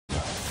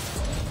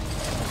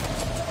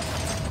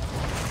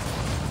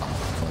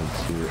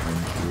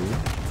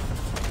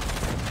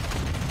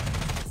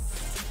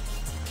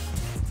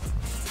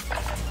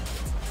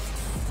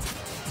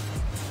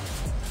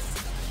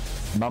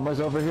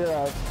Mama's over here.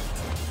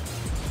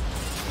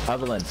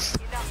 Evelyn.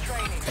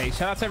 Hey,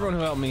 shout out to everyone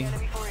who helped me.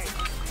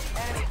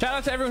 Shout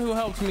out to everyone who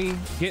helped me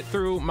get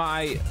through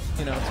my,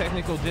 you know,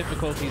 technical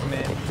difficulties,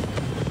 man.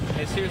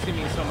 It seriously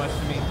means so much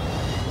to me.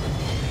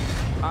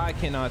 I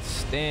cannot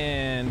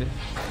stand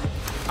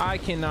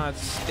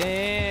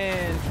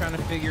trying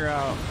to figure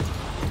out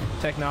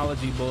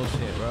technology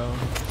bullshit, bro.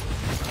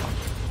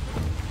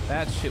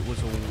 That shit was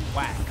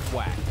whack.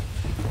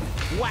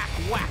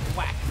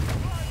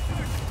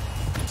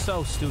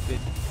 So stupid.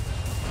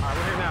 All right,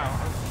 we're here now.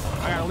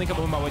 I gotta link up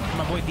with my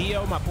boy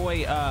Dio, my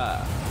boy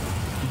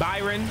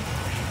Byron.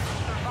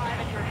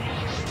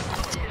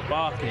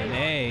 Fucking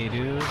A,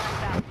 dude.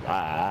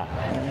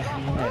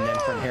 And then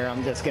from here,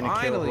 I'm just gonna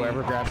kill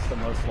whoever grabs the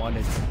most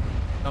wanted.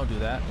 Don't do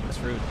that. That's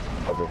rude.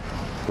 Okay.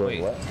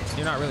 Wait, what?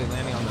 You're not really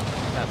landing on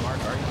that mark,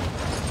 are you?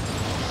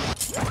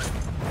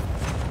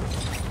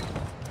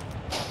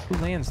 Who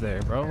lands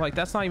there, bro? Like,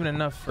 that's not even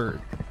enough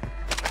for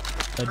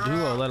a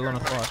duo, let alone a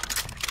quad.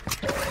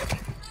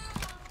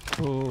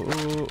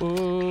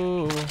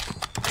 Ooh.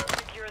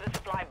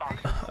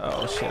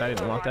 Oh shit, I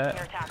didn't want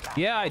that.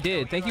 Yeah, I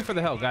did. Thank you for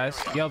the help, guys.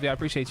 Yelvy, I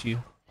appreciate you.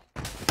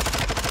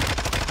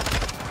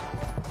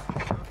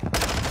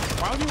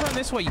 Why would you run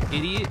this way, you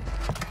idiot?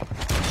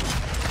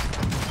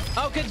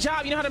 Oh, good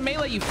job. You know how to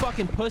melee, you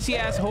fucking pussy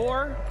ass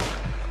whore.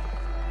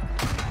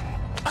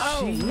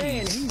 Oh jeez.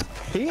 Man, he's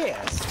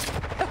pissed.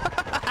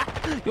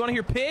 You want to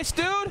hear pissed,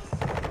 dude?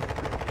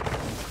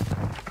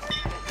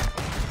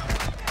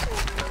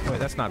 Wait,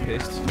 that's not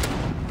pissed.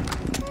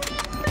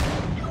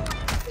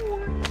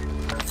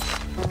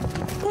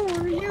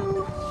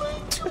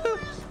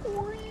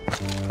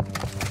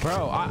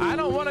 Bro, I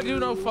don't want to do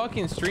no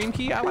fucking stream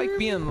key. I like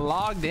being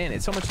logged in.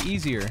 It's so much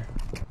easier.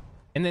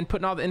 And then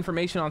putting all the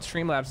information on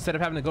Streamlabs instead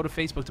of having to go to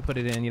Facebook to put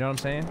it in. You know what I'm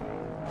saying?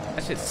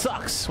 That shit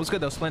sucks. What's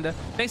good though, Splenda?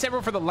 Thanks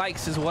everyone for the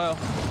likes as well.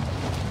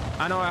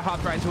 I know I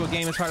hopped right into a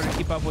game. It's harder to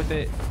keep up with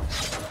it.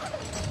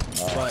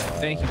 But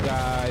thank you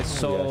guys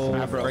so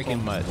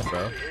freaking much,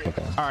 bro.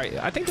 Okay. All right,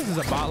 I think this is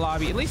a bot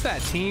lobby. At least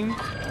that team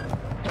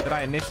that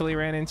I initially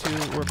ran into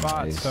were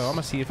bots. So I'm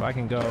gonna see if I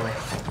can go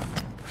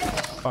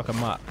fuck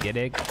them up. You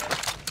dig?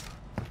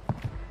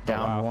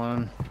 Down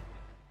one.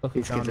 Look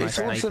who's down my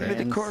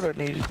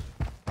sniper.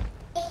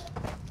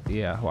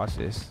 Yeah, watch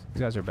this.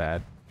 These guys are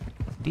bad.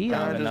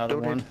 Dion, another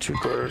one. 2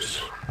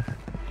 quarters.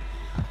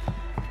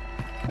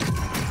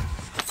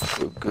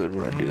 Good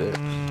when I do that.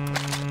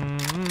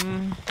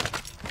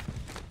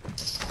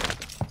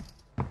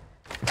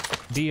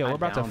 Dio, we're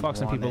about to fuck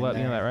some people up.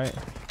 You know that, right?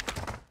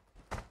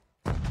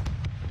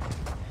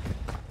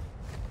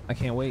 I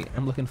can't wait.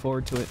 I'm looking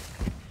forward to it.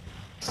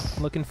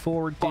 Looking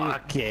forward to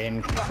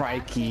fucking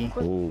crikey.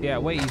 Ooh. Yeah,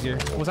 way easier.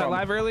 Was I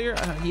live earlier?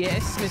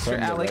 Yes, Mr.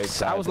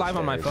 Alex. I was live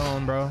on my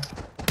phone, bro.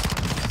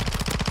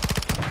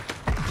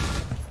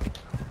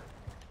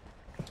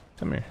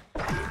 Come here.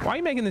 Why are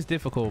you making this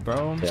difficult,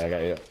 bro? Yeah, I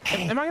got you.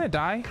 Am I gonna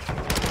die?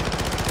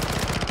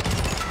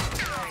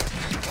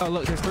 Oh,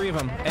 look, there's 3 of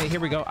them. Hey, here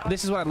we go.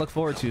 This is what I look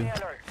forward to.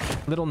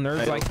 Little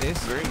nerds like this.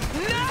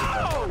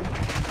 No!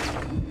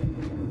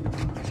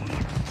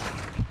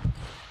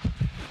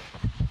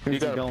 You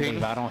don't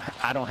leave.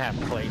 I don't have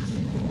plates.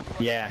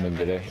 Yeah.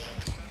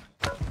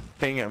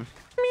 Ping him.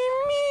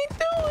 Mimi,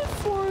 do it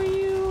for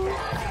you.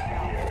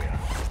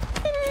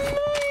 Do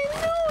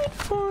it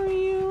for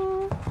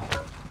you.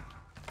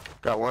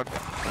 Got one.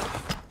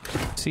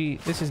 See,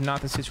 this is not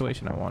the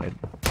situation I wanted.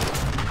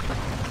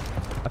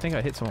 I think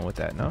I hit someone with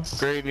that, no?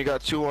 Green, you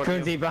got 2 on you.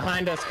 Kunzi,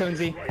 behind us,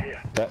 Kunzi.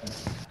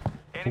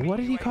 What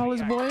did he call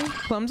his boy?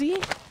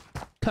 Clumsy?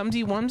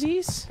 Clumsy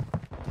wumsies?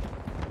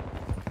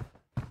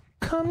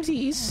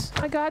 Cumsies.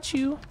 I got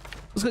you.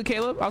 What's good,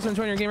 Caleb? I was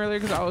enjoying your game earlier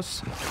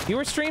because you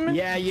were streaming?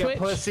 Yeah, you Twitch?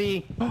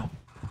 pussy.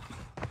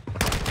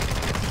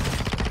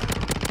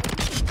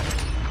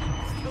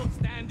 Still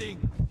standing.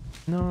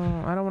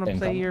 No, I don't want to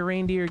play your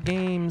reindeer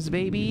games,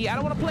 baby. I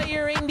don't want to play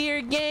your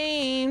reindeer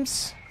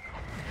games.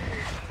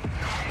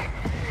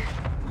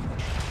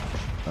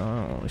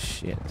 Oh,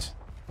 shit.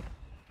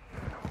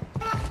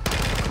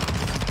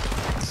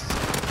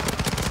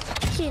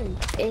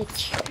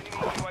 Bitch.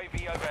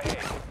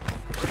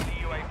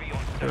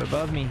 They're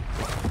above me.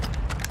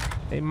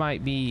 They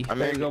might be.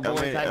 There you go,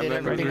 boys. I did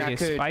everything I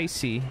could.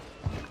 Spicy.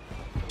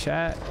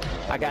 Chat.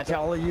 I got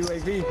y'all a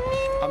UAV.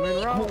 I'm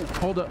in row.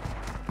 Hold up.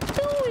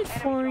 Do it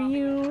for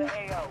you.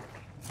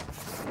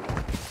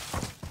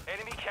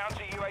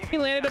 He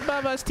landed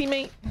above us,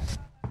 teammate.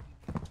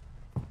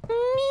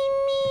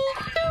 Mimi,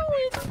 do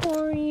it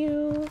for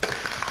you.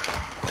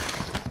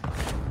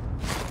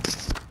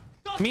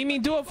 Mimi,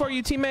 do it for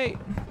you, teammate.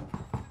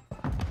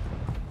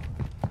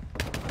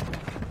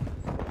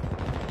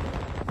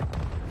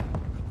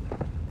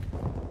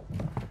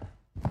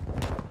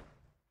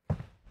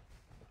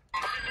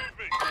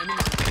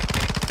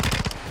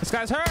 This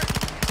guy's hurt.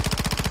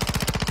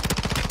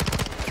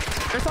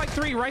 There's like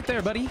 3 right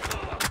there, buddy.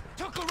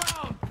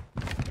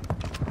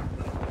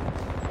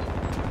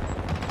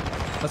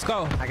 Let's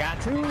go. I got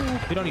 2.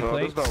 We don't need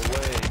plates. There's no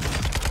way.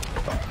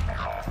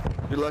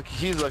 You're lucky.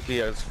 He's lucky.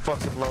 It's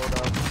fucking low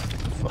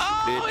now.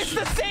 Oh, bitch. it's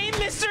the same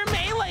Mr.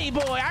 Melee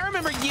boy. I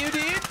remember you,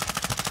 dude.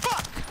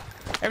 Fuck.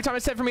 Every time I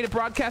said for me to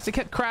broadcast, it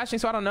kept crashing,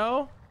 so I don't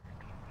know.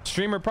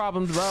 Streamer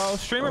problems, bro.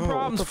 Streamer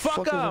problems.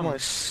 Fuck them.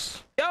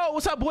 Yo,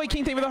 what's up, boy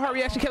King? Thank you for the heart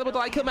reaction. Caleb with the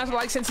like, Killmaster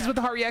like, Senses with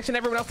the heart reaction.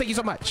 Everyone else, thank you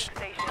so much.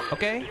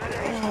 Okay?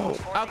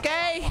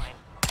 Okay?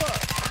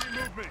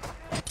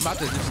 About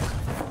to just...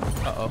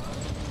 Uh-oh.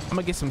 I'm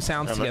gonna get some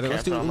sounds together.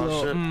 Let's do a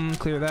little...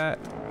 clear that.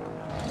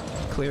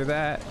 Clear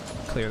that.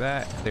 Clear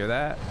that. Clear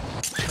that.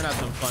 We're gonna have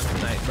some fun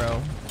tonight, bro.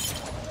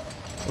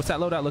 What's that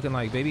loadout looking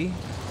like, baby?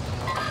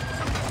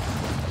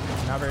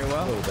 Not very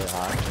well. A little bit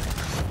high.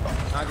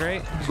 Not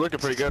great. It's looking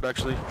pretty good,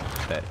 actually.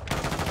 Bet.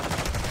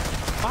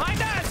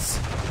 Behind us!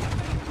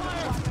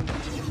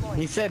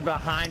 He said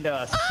behind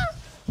us.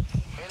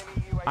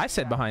 I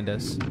said behind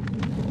us.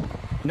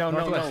 No.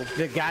 Northwest.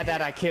 The guy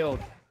that I killed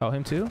Oh,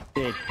 him too?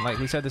 did. Like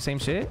we said the same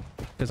shit?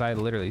 Because I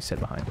literally said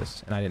behind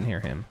us and I didn't hear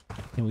him.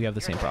 And we have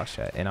the same prox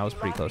chat and I was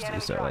pretty close to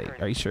you, so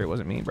like, are you sure it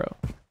wasn't me, bro?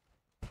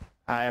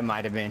 It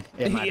might have been.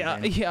 It might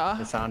have been.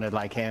 Yeah. It sounded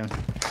like him.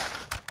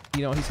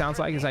 You know what he sounds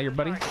like? Is that your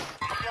buddy?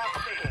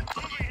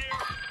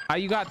 How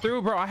you got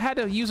through, bro? I had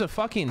to use a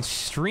fucking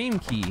stream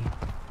key.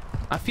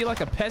 I feel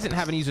like a peasant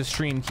having to use a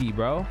stream key,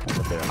 bro.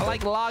 I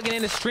like logging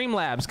into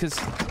Streamlabs because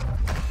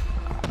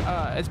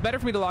it's better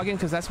for me to log in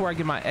because that's where I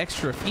get my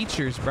extra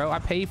features, bro. I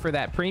pay for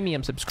that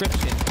premium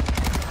subscription.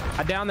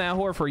 I down that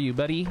whore for you,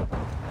 buddy.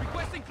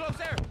 Requesting close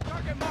air.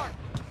 Target mark.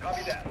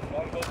 Copy that.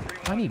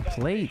 I need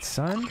plates,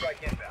 son.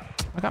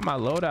 I got my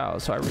loadout,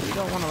 so I really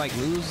don't want to like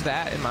lose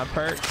that in my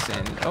perks.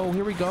 And oh,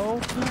 here we go.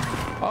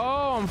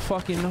 Oh, I'm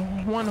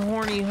fucking one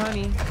horny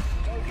honey.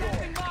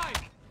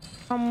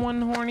 I'm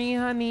one horny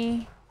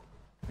honey.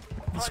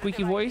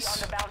 Squeaky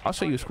voice. I'll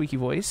show you a squeaky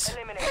voice.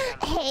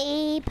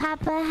 Hey,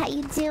 Papa, how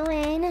you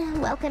doing?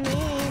 Welcome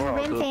in.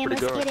 Rim fam,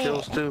 let's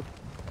get it.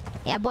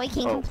 Yeah, boy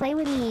King, come play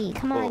with me.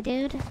 Come on,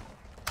 dude.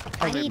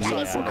 I need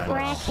some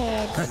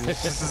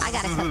crackheads. I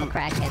got a couple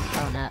crackheads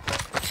thrown up.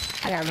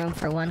 I got room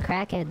for one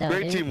crackhead though,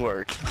 Great dude.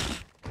 teamwork.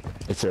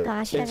 It's a,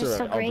 Gosh, that it's is a,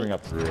 so I'll great. bring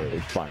up the rear.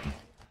 It's fine.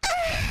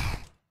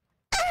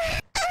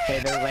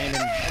 Hey, they're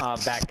landing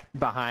back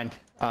behind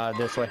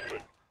this way.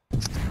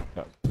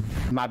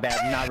 My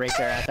bad. Not right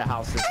there at the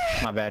houses.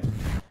 My bad.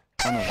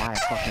 I don't know why I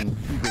fucking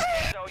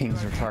pings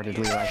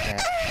retardedly like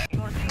that.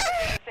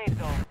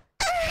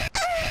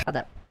 Hold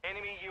up.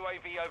 Enemy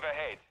UAV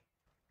overhead.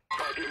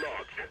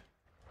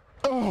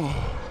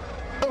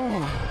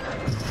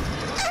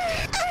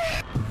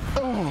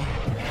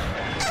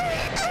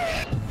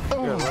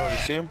 Yeah, you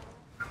see him?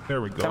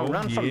 There we go. Don't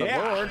run from the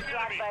Lord.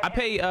 I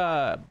pay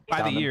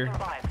by the year.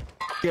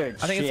 Good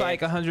I think it's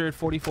like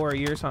 144 a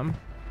year or something.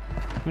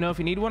 You know, if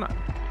you need one.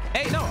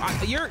 Hey, no,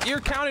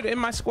 you're counted in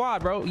my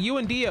squad, bro. You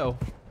and Dio.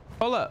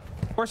 Hold up.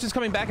 Fortune's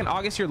coming back in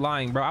August. You're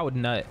lying, bro. I would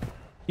nut.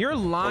 You're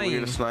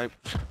lying.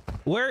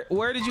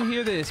 Where did you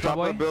hear this, my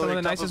boy? Some of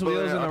the nicest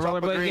wheels in the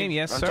rollerblade game.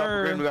 Yes,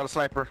 sir. We got a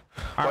sniper.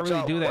 I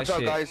really do that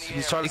shit. Guys.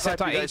 He's trying to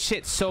Except I ate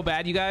shit so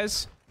bad, you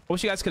guys. I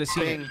wish you guys could have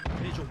seen it.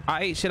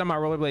 I ate shit on my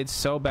rollerblades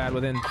so bad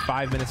within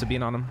 5 minutes of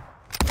being on them.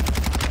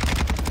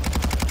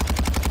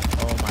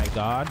 Oh my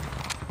god.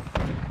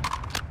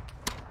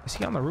 Is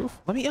he on the roof?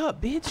 Let me up,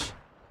 bitch.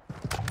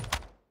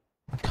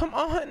 Come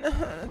on.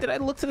 Did I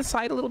look to the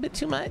side a little bit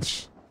too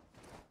much?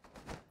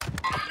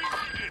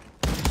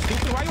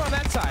 Stupid, why are you on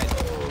that side?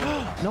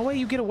 No way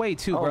you get away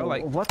too, bro.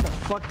 Like, what the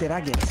fuck did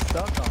I get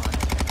stuck on?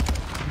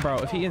 bro,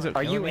 if he ends up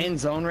Are you in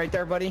zone right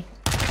there, buddy?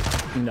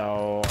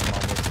 No, I'm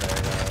almost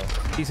there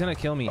though. he's gonna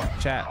kill me,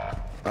 chat.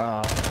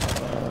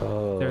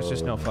 There's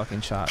just no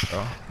fucking shot,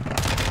 bro.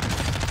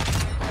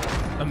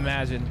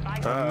 Imagine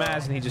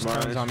he just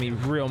turns on me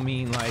real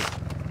mean, like.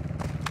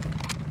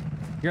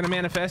 You're gonna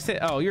manifest it?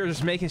 Oh, you're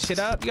just making shit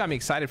up? You got me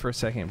excited for a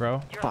second,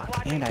 bro.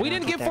 Fuck. We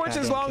didn't give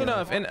Fortunes long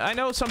enough, and I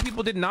know some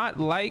people did not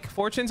like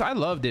Fortunes. I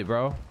loved it,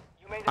 bro.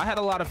 I had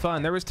a lot of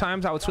fun. There was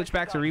times I would switch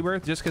back to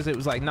Rebirth just because it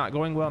was like not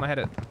going well, and I had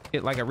to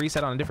hit like a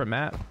reset on a different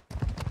map.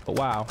 But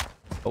wow.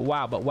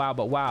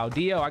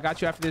 Dio, I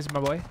got you after this,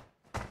 my boy.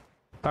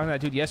 Talking to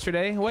that dude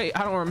yesterday. Wait,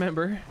 I don't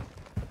remember.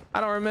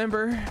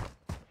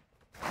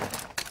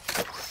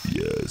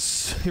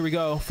 Yes. Here we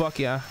go. Fuck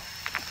yeah.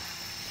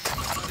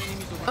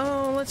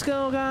 Oh, let's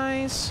go,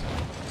 guys.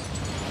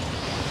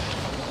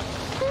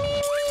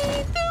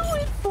 I do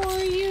it for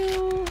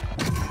you.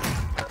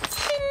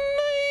 And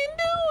I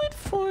do it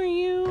for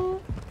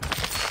you.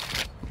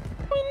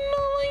 When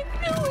all I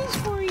do is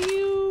for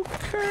you,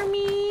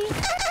 Kermie.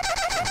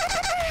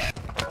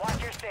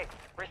 Watch your six.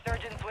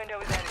 Resurgence window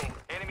is ending.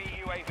 Enemy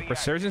UAV.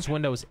 Resurgence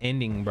window is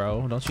ending,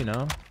 bro. Don't you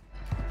know?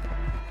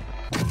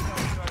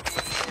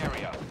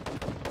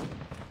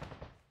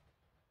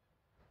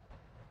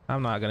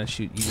 I'm not gonna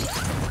shoot you.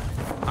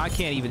 I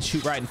can't even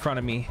shoot right in front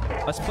of me.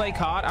 Let's play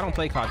COD. I don't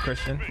play COD,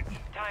 Christian.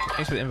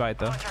 Thanks for the invite,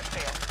 though.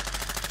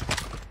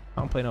 I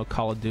don't play no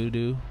Call of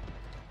Doo-Doo.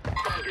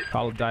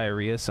 Call of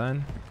Diarrhea,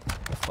 son.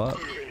 The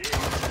fuck?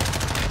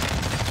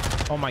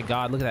 Oh my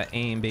god, look at that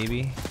aim,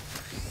 baby.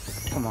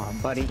 Come on,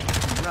 buddy.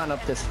 Run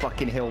up this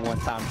fucking hill one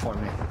time for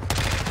me.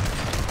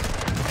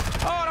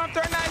 Oh, don't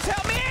throw knives.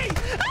 Help me!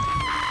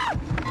 Ah!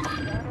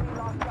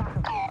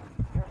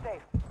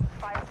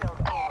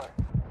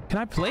 Can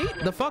I plate?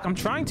 The fuck? I'm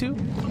trying to.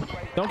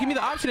 Don't give me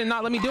the option and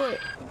not let me do it.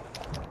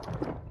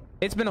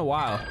 It's been a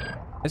while.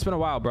 It's been a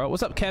while, bro.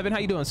 What's up, Kevin? How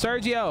you doing?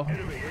 Sergio.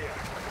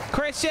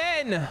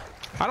 Christian.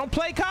 I don't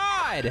play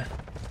COD.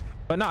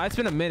 But no, it's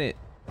been a minute.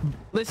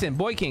 Listen,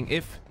 Boy King,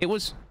 if it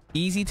was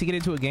easy to get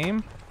into a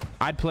game,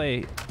 I'd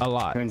play a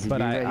lot.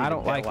 But I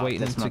don't like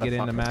waiting to get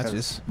into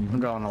matches. I'm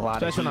going a lot.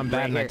 Especially when I'm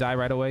bad and I die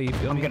right away. You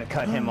feel me? I'm gonna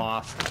cut him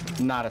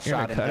off. Not a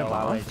shot in hell.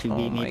 I'll let you.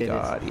 Oh my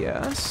god,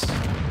 yes.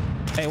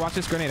 Hey, watch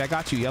this grenade. I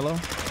got you, Yellow.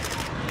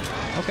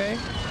 Okay.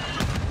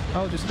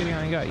 Oh, just kidding.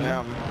 I ain't got you.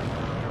 Yeah.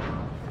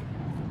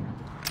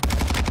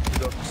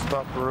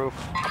 Stop the roof.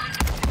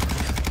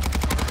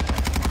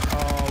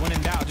 Oh, when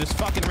in doubt, just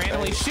fucking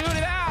randomly shoot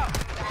it out.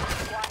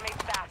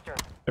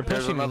 They're There's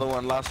pushing another me.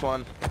 one. Last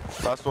one.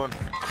 Last one.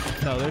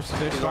 No, there's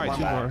sorry,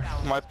 two more.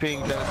 My ping.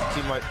 Dennis,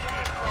 teammate.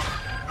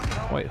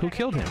 Wait, who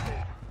killed him?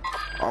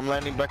 I'm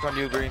landing back on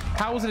you, Green.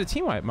 How was it a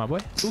team wipe, my boy?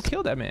 Who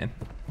killed that man?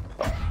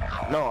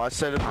 No, I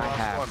said it. I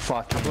have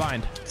fucking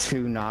Blind.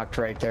 2 knocked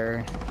right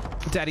there.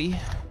 Daddy.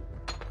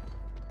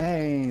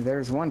 Hey,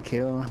 there's 1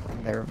 kill.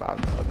 They're about.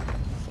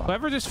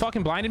 Whoever just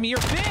fucking blinded me, you're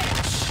a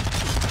bitch.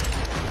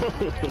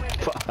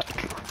 Fuck.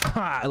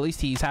 At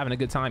least he's having a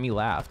good time. He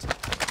laughed.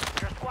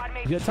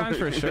 Good times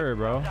for sure,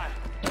 bro.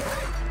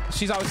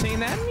 She's always saying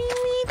that. Me,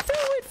 do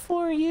it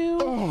for you.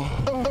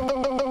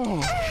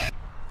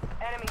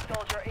 Enemy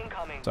soldier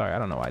incoming. Sorry, I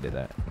don't know why I did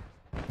that.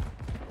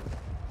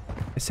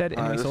 I said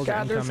enemy soldier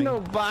God, there's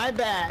incoming. no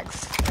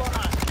buybacks.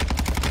 Fuck.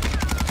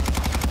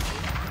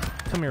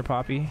 Come here,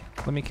 Poppy.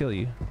 Let me kill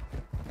you.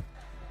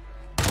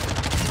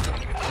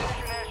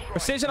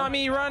 Precision on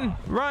me. Run,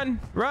 run,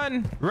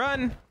 run,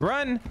 run,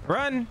 run,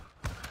 run.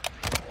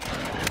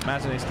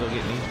 Imagine they still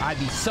get me. I'd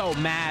be so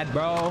mad,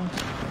 bro.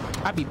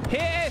 I'd be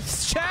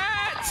pissed.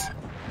 Chat.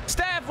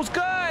 Steph, what's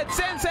good?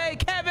 Sensei,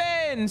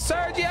 Kevin,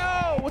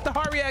 Sergio with the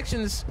heart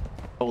reactions.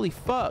 Holy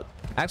fuck.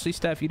 Actually,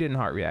 Steph, you didn't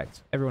heart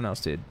react. Everyone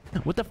else did.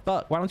 What the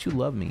fuck? Why don't you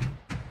love me?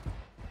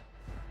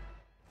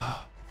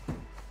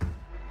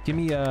 Give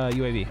me a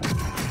UAV.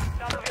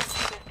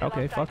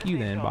 Okay, fuck you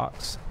then,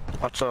 box.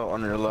 Watch out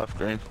on your left,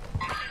 Green.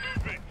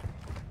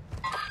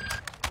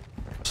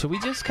 Should we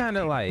just kind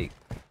of like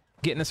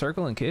get in a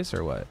circle and kiss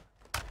or what?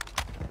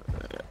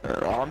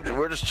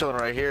 We're just chilling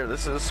right here.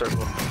 This is a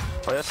circle.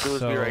 All you have to do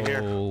is be right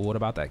here. What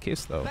about that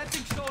kiss though?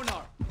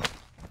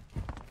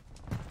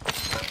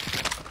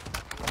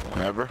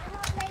 Never.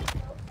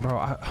 Bro,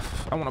 I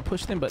want to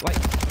push them, but like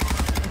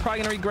I'm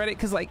probably gonna regret it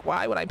because like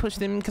why would I push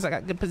them? Because I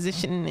got good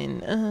position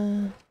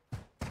and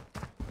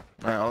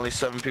Only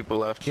 7 people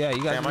left. Yeah,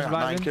 you guys Damn, I just got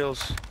 9 vibing?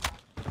 kills.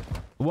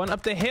 One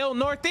up the hill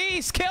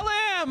northeast. Kill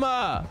him.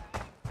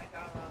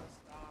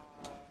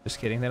 Just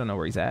kidding. They don't know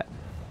where he's at.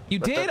 You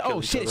Let them did? kill Oh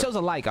each shit! It other. shows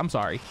a like. I'm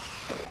sorry.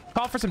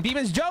 Call for some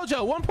demons.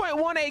 Jojo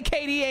 1.18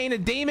 KD ain't a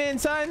demon,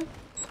 son.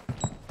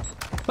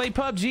 Play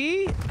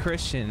PUBG.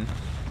 Christian.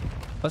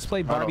 Let's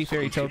play Barbie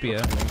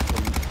Fairytopia.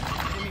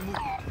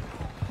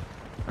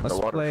 Let's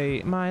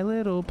play My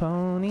Little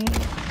Pony.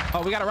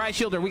 Oh, we got a riot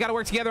shielder. We got to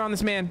work together on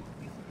this man.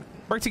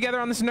 Work together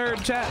on this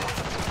nerd, chat.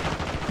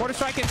 Mortar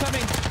strike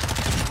incoming.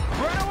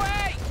 Run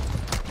away!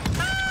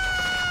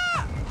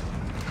 Ah!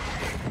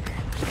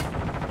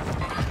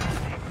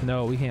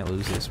 No, we can't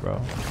lose this, bro.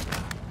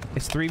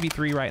 It's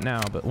 3v3 right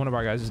now, but one of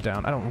our guys is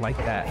down. I don't like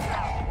that.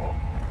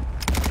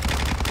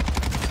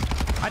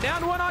 I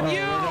downed one on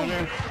you!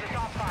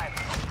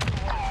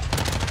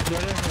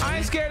 I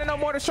ain't scared of no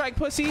mortar strike,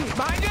 pussy.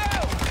 Behind you!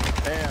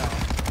 Damn.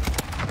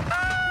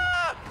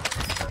 Ah!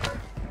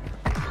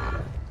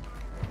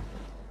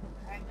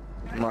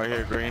 I'm right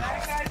here, Green.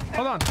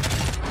 Hold on.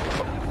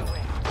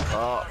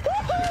 Oh,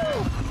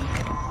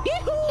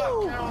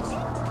 Yee-hoo!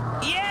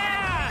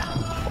 Yeah!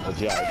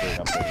 Yeah, I agree.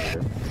 I'm pretty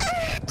here.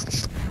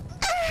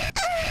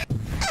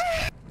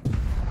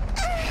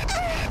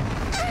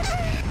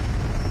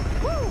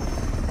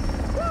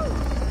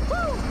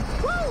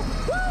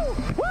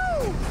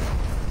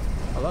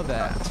 I love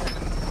that.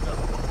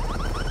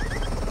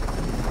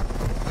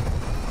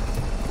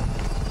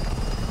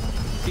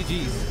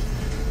 GG's.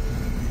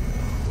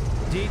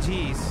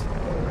 GG's.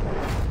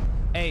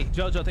 Hey,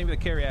 Jojo, thank you for the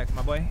carry act,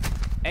 my boy.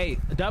 Hey,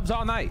 dubs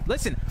all night.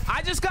 Listen,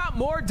 I just got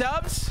more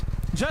dubs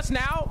just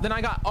now than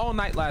I got all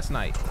night last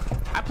night.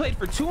 I played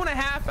for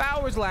 2.5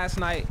 hours last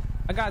night.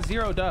 I got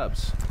 0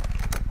 dubs.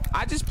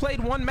 I just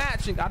played 1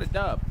 match and got a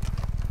dub.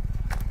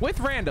 With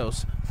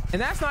randos.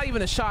 And that's not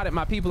even a shot at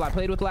my people I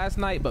played with last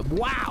night, but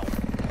wow.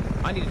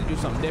 I need to do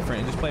something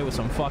different and just play with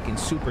some fucking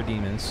super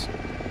demons.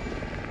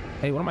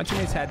 Hey, one of my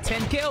teammates had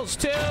 10 kills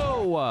too.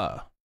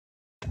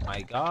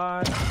 My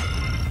God.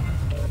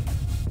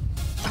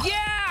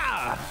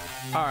 Yeah.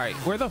 All right,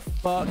 where the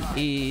fuck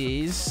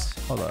is?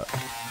 Hold up.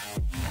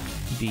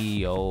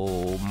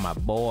 Dio, my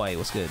boy,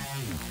 what's good?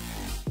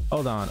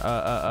 Hold on.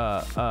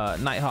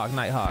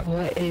 Nighthawk.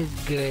 What is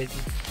good?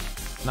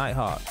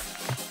 Nighthawk.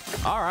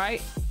 All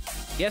right.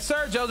 Yes,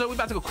 sir, Jojo. We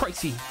about to go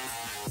crazy.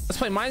 Let's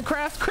play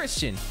Minecraft.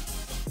 Christian,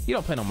 you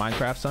don't play no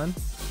Minecraft, son.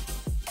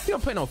 You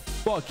don't play no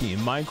fucking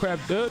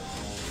Minecraft, dude.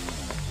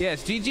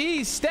 Yes,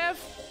 GG,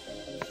 Steph.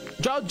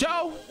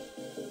 Jojo.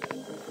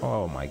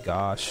 Oh my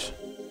gosh.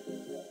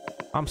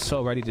 I'm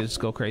so ready to just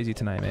go crazy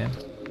tonight, man.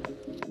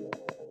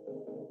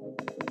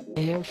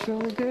 Yeah, I'm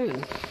feeling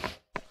good.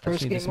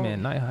 First Need this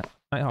man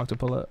Nighthawk to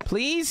pull up,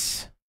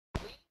 please.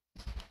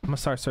 I'm gonna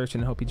start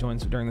searching and hope he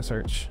joins during the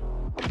search.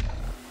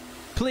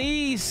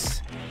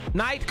 Please,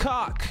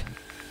 Nightcock,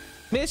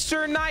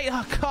 Mr.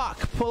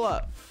 Nightcock, pull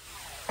up.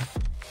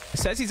 It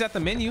says he's at the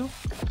menu.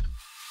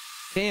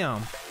 Damn,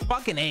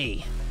 fucking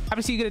A.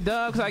 Happy to see you get a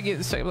dub because I get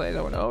the same place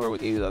I went over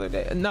with you the other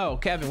day. No,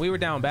 Kevin, we were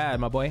down bad,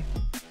 my boy.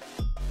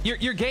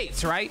 Your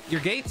Gates, right?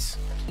 Your Gates,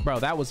 bro.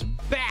 That was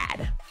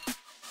bad.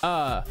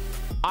 I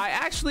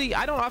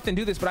don't often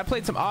do this, but I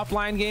played some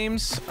offline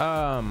games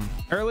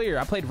earlier.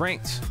 I played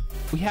ranked.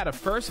 We had a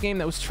first game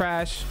that was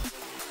trash,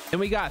 then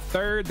we got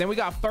third, then we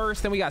got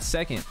first, then we got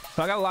second.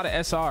 So I got a lot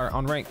of SR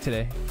on ranked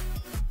today.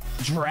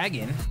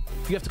 Dragon,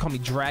 you have to call me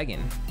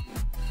Dragon.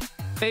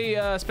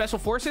 Hey, Special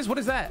Forces, what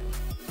is that?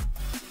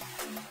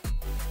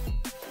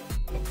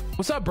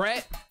 What's up,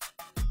 Brett?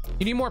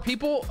 You need more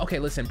people? Okay,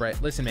 listen,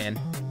 Brett, listen, man,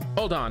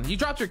 hold on. You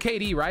dropped your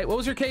KD, right? What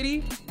was your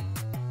KD?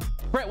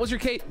 Brett, what's your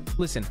KD?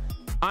 Listen,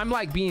 I'm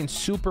like being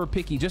super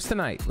picky just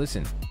tonight.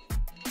 Listen,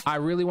 I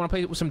really want to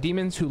play with some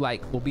demons who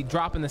like will be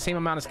dropping the same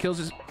amount of kills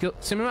as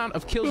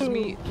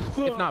me,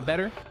 if not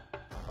better.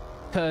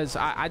 Cause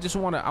I just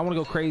want to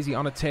go crazy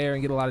on a tear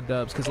and get a lot of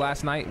dubs. Cause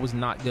last night was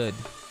not good.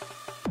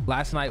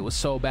 Last night was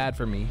so bad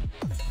for me.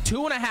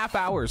 2.5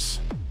 hours,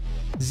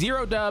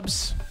 0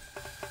 dubs,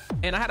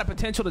 and I had a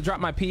potential to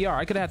drop my PR.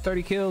 I could have had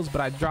 30 kills, but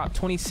I dropped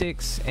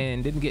 26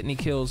 and didn't get any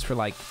kills for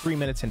like 3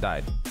 minutes and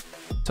died.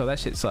 So that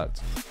shit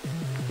sucked.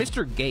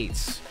 Mr.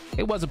 Gates,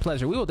 it was a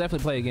pleasure. We will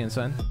definitely play again,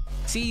 son.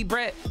 See,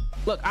 Brett,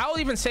 look, I'll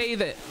even say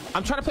that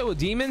I'm trying to play with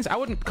demons. I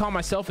wouldn't call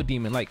myself a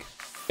demon, like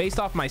based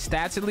off my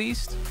stats at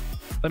least.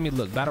 Let me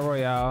look. Battle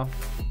Royale,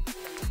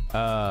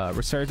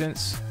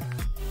 Resurgence.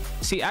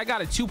 See, I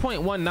got a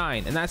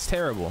 2.19 and that's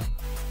terrible.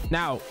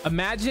 Now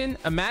imagine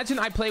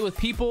I play with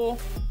people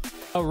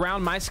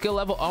around my skill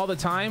level all the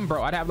time,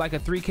 bro. I'd have like a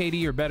 3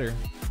 KD or better. You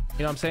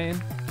know what I'm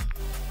saying?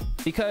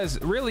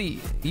 Because really,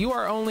 you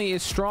are only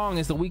as strong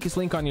as the weakest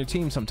link on your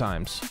team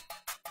sometimes.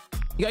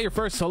 You got your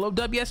first solo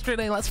dub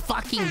yesterday. Let's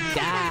fucking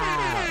go.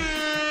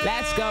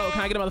 Let's go.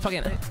 Can I get a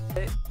motherfucking...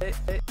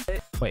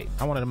 Wait,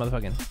 I wanted a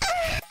motherfucking...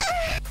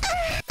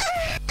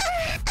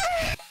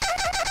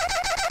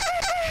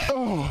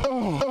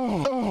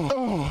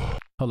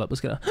 Hold up,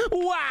 let's get a...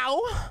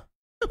 Wow.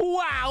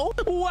 Wow.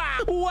 Wow.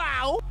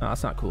 Wow. No,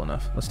 that's not cool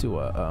enough. Let's do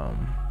a...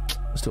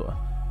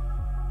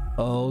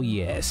 Oh,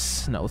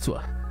 yes. No, let's do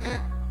a...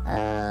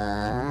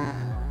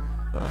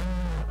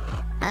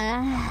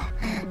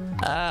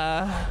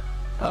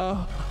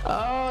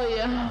 Oh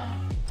yeah.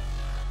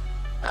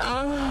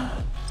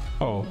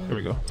 Oh, here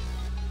we go.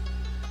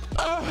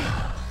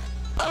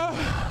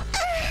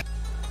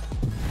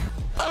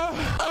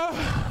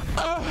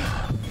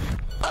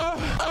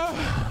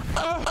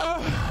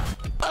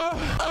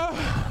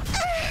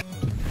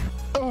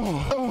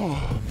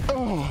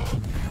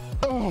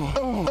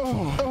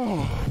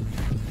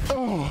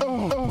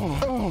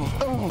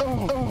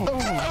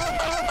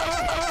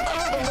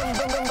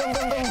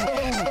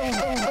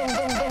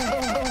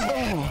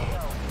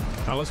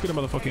 Let's get a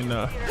motherfucking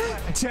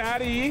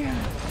tatty,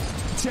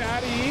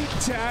 tatty,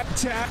 tat,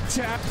 tat,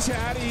 tat,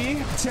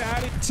 tatty,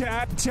 tatty,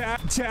 tat, tat,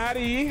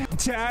 tatty,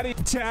 tatty,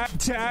 tat,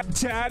 tat,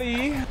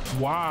 tatty.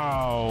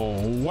 Wow,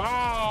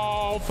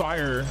 wow,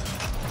 fire.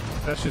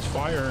 That's just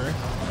fire.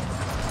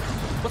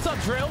 What's up,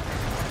 Drill?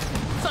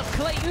 What's up,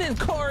 Clayton and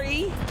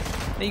Corey?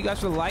 Thank you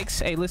guys for the likes.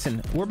 Hey,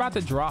 listen, we're about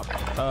to drop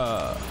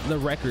the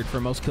record for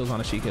most kills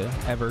on Ashika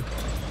ever.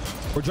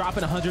 We're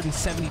dropping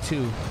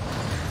 172.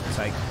 It's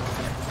like,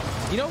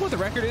 you know what the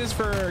record is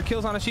for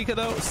kills on Ashika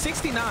though?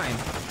 69.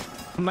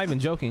 I'm not even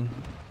joking.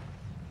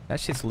 That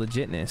shit's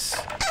legitness.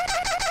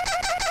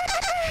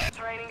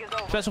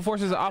 Special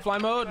Forces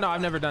offline mode? No,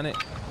 I've never done it.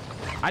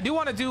 I do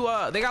want to do,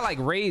 they got like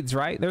raids,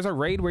 right? There's a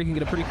raid where you can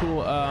get a pretty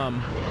cool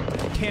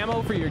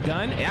camo for your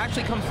gun. It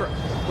actually comes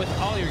with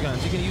all your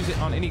guns. You can use it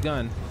on any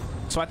gun.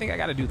 So I think I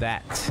got to do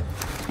that.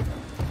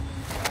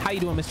 How you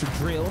doing, Mr.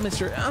 Drill?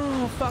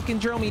 Oh, fucking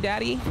drill me,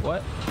 daddy.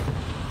 What?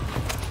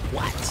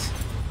 What?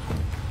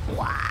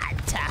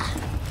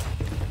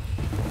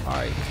 All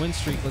right, win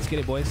streak. Let's get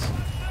it, boys.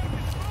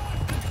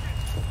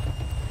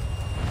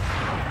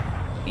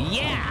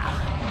 Yeah.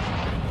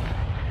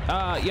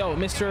 Yo,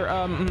 Mr.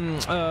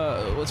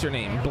 What's your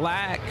name?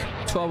 Black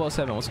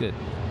 1207. What's good?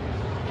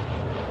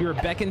 You were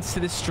beckoned to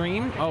this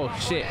stream? Oh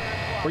shit.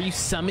 Were you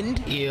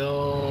summoned?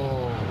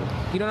 Yo.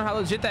 You don't know how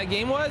legit that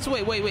game was?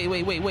 Wait.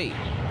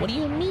 What do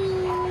you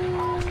mean?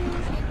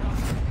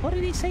 What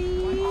did he say?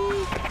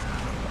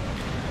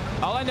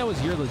 All I know is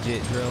you're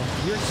legit, Drill.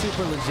 You're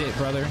super legit,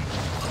 brother.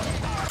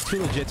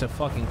 Too legit to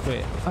fucking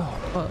quit. Oh,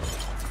 fuck.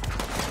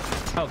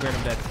 Oh, great,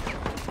 I'm dead.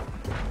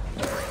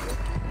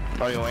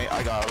 Oh, you ain't.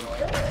 I got him.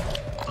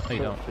 No,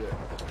 you don't.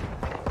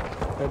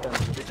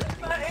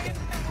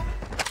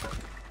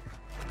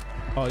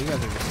 Oh, you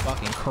guys are just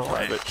fucking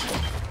correct.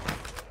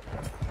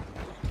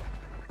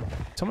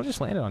 Someone just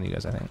landed on you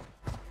guys, I think.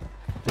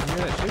 Did you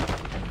hear that too?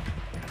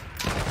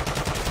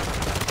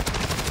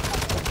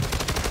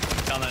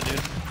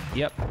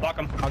 Yep. Lock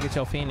him. I'll get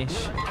your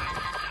finish.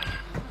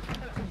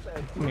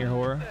 Come here,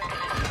 whore.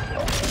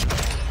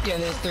 Yeah,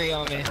 there's 3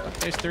 on me.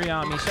 There's 3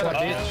 on me. Shut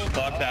up, bitch.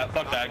 Fuck that.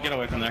 Fuck that. Get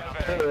away from there.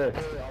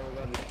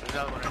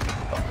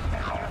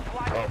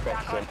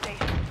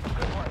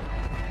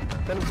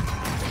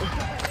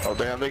 Oh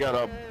damn, they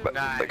got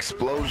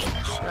explosions.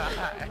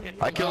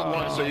 I killed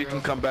one so you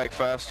can come back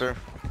faster.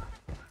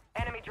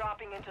 Enemy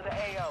dropping into the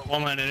AO.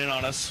 One landed in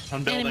on us.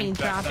 I'm building. Enemy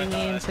dropping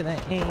into the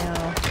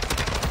AO.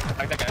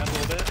 Back that guy up a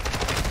little bit.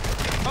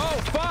 Oh,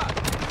 fuck.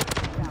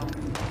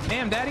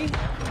 Damn, daddy.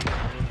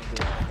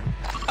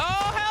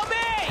 Oh, help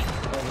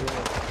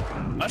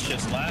me! That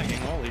shit's lagging.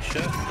 Holy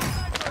shit.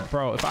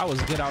 Bro, if I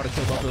was good, I would have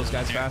killed both of those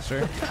guys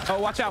faster. Oh,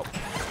 watch out.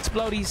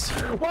 Explodies.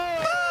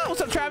 Whoa!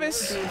 What's up,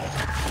 Travis?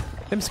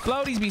 Them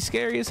explodies be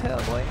scary as hell,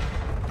 boy.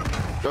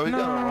 Go, he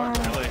got a rock.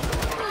 Really?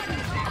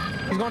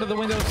 He's going to the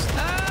windows.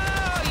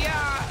 Oh,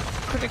 yeah.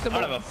 Predictable.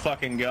 I don't have a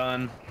fucking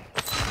gun.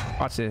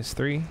 Watch this.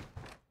 3,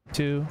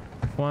 2,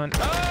 1. Oh,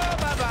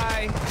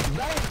 bye-bye.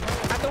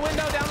 At the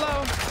window, down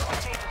low.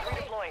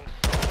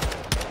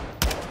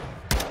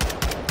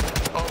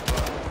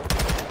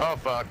 Oh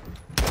fuck.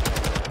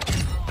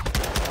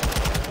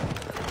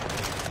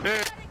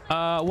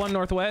 One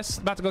northwest.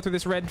 About to go through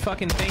this red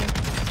fucking thing.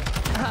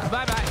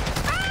 Bye-bye.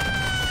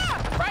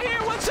 Ah! Right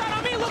here. One shot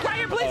on me. Look right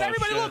here, please. Oh,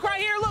 Everybody shit. look right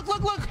here. Look,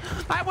 look, look.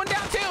 I have one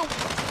down too.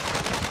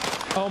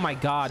 Oh my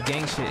God,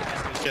 gang shit.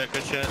 Good shit.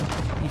 Good shit.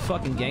 You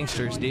fucking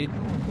gangsters, dude.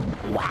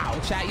 Wow,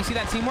 chat. You see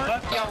that teamwork?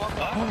 What?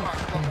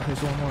 Oh,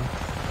 there's one more.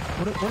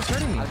 What's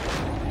hurting me?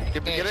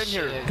 Get in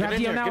here. Grab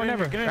Dio now or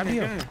never. Grab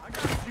Dio.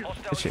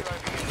 Good shit.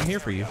 I'm here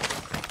for you.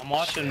 I'm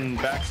watching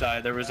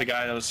backside. There was a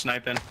guy that was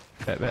sniping.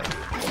 Bet, bet.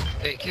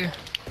 Thank you.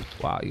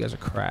 Wow, you guys are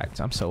cracked.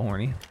 I'm so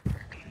horny.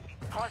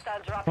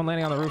 I'm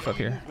landing on the roof up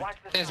here.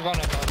 There's one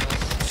above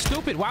us.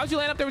 Stupid. Why would you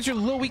land up there with your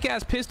little weak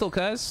ass pistol,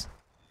 cuz?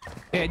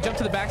 Yeah, jump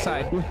to the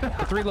backside.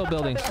 The 3 little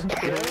buildings.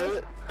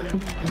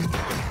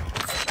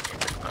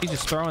 He's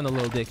just throwing the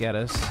little dick at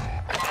us.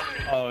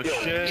 Oh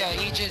shit. Yeah,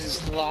 he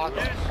just locked.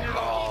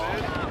 Oh.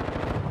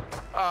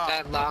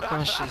 That lock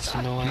on shit's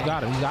annoying. You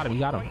got him. You got him. You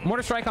got him.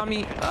 Mortar strike on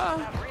me.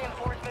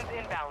 Reinforcements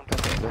inbound.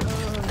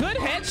 Good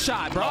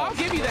headshot, bro. I'll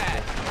give you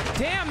that.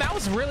 Damn, that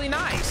was really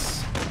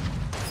nice.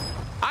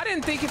 I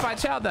didn't think if I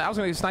chowed that I was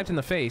gonna get sniped in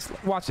the face.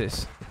 Watch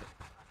this.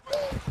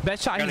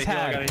 Best shot he's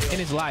had in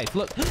his life.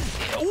 Look.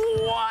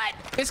 What?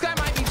 This guy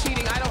might be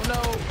cheating. I don't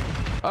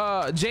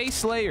know. Jay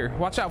Slayer.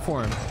 Watch out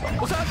for him.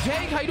 What's up,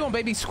 Jake? How you doing,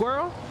 baby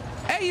squirrel?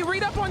 Hey, you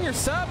read up on your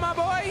sub, my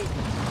boy?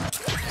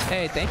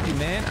 Hey, thank you,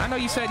 man. I know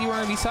you said you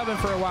weren't gonna be subbing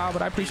for a while,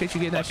 but I appreciate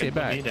you getting that shit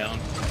back.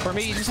 For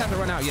me, you just have to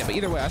run out. Yeah, but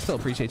either way, I still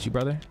appreciate you,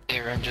 brother.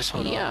 Hey, Ren, just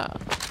hold on.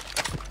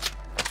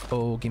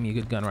 Oh, give me a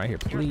good gun right here,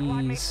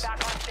 please.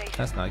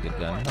 That's not a good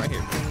gun. Right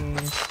here,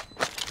 please.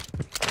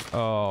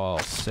 Oh,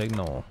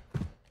 signal.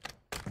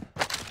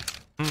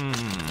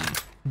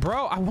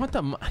 Bro, I want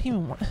the... I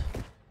don't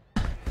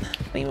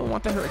even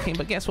want the hurricane,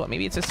 but guess what?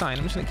 Maybe it's a sign.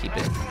 I'm just gonna keep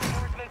it.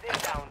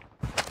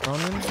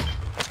 Ronan.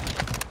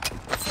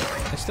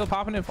 It's still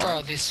popping in front.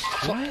 Bro, this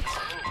What?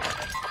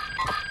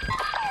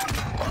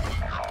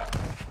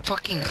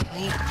 fucking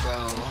clean,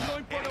 bro.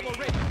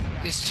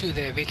 There's 2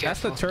 there. Be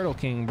That's careful. the Turtle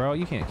King, bro.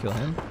 You can't kill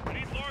him.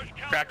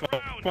 Cracked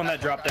one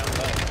that dropped down.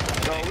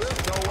 No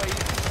way.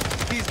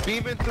 He's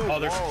beaming through. Oh,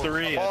 there's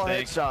 3. All I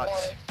think.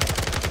 headshots.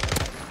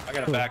 I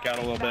gotta back out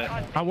a little bit.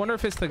 I wonder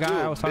if it's the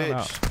guy I was talking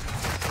about.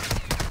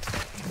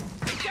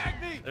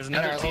 There's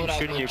another team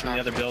shooting you from the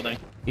other building.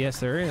 Yes,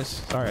 there is.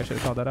 Sorry, I should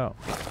have called that out.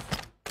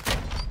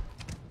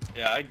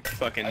 Yeah, I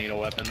fucking need a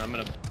weapon. I'm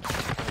gonna.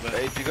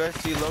 Hey, did you guys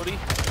see Lodi?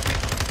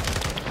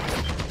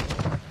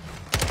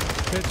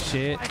 Good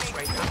shit.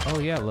 Oh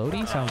yeah,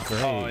 Lodi sounds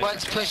great. Oh, yeah.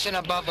 One's pushing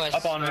above us.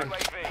 Up on roof.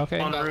 Okay.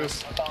 On the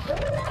roof.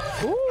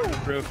 Ooh.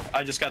 Roof.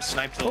 I just got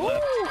sniped to the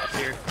left. Up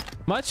here.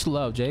 Much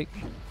love, Jake.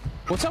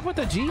 What's up with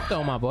the Jeep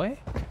though, my boy?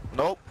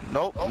 Nope.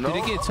 No. Did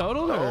it get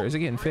totaled or is it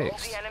getting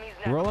fixed?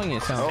 Rolling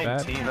it sounds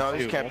bad. No,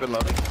 he's camping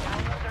Lodi.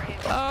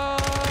 Oh.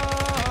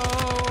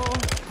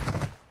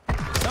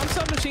 Some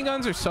submachine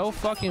guns are so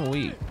fucking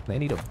weak. They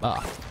need a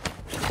buff.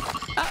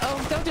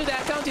 Uh-oh, don't do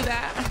that, don't do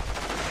that.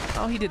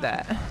 Oh, he did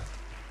that.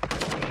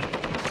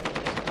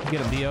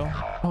 Get him, Dio.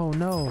 Oh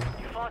no.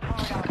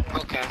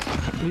 Okay.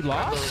 We My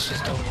lost? bullets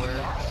just don't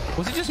work.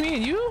 Was it just me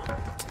and you?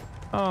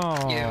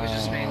 Oh. Yeah, it was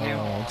just me and you.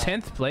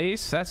 10th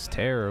place? That's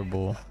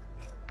terrible.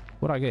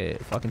 What'd I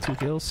get? Fucking 2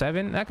 kills?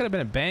 7? That could have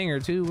been a banger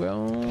too,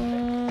 bro.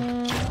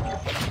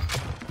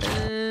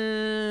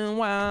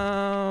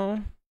 Wow.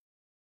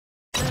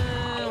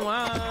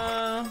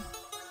 Wow.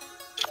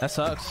 That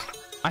sucks.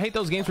 I hate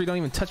those games where you don't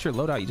even touch your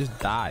loadout. You just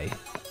die.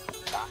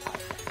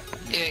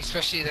 Yeah,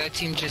 especially that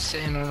team just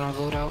sitting on our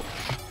loadout.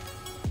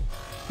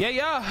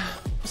 Yeah.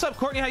 What's up,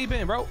 Courtney? How you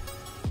been, bro?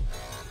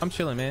 I'm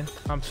chilling, man.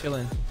 I'm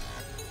chilling.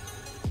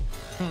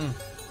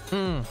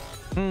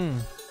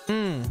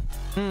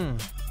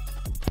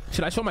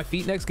 Should I show my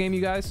feet next game,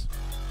 you guys?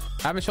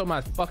 I haven't shown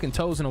my fucking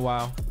toes in a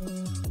while.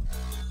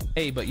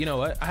 Hey, but you know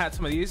what? I had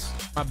some of these.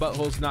 My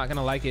butthole's not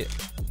gonna like it.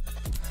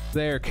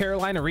 They're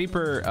Carolina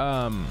Reaper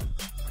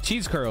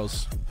cheese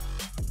curls.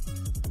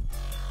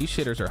 These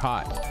shitters are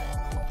hot.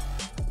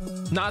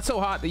 Not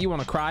so hot that you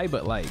want to cry,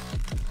 but like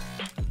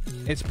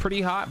it's pretty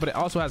hot, but it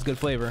also has good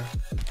flavor.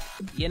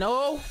 You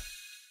know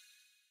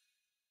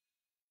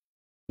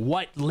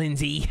what,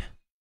 Lindsay?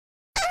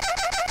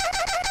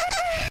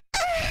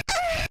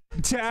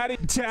 Tatty,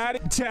 tatty,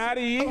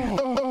 tatty,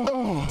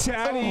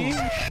 tatty,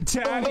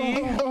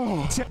 tatty,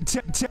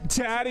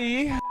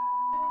 tatty.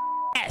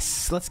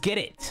 Yes, let's get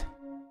it.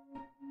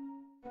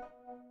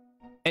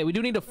 Hey, we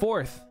do need a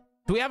fourth.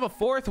 Do we have a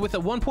fourth with a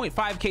 1.5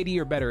 KD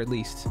or better at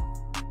least?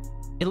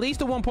 At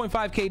least a 1.5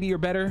 KD or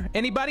better.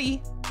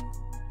 Anybody?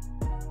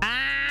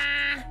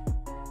 Ah!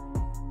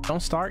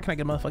 Don't start. Can I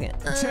get a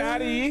motherfucking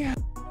Tatty? How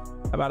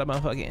about a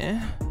motherfucking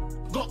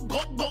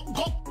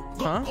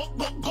huh?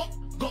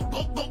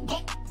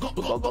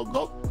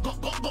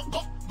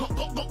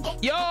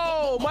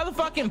 Yo,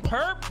 motherfucking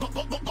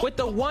Perp with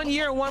the 1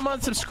 year and 1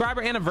 month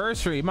subscriber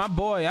anniversary. My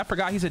boy, I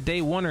forgot he's a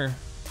day oneer.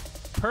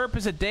 Perp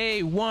is a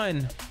day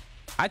one.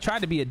 I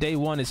tried to be a day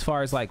one as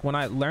far as like when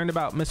I learned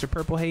about Mr.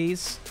 Purple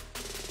Haze,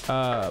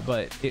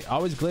 but it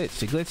always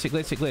glitched. It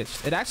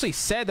glitched. It actually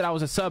said that I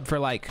was a sub for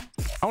like,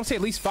 I want to say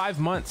at least 5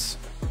 months.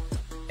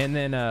 And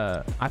then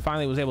I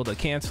finally was able to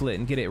cancel it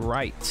and get it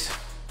right.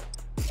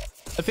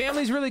 The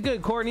family's really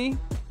good, Courtney.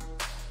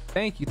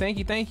 Thank you.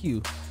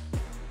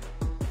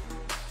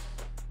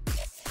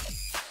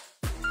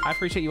 I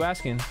appreciate you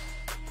asking.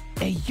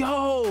 Hey,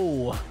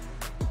 yo,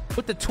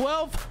 with the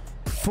 12,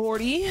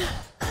 40,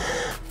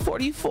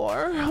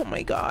 44. Oh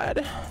my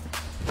God.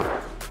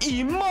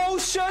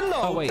 Emotional.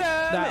 Oh wait,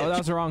 that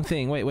was the wrong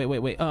thing. Wait. That's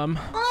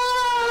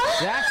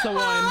the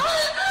one.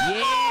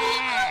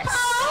 Yes.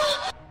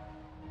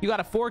 You got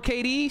a 4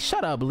 KD?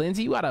 Shut up,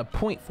 Lindsay. You got a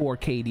 0.4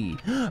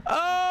 KD.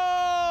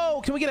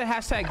 Oh, can we get a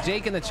hashtag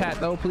Jake in the chat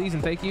though, please,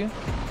 and thank you.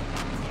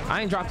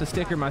 I ain't dropped a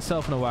sticker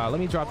myself in a while. Let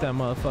me drop that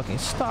motherfucking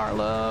star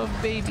love,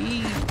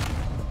 baby.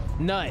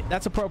 Nut.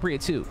 That's appropriate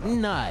too.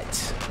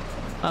 Nut.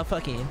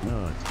 Fucking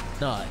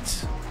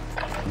nut.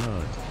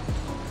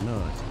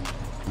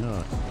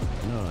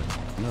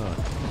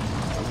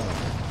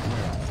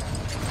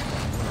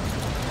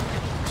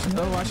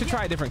 Oh, I should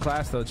try a different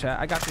class though, chat.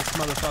 I got this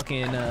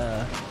motherfucking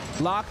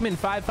Lockman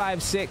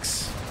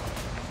 556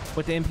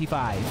 with the MP5.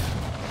 I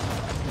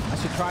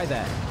should try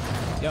that.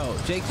 Yo,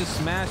 Jake just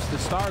smashed the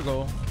star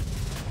goal.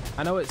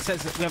 I know it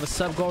says that we have a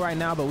sub goal right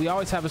now, but we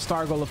always have a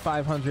star goal of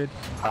 500.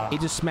 He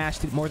just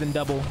smashed it more than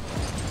double.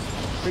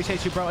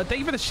 Appreciate you, bro. And thank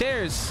you for the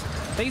shares.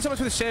 Thank you so much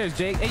for the shares,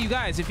 Jake. Hey, you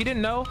guys, if you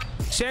didn't know,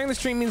 sharing the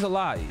stream means a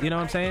lot. You know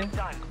what I'm saying?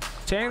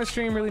 Sharing the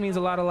stream really means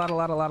a lot.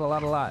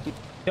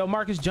 Yo,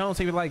 Marcus Jones,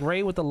 thank you for like.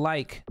 Ray with the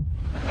like.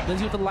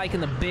 Lindsay with the like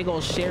and the big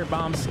old share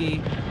bomb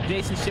ski.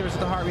 Jason Shivers with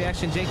the heart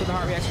reaction. Jake with the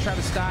heart reaction.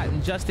 Travis Scott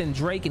and Justin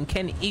Drake and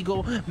Ken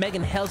Eagle.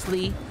 Megan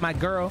Helsley, my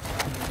girl,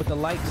 with the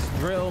likes.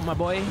 Drill, my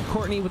boy.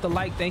 Courtney with the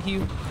like. Thank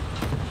you.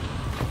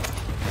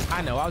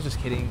 I know, I was just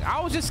kidding.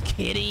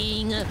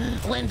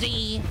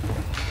 Lindsay.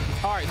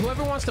 All right,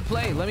 whoever wants to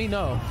play, let me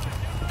know.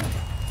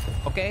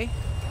 Okay?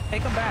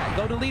 Take them back.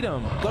 Go delete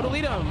them.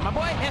 My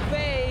boy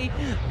F.A.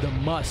 The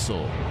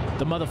muscle.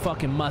 The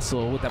motherfucking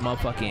muscle with that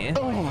motherfucking.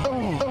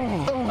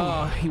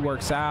 Oh, he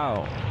works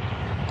out.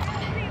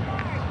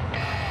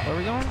 Where are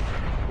we going?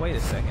 Wait a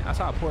second. I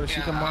saw a Puerto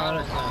Rican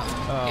model.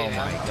 Oh yeah,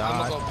 my God.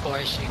 I'm gonna go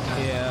Puerto Rican.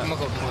 Yeah. I'm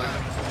gonna go Puerto.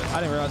 I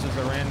didn't realize it was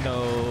a rando.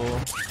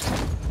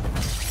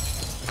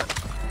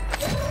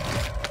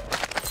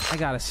 I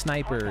got a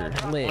sniper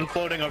lit. One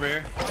floating over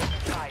here.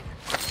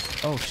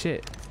 Oh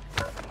shit.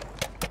 I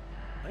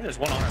think there's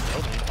one on our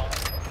building.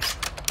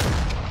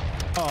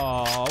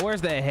 Oh,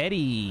 where's the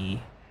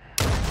heady?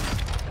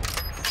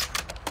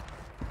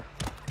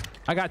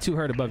 I got 2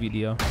 hurt above you,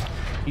 Dio.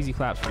 Easy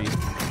claps for you.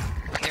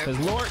 Because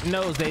Lord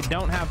knows they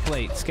don't have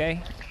plates,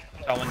 okay?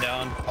 Got one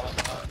down.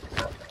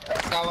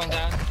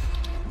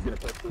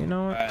 You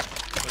know what? Alright,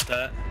 what's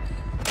that?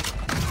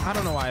 I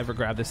don't know why I ever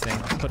grabbed this thing.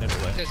 Put it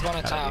away. There's one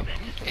on top.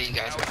 Hey, you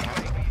guys.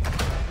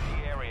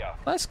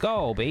 Let's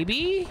go,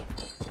 baby.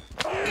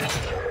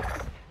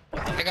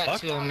 I got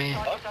 2 on me.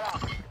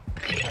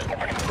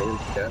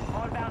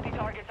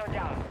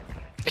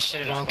 This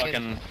shit don't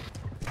kill.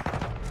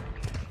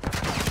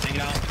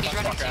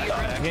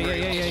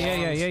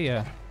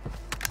 Yeah.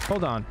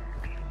 Hold on.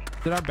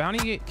 Did our bounty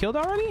get killed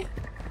already?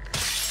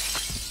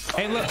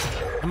 Hey, look.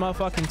 A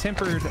motherfucking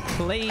tempered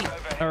plate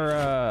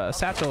or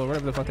satchel or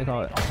whatever the fuck they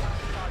call it.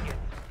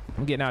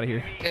 I'm getting out of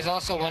here. There's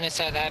also one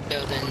inside that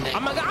building.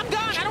 I'm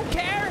done. I don't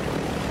care.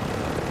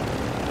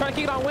 Trying to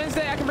kick it on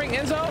Wednesday. I can bring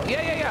Enzo.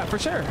 Yeah, for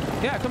sure.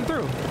 Yeah, come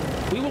through.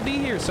 We will be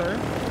here, sir.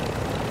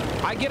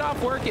 I get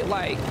off work at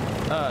like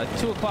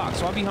 2 o'clock,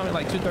 so I'll be home at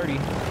like 2:30.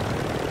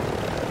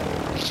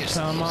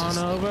 Come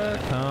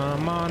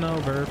on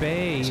over,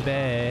 baby.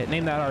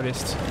 Name that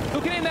artist.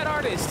 Who can name that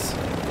artist?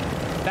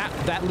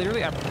 That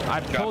literally,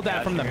 I pulled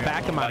that from the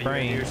back of my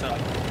brain.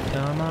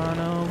 Come on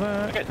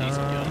over, baby.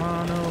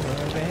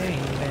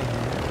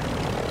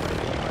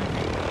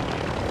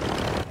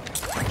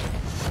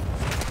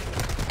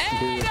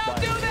 Hey, don't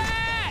do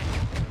that!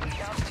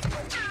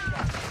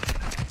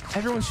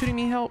 Everyone's shooting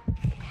me, help.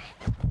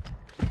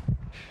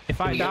 If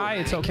If I die,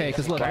 it's okay,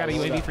 because look, I got a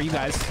UAV for you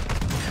guys.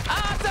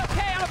 Ah, it's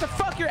okay. I'm about to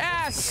fuck your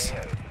ass.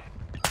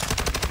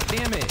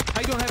 Damn it.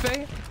 How you doing,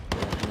 Hefe?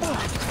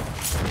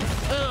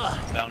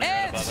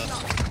 Eds!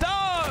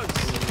 Dogs!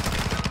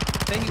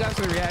 Thank you guys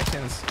for the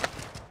reactions.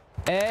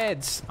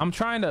 Eds, I'm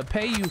trying to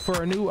pay you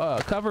for a new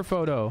cover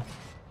photo.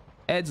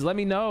 Eds, let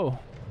me know.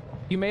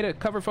 You made a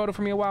cover photo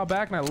for me a while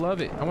back, and I love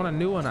it. I want a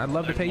new one. I'd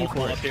love to pay you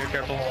for it. Here,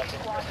 careful.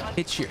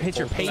 Hit your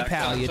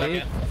PayPal, you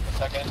dig?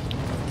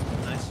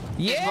 Nice.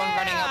 There's one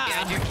running up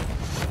behind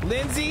you.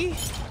 Lindsay.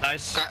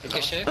 Nice.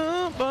 Good shit.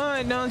 Oh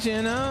boy, don't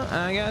you know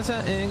I got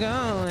something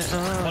going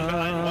on.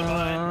 One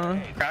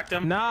behind. Cracked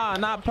him. Nah,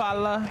 not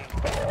Paula.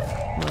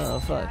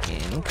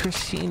 Motherfucking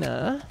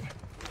Christina.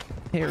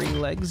 Harry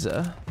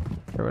Legza.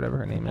 Or whatever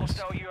her name is.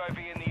 Hostile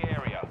UAV in the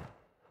area.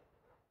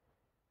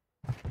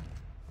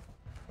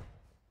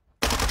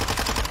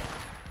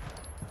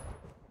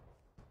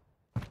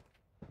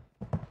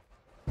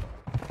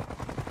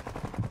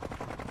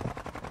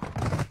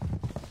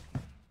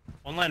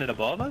 One landed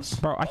above us.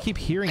 Bro, I keep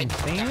hearing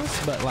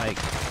things, but like...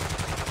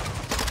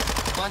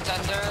 One's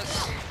under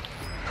us.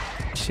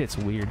 Shit's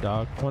weird,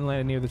 dog. One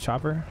landed near the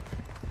chopper.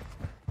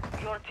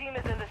 Your team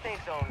is in the safe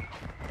zone.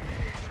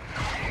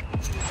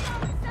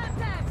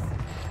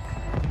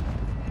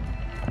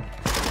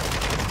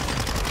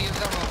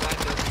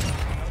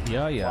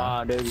 Yeah.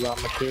 Wow, dude, you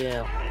got my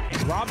kill.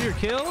 Rob your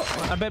kill?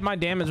 I bet my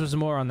damage was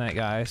more on that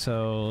guy,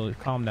 so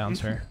calm down,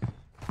 sir.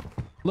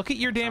 Look at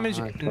your damage,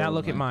 now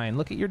look at mine.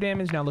 Look at your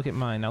damage, now look at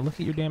mine. Now look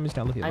at your damage,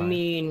 now look at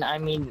mine. I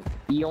mean,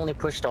 you only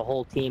pushed the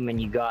whole team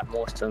and you got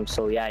most of them,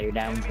 so yeah, your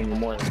damage is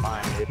more than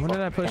mine, dude. When did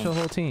I push the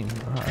whole team?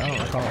 I don't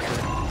recall.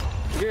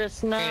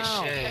 Just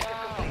now.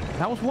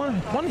 That was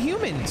one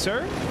human,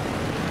 sir.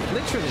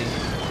 Literally.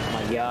 Oh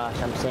my gosh,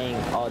 I'm saying,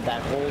 oh,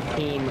 that whole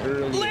team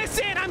early.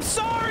 Listen, I'm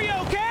sorry,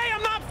 okay?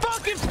 I'm not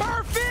fucking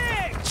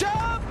perfect,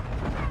 Chubb.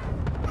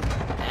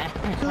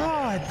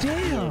 God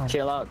damn.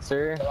 Chill out,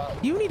 sir.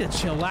 You need to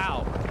chill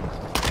out.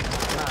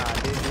 Nah,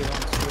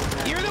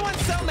 dude, You're the one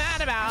so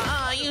mad about,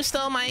 oh, you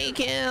stole my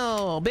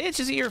kill. Bitch,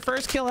 is it your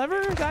first kill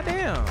ever?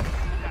 Goddamn.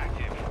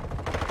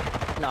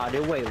 Nah,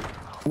 dude, wait.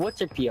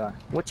 What's your PR?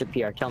 What's your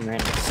PR? Tell me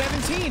right now.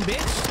 17,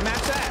 bitch.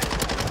 Match that.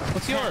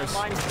 What's yours?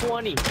 Mine's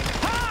 20.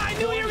 Ah, I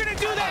knew you were gonna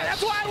do that.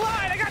 That's why I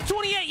lied. I got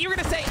 28. You were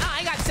gonna say,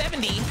 I got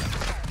 70.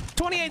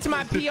 28's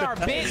my PR,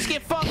 bitch.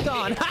 Get fucked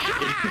on.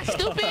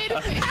 Stupid.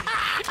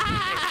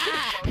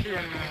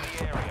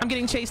 I'm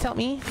getting chased. Help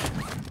me.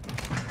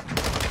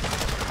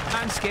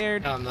 I'm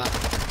scared. No, I'm not.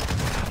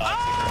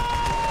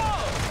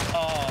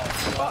 Oh!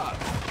 Fuck.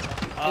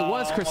 It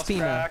was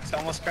Christina.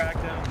 Almost cracked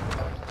him.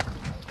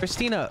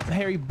 Christina,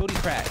 Harry booty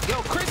crack. Yo,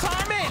 Chris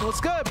Harmon,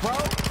 what's good, bro?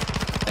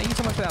 Thank you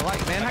so much for that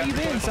like, man. How you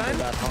been, son?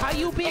 How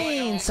you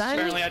been, son?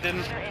 Apparently I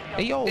didn't.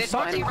 Hey, yo,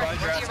 son.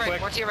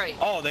 What's your right?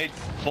 Oh, they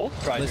both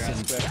tried your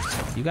ass Listen,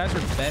 quick. you guys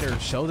are better.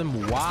 Show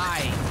them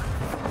why.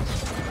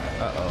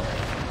 Uh-oh.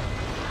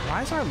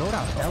 Why is our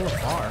loadout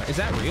LFR? Is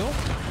that real?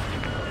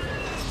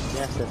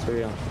 Yes, that's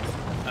real.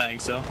 I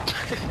think so.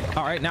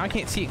 All right, now I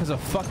can't see it because of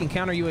fucking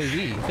counter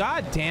UAV.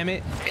 God damn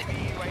it.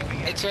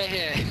 It's right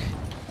here.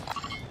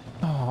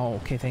 Oh,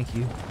 okay, thank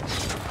you. Your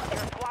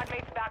squad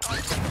mates back on.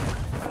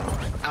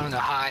 I don't know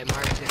how I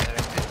marked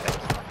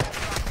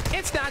it.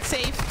 It's not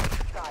safe.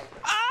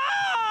 Ah!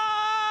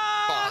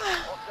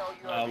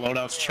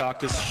 Loadout's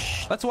chalked as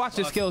sh. Let's watch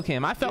this kill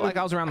cam. I felt like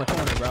I was around the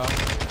corner, bro.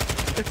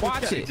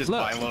 Watch it. Just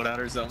Look. buy loadout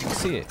or something.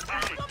 See it.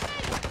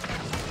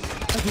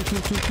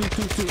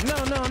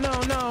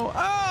 No.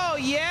 Oh,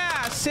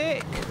 yeah,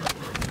 sick.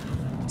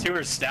 Two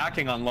are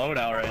stacking on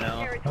loadout right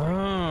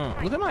now.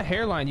 Look at my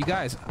hairline, you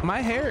guys. My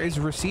hair is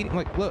receding.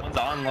 Like, look. One's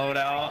on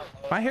loadout.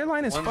 My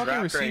hairline is One's fucking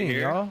wrapped right receding,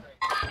 here. y'all.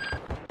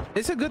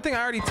 It's a good thing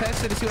I already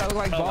tested to see what I look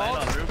like I'll land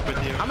bald. on roof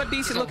with you. I'm a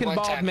decent looking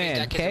bald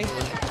man, okay?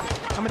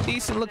 I'm a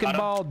decent looking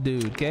bald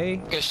dude, okay?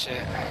 Good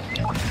shit.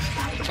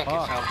 Fuck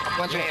yourself.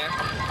 One's right here.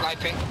 Light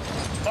pink.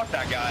 Fuck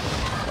that guy.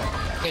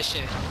 Good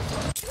shit.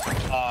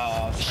 Oh,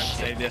 I was trying to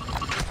save you.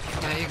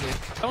 Nah, you good.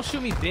 Don't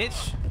shoot me,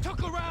 bitch.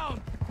 Took around.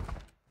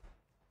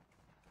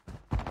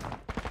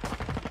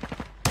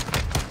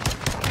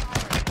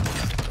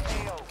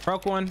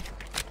 Broke one.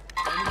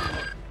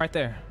 Right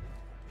there.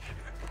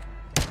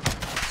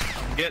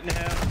 I'm getting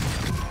him.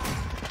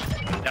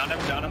 Down him.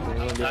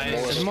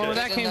 Nice. There's more where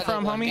that came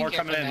from, homie. More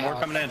coming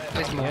in.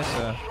 Yes,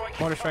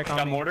 mortar strike on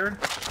Got me. mortar.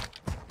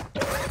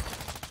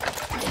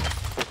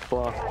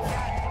 Fuck.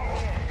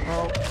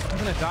 Bro, I'm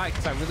gonna die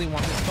because I really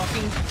want this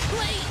fucking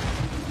plate.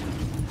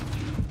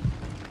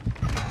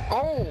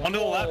 Oh! One to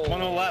the left.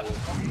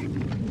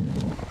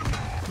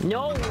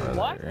 No,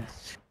 what?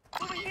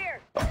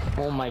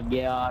 Oh my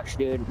gosh,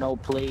 dude, no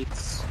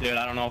plates. Dude,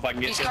 I don't know if I can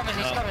get He's you. coming.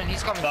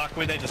 Fuck,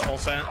 they just full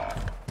sent.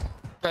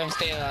 Bro,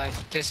 stay alive.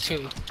 There's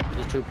two.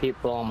 There's two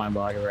people on my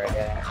body right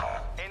there.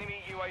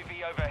 Enemy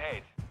UAV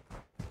overhead.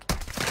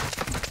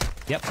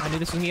 Yep, I knew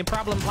this was gonna be a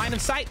problem. Line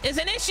of sight is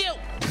an issue.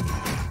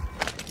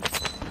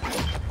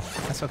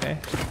 That's okay.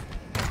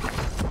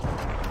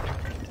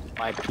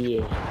 My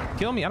PA.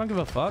 Kill me, I don't give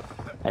a fuck.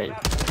 Hey.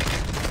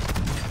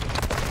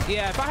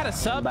 Yeah, if I had a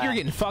sub, you're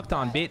getting fucked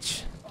on,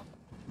 bitch.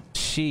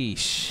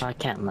 Sheesh. I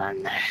can't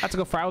land there. I have to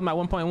go fry with my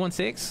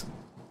 1.16.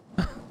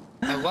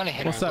 I want to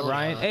hit. What's up,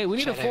 Ryan? Hey, we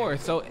need a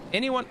fourth. So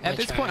anyone at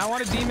this point, I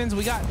want a demons.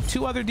 We got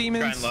 2 other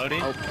demons.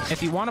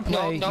 If you want to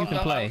play, you can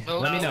play.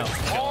 Let me know.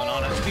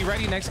 Let's be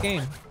ready next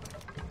game.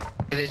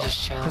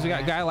 Because we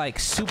got a guy like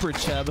Super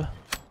Chub.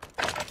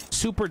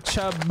 Super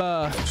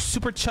Chubba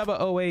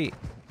 08.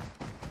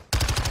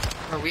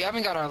 Bro, we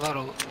haven't got our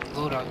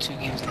loadout 2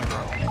 games in a row.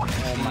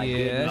 Oh my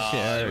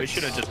goodness. We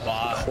should have just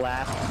bought.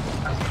 Clap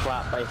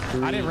by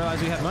 3. I didn't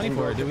realize we had money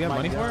for it. Do we have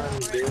money for it?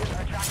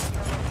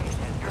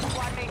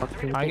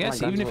 I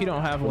guess even if you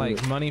don't have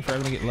like money for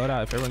everyone to get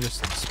loadout, if everyone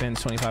just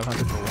spends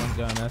 2,500 for one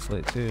gun, that's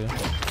lit too.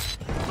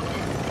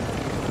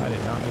 I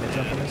did not mean to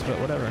jump on this, but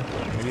whatever.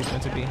 Maybe it's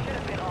meant to be.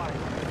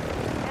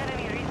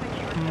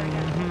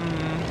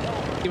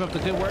 Keep up the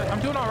good work.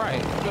 I'm doing all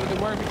right. Keep up the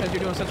good work because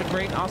you're doing such a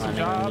great, awesome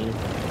job.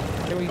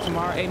 Here we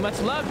tomorrow. Hey, much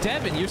love,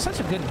 Devin. You're such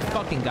a good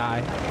fucking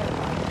guy.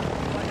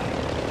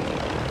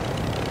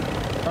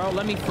 Bro,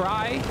 let me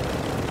fry.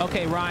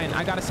 Okay, Ryan,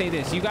 I gotta say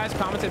this. You guys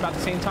commented about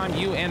the same time,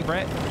 you and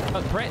Brett.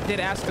 But Brett did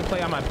ask to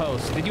play on my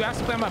post. Did you ask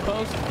to play on my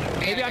post?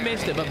 Maybe I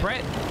missed it, but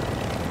Brett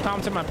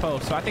commented my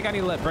post. So I think I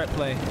need to let Brett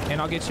play.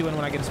 And I'll get you in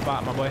when I get a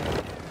spot, my boy.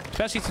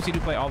 Especially since you do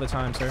play all the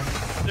time, sir.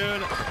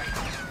 Dude,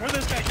 where'd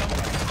this guy come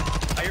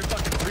from? I hear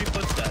fucking 3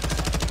 footsteps.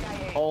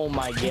 Oh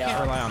my god. You can't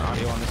rely on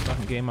audio on this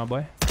fucking game, my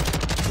boy.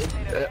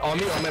 On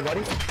me, on my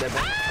buddy.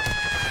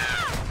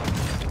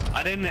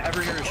 I didn't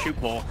ever hear a shoot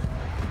pole.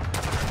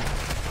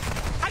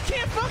 I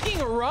can't fucking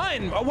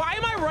run. Why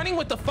am I running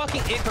with the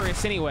fucking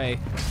Icarus anyway?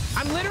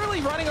 I'm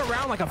literally running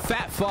around like a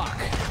fat fuck.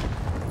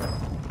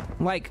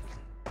 Like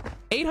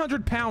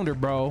 800 pounder,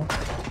 bro.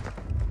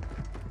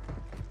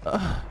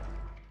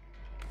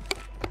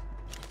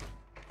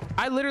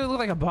 I literally look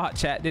like a bot,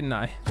 chat, didn't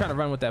I? Trying to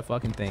run with that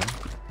fucking thing.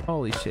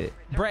 Holy shit.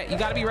 Brett, you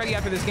gotta be ready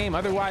after this game.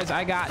 Otherwise,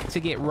 I got to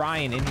get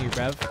Ryan in here,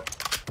 Bev.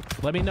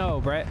 Let me know,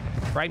 Brett.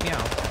 Write me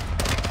out.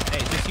 Hey,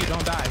 just you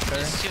don't die,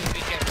 sir.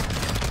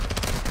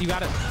 You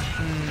gotta...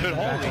 Dude,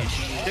 holy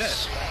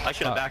shit. I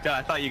should have backed out.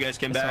 I thought you guys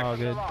came back. All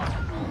good.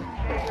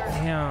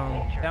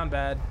 Damn. Down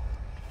bad.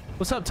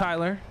 What's up,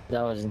 Tyler?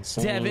 That was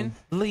insane. Devin,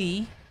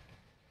 Lee.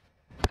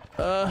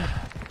 Oh,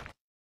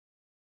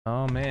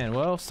 man.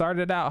 Well,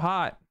 started out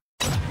hot.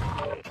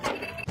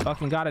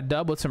 Fucking got a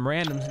dub with some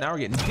randoms. Now we're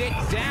getting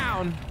dicked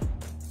down.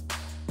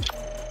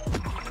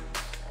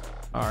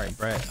 All right,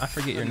 Brett. I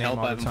forget your name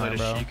all the time,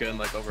 bro.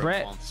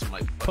 Brett,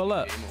 pull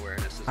up.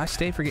 I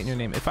stay forgetting your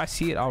name. If I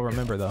see it, I'll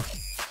remember, though.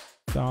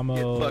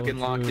 Damo, fucking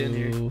locked in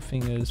here.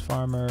 Fingers,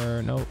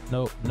 Farmer. Nope,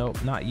 nope,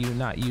 nope. Not you,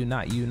 not you,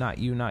 not you, not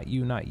you, not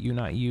you, not you,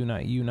 not you,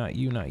 not you, not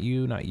you, not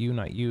you, not you,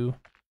 not you.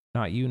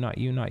 Not you, not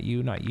you, not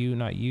you, not you,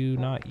 not you,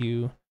 not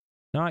you.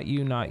 Not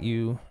you, not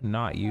you,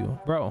 not you.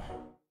 Bro.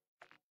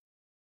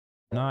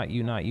 Not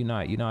you, not you,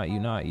 not you, not you,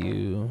 not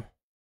you.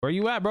 Where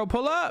you at, bro?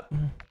 Pull up.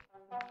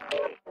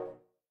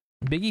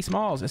 Biggie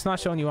Smalls. It's not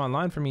showing you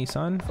online for me,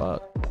 son.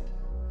 Fuck.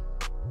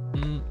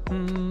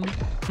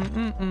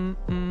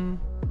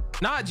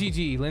 Not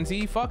GG,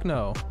 Lindsay. Fuck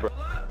no.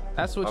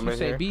 That's what you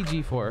say here.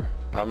 BG for.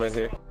 I'm in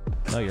here.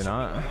 No, you're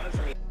not.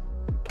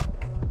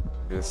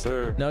 Yes,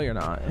 sir. No, you're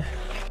not.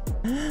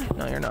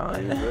 No, you're not.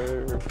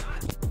 Yes,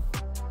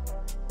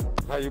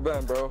 how you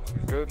been, bro?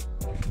 Good?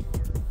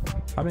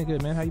 I've been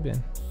good, man. How you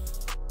been?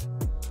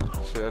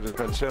 Shit, I just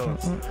been chilling.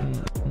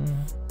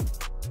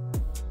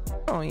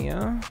 Oh,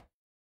 yeah.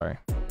 Sorry.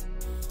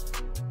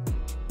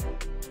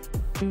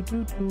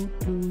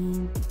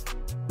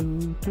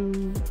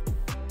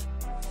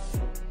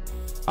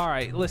 All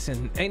right,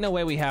 listen. Ain't no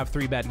way we have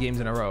 3 bad games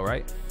in a row,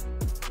 right?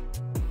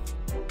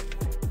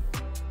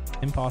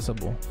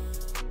 Impossible.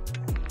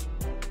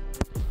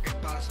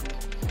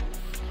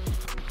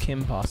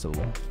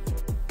 Impossible.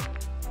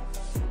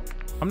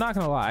 I'm not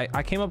gonna lie.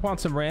 I came up on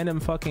some random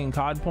fucking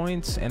COD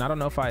points, and I don't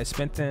know if I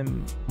spent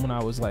them when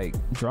I was like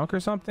drunk or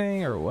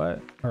something or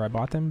what, or I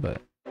bought them, but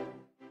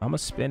I'm gonna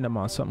spend them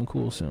on something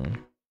cool soon.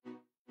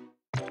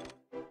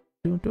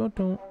 I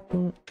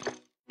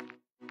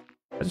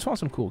just want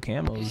some cool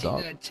camos,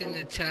 dog. That Tim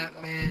the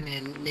Tap Man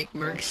and Nick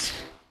Merckx.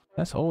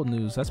 That's old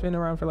news. That's been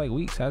around for like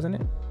weeks, hasn't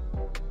it?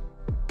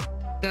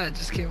 Yeah, it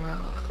just came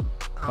out.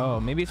 Oh,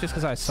 maybe it's just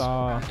because I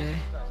saw. Friday.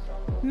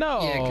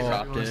 No.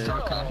 Yeah, because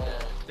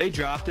they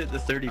dropped it the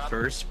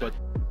 31st, but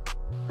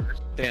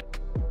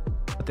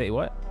they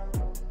what?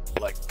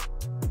 Like,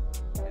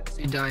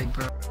 he died,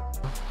 bro.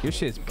 Your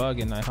shit's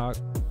bugging, Nighthawk.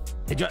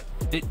 It dropped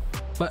it,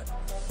 but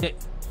it,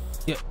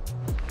 yeah,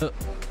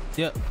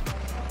 yeah.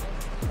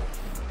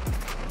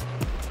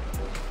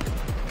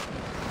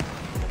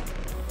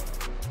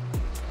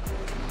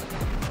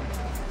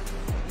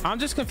 I'm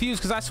just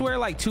confused because I swear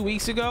like 2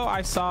 weeks ago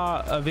I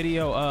saw a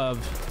video of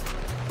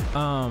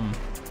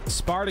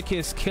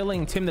Spartacus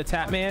killing Tim the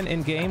Tap Man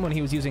in game when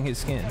he was using his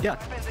skin. Yeah,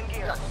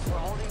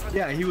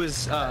 he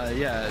was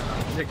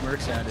Nick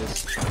Merckx had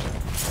his.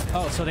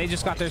 Oh, so they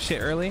just got their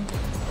shit early?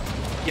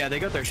 Yeah, they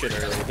got their shit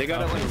early. They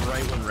got it like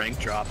right when rank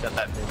dropped at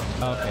that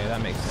minute. Okay,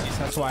 that makes sense.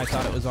 That's why I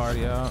thought it was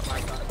already out.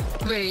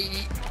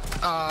 Wait,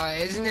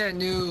 Isn't there a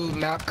new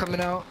map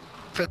coming out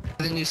for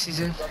the new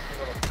season?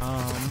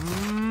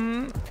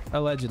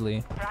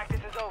 Allegedly.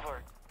 Practice is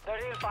over. The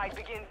real fight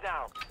begins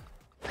now.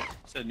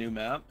 It's a new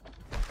map.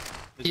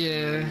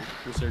 Yeah.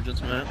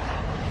 Resurgence map.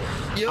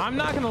 Yep. I'm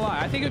not gonna lie.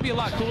 I think it'd be a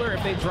lot cooler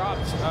if they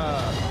dropped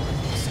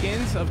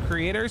skins of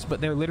creators, but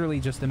they're literally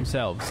just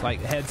themselves,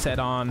 like headset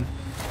on,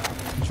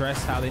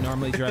 dress how they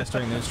normally dress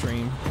during their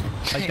stream.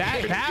 Like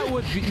that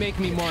would make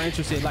me more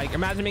interested. Like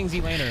imagine being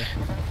Z-Laner.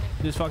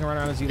 Just fucking run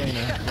around as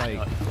Z-Laner.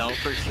 Like No,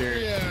 for sure.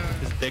 Yeah.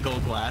 His big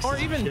old glasses. or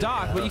even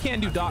Doc, but you can't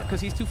do Doc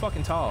because he's too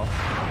fucking tall.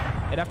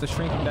 They'd have to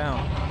shrink him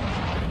down.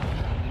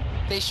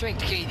 They shrank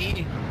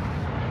KD.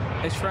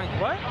 They shrank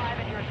what?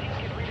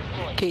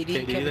 KD.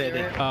 they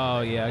did.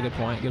 Oh yeah, good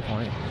point. Good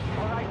point.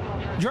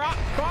 Drop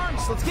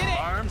farms. Let's get it.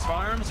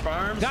 Farms.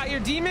 Got your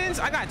demons?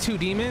 I got 2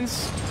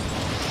 demons.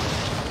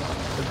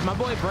 My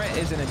boy Brett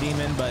isn't a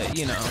demon, but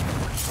you know.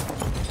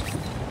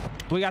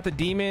 We got the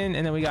demon,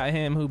 and then we got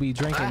him who be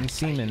drinking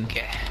semen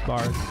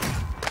bars.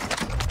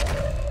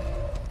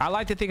 I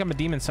like to think I'm a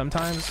demon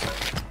sometimes.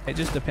 It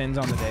just depends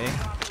on the day.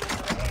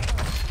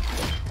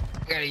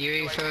 Got a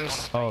UE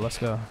first. Oh, let's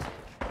go.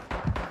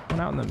 One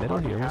out in the middle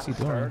here. What's he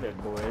doing?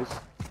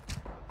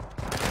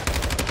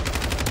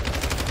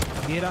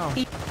 Get on.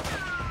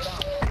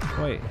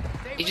 Wait.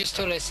 He just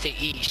told us to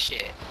eat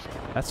shit.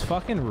 That's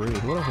fucking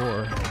rude. What a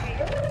whore.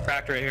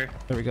 Cracked right here.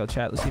 There we go,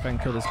 chat. Let's see if I can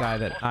kill this guy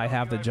that I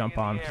have the jump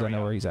on because I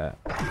know where he's at.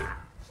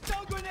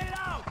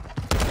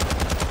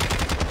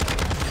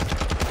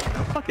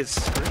 Fuck is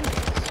screwed.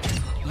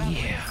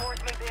 Yeah.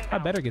 I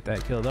better get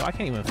that kill though. I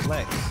can't even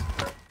flex.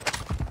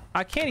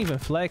 I can't even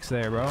flex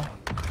there, bro.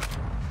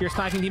 You're a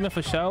sniping demon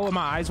for show when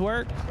my eyes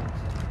work.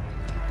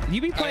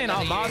 You be playing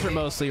Al-Mazrah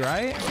mostly,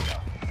 right?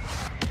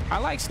 I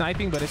like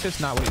sniping, but it's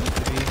just not what it used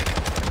to be.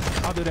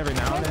 I'll do it every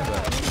now and then,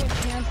 but You get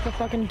a chance to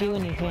fucking do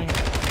anything.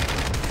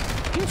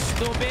 you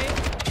stupid.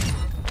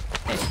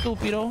 Hey,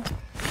 stupido.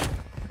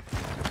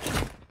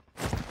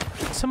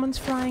 Someone's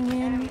flying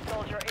in.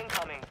 Soldier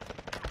incoming.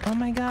 Oh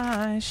my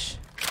gosh.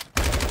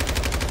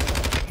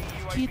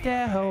 Keep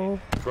that hoe.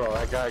 Bro,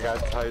 that guy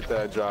got tight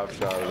that drop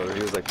shot.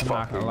 He was like, I'm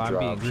not gonna lie, I'm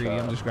being greedy.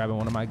 I'm just grabbing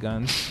one of my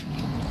guns.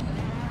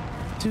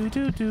 People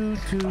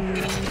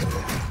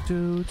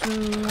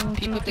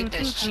think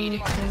that's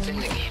cheating. It's in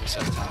the game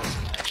sometimes.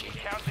 It's not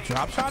cheating.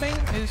 Drop shotting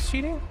is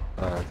cheating?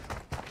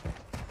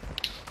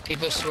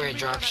 People swear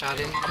drop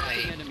shotting,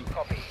 like,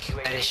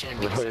 that it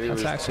shouldn't be.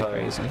 That's actually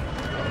crazy.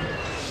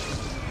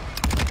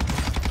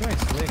 Nice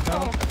slick, though.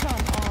 Oh,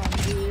 come on,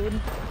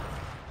 dude.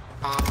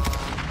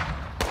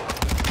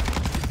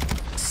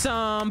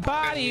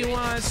 Somebody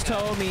once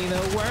told me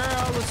the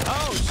world was...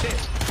 Oh, shit.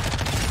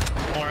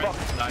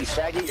 Nice.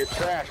 Shaggy, you're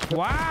trash.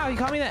 Wow, you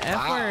called me the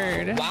F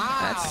word. Wow.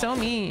 That's so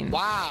mean.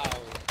 Wow.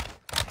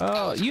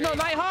 Oh, you know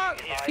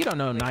Nighthawk? You don't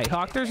know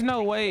Nighthawk. There's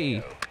no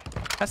way.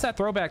 That's that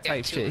throwback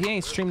type shit. He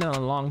ain't streamed in a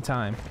long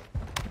time.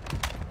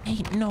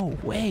 Ain't no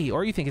way.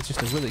 Or you think it's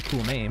just a really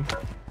cool name.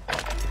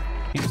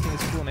 You just think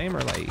it's a cool name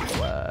or like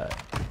what?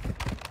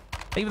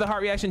 Leave the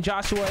heart reaction,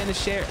 Joshua, in the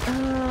share.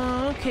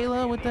 Oh,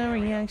 Kayla with the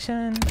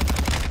reaction.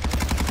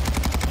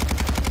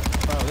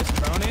 Bro, this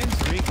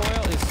Cronin's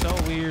recoil is so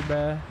weird,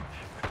 bruh.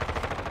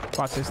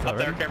 Watch this though. Up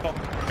there, Ready?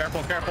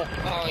 careful.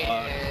 Oh,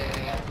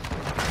 yeah.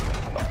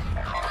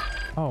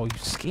 Oh, you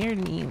scared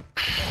me.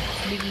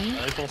 Biggie.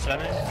 Really full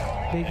setting.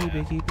 Biggie,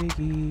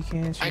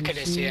 can't you I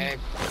couldn't see. I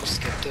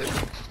skipped it.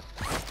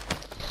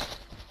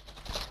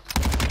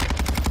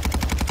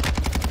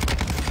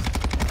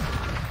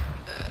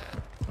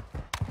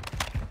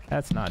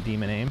 That's not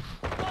demon aim.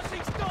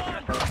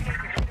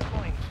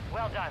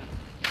 Well done.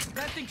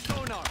 Planting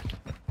sonar.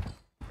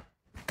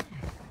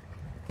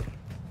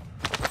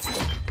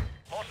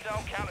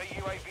 Hostile counter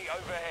UAV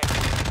overhead.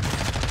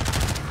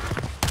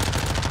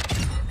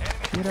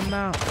 Get him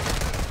out.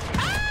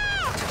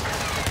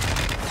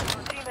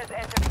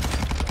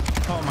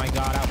 Oh my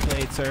god,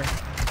 outplayed, sir.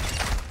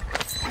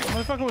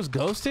 Motherfucker was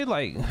ghosted?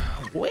 Like,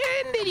 when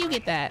did you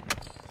get that?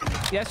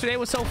 Yesterday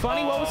was so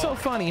funny? What was so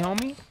funny,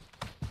 homie?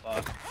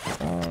 Fuck.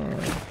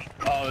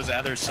 Oh, it was the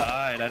other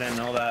side. I didn't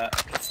know that.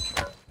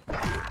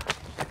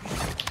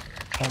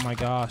 Oh my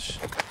gosh.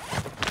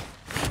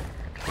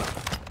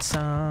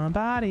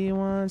 Somebody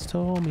once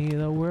told me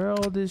the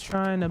world is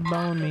trying to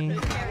bone me.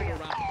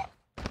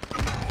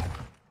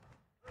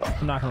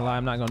 I'm not gonna lie,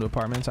 I'm not going to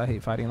apartments. I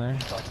hate fighting there.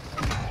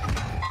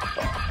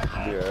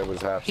 Yeah, it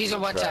was half. He's a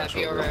one tap,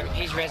 you're right.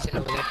 He's resin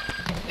over there.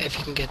 If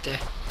you can get there.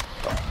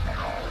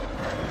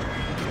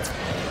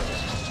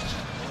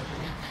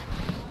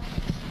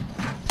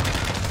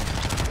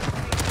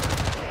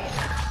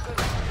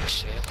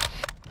 Shit.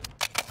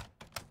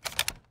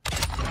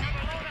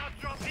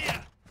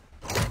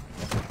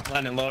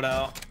 Landing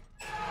loadout.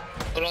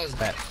 What else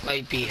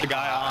might be? The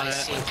guy on I it.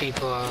 see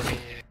people over here.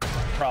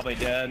 Probably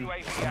dead.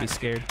 I'd be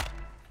scared.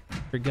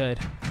 You're good.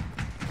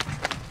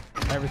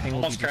 Everything will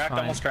Almost be just cracked, fine.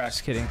 almost cracked.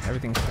 Just kidding.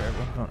 Everything's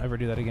terrible. Don't ever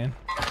do that again.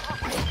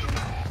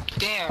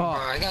 Damn, bro.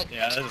 I got.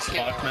 Yeah, that's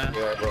fucked, man.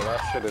 Yeah, bro,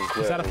 that shit is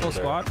Is that a full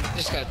squad?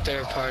 Just got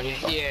third party.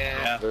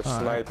 Yeah. They're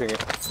sniping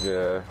it.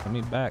 Yeah. Let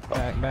me back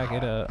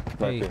it up.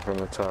 Sniping Hey. from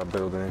the top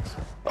buildings.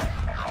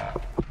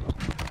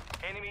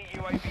 Enemy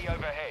UAV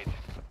overhead.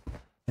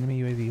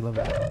 Enemy UAV, love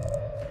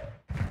that.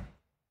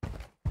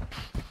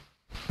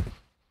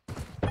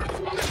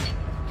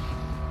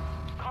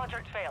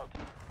 Contract failed.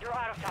 You're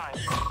out of time.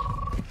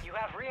 You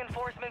have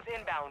reinforcements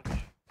inbound.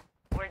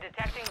 We're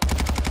detecting.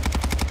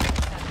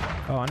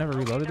 Oh, I never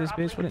reloaded this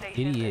bitch. What an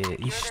idiot.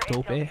 You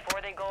stupid.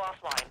 Before they go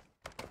offline.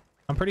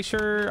 I'm pretty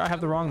sure I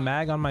have the wrong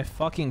mag on my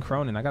fucking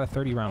Cronin. I got a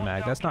 30 round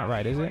mag. That's not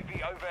right, is it?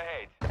 UAV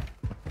overhead. Yeah,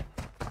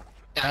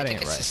 That I think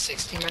ain't it's a right.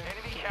 60 man.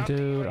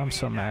 Dude, I'm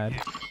so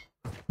mad.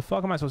 The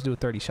fuck am I supposed to do with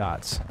 30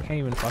 shots? I can't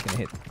even fucking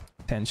hit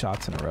 10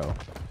 shots in a row.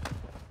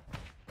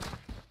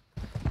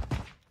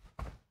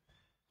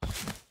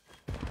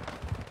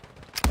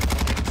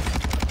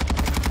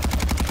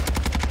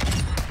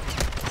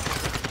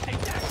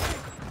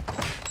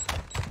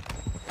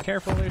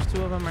 Careful, there's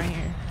two of them right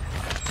here.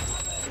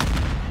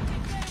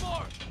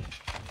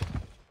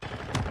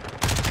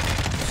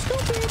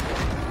 Stupid.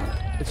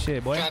 Good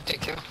shit, boy. Drop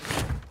that kill.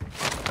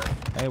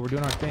 Hey, we're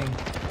doing our thing.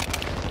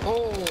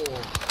 Oh.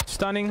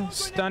 Stunning,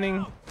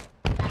 stunning.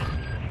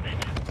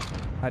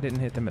 I didn't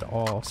hit them at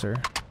all, sir.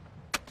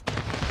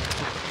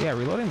 Yeah,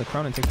 reloading the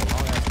Cronin takes a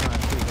long ass time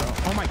too,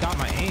 bro. Oh my god,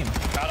 my aim.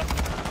 Got him.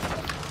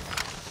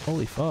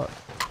 Holy fuck.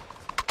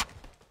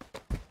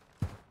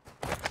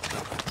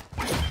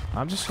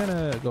 I'm just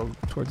gonna go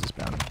towards this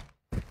bounty.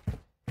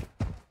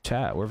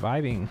 Chat, we're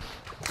vibing.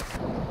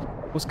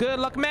 What's good,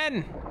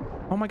 Luckman?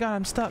 Oh my god,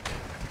 I'm stuck.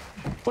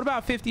 What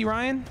about 50,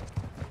 Ryan?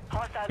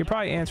 You're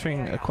probably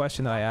answering a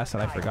question that I asked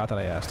that I forgot that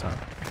I asked, huh?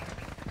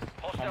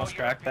 Almost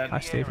cracked that. I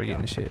stay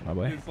forgetting the shit, my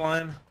boy. Dude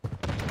flying.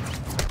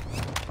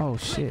 Oh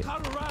shit.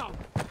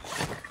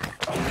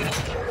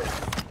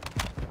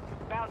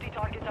 Bounty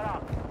targets are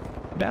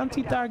up.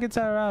 Bounty targets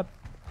are up.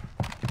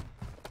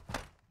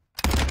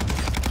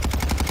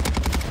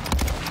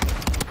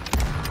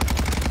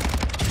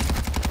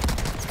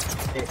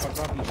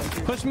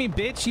 Push me,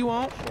 bitch, you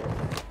won't.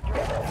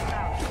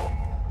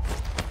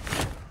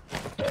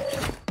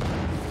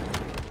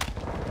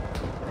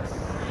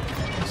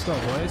 Let's go,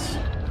 boys.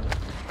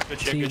 Good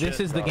shit, See, good this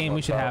shit. is the game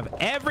we should have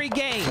every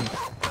game.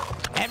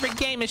 Every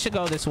game it should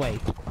go this way.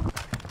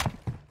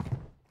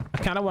 I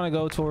kind of want to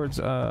go towards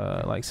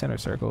like center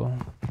circle.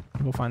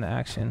 Go find the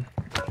action.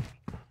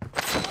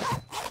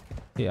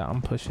 Yeah,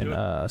 I'm pushing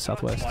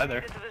southwest. Fly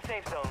there. Into the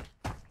safe zone.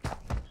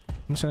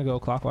 I'm just gonna go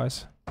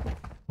clockwise.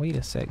 Wait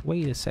a sec,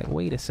 wait a sec,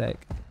 wait a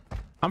sec.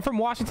 I'm from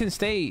Washington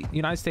State,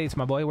 United States,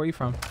 my boy. Where are you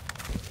from?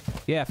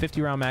 Yeah,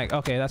 50 round mag.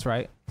 Okay, that's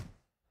right.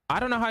 I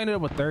don't know how I ended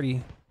up with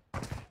 30.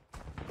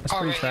 That's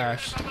pretty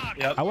trash.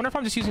 Yep. I wonder if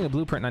I'm just using a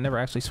blueprint and I never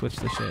actually switched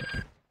the shit.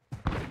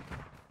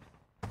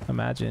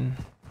 Imagine.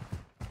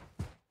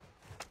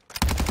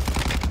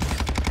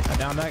 I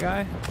downed that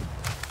guy.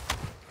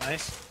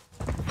 Nice.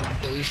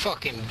 Dude, we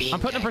fucking beat. I'm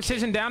putting a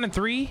precision down in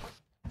 3,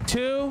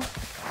 2,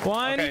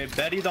 1. Okay,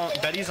 Betty's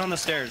on the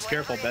stairs.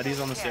 Careful, Betty's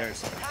on the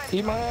stairs.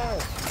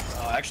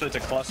 Actually, it's a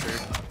cluster.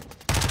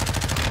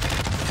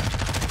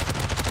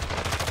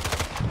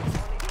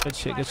 Good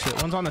shit, good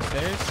shit. One's on the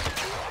stairs.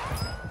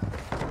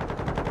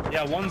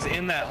 Yeah, one's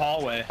in that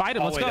hallway. Fight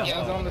him, let's go.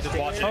 Just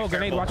watch it. Oh,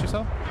 grenade, Careful. watch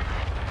yourself.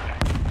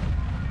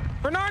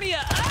 Bernardia!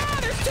 Ah,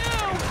 there's two!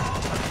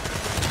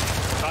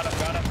 Got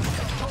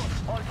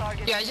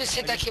him. Yeah, I just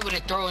hit that kid with a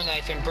throwing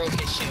knife and broke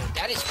his shield.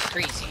 That is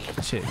crazy.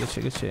 Good shit, good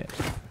shit, good shit.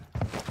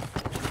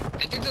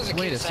 I think there's a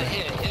Wait kid a inside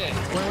second. here. Yeah.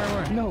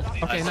 Where? No.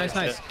 Okay, Nice,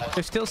 nice.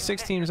 There's still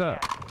 6 teams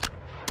up.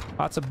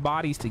 Lots of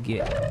bodies to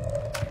get.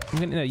 I'm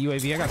getting a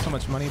UAV. I got so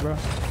much money, bro.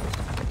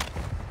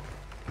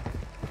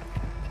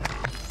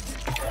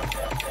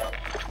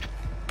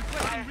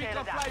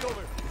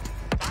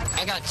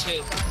 I got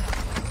 2.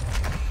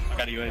 I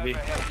got a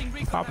UAV.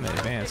 I'm popping in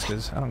advance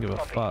because I don't give a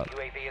fuck.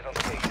 UAV is on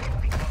station.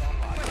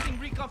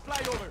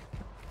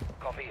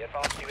 Copy.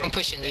 Advanced UAV. I'm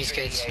pushing these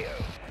kids.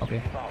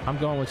 Okay, I'm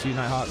going with you,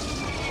 Nighthawk.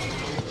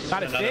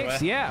 Got it Another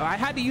fixed? way? Yeah, I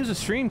had to use a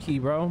stream key,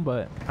 bro,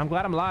 but I'm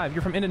glad I'm live.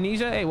 You're from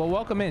Indonesia? Hey, well,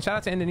 welcome in. Shout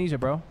out to Indonesia,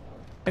 bro.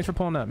 Thanks for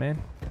pulling up,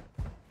 man.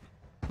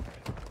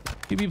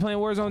 You be playing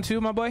Warzone 2,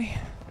 my boy?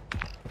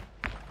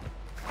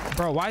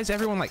 Bro, why is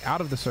everyone, like,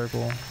 out of the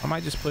circle? I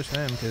might just push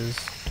them, because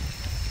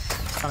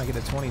I'm trying to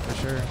get a 20 for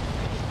sure.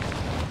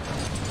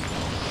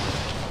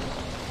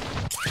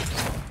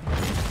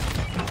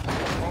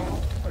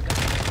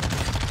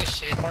 Good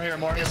shit. More here. On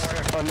me. One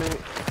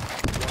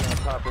on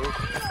top roof.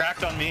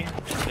 Cracked on me.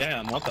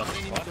 Damn, what the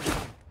fuck?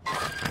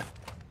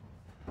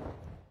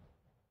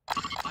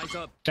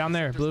 Down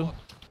there, blue.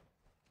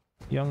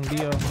 Young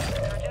Dio.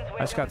 I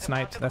just got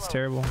sniped. That's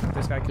terrible.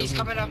 This guy killed He's me.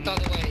 coming up the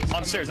other way.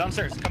 On stairs,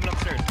 coming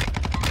upstairs.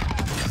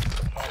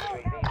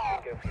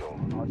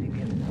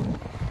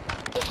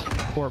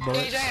 Four Hey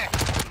bullets. there.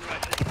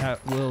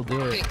 That will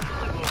do it.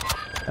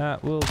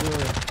 That will do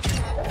it.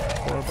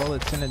 4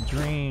 bullets in a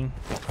dream.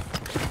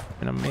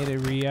 And I made it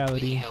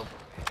reality.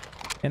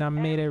 And I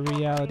made it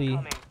reality.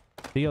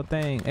 Do your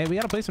thing. Hey, we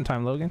gotta play some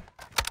time, Logan.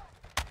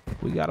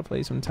 We gotta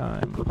play some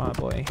time, my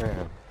boy.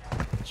 Man.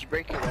 Did you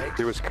break your leg?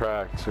 He was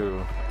cracked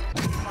too.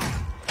 You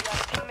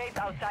have teammates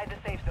outside the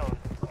safe zone.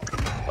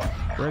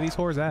 Where are these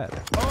whores at?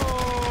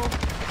 Oh!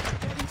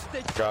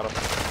 Got him.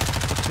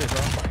 Shit,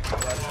 bro.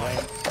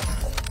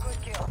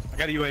 I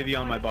got a UAV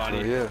on my body.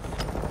 Oh, yeah.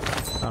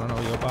 I don't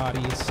know your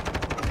bodies.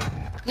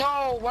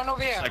 No, one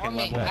over here. Second On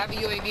me. level. I have a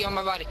UAV on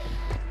my body.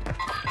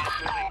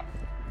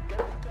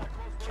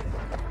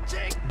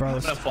 Bro, I'm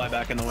gonna fly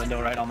back in the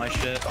window right on my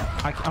shit.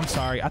 I'm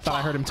sorry. I thought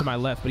I heard him to my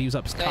left, but he was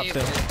up top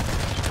still.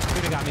 He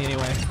would've got me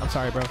anyway. I'm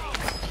sorry, bro.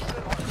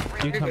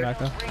 You can come back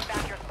though. Bring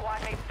back your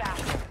squad mates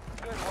faster.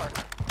 Good work.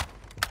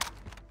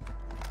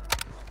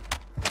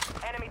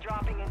 Enemy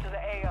dropping into the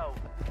AO.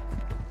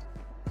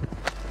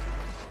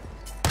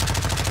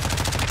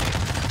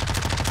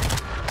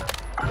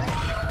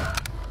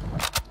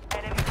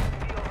 Enemy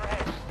UAV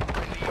overhead.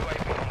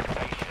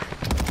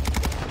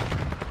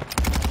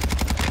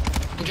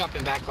 I'm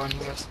dropping back on you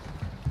guys.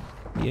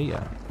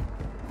 Yeah.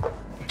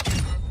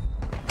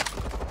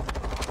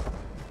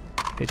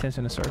 Pay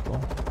attention to circle.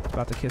 It's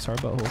about to kiss our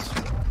buttholes.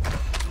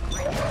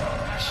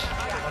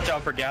 Watch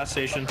out for gas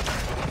station.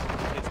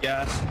 It's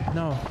gas.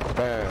 No.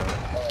 Bam.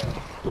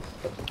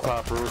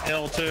 Top roof.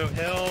 Hill too.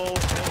 Hill's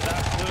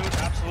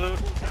absolute.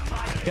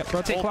 Yep,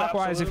 rotate Hold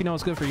clockwise absolute. if you know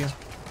what's good for you.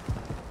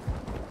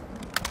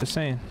 Just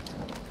saying.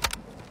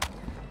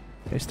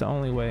 It's the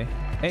only way.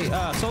 Hey,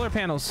 solar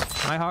panels.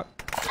 Nighthawk.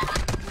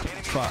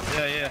 Fuck.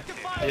 Yeah.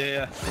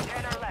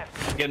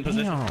 Get in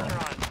position. No.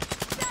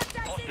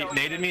 He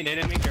naded me,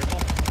 careful.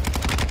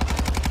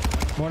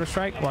 Mortar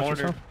strike. Watch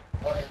Mortar. yourself.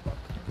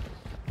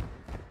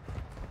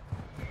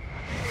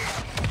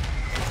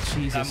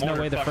 Jesus, That no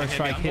mortar way the fucking first hit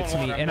me. strike I'm hits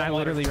going me, water, and I'm I going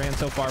literally ran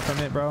so far from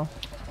it, bro.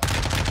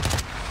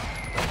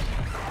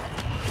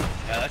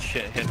 Yeah, that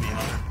shit hit me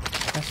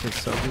hard. That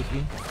shit's so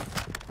goofy.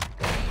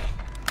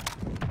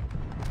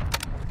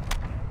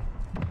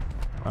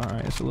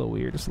 Alright, it's a little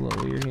weird. It's a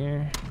little weird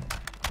here.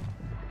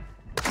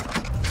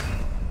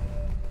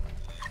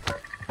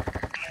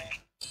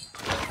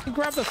 You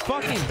grab the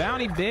fucking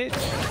bounty, bitch.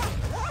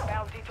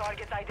 Bounty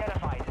targets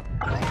identified.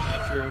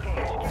 True.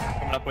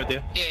 Coming up with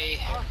you. Yeah,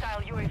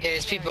 Hostile UAV.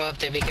 there's people up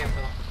there. Be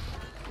careful.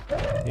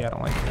 Yeah, I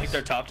don't like I think this.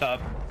 they're top. I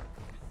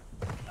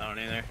don't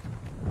either.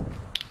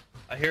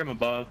 I hear him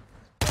above.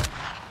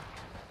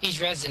 He's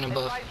resin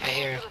above. I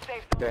hear him.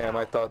 Damn,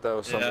 I thought that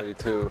was somebody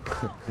too.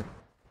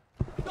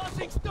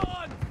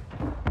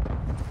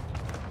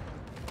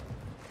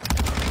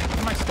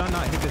 My stun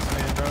not hit this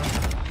man, bro.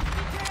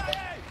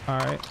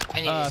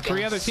 Alright.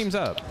 Three other teams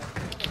up.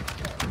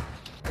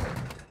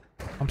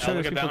 I'm sure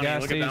there's people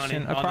gas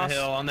station across.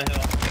 On the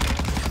hill.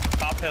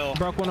 Top hill.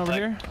 Broke one over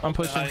here. I'm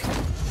pushing.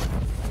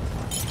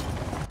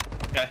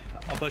 Okay,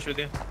 I'll push with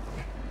you.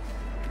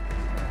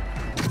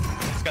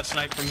 Just got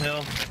sniped from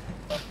hill.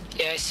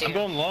 Yeah, I see I'm him.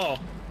 going low.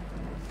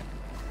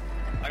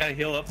 I gotta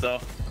heal up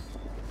though.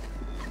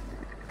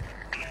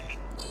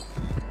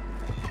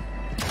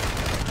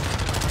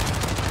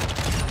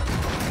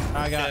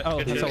 I got. Oh,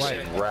 he's a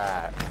white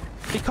rat.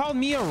 He called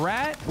me a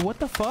rat? What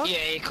the fuck? Yeah,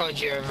 he called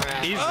you a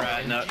rat. He's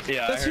ratting up.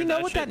 Yeah, Does he know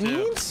what that too.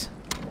 means?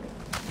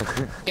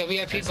 Yeah, we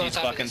have people on He's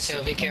top of fucking this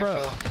hill. Be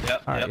careful. Bro.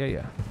 Yep. Alright, yep.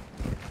 yeah.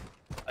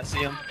 I see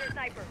him.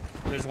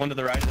 There's one to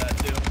the right of that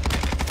too.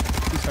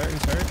 He's hurt,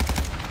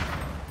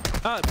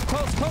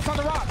 close on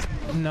the rock.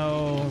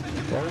 No.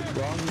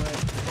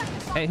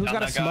 Hey, who's Down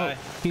got a that smoke? guy.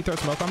 Can you throw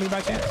smoke on me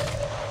by chance?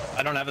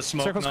 I don't have a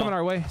smoke. Circle's no. coming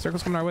our way.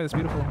 Circle's coming our way. That's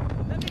beautiful.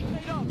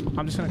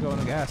 I'm just gonna go in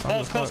the gas.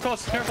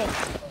 Close. Careful.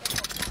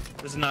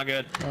 This is not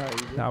good.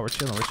 Nah, we're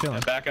chilling. We're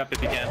chilling. Back up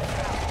if you can.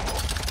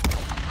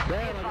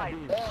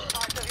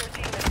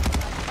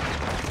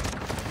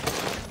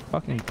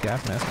 Fucking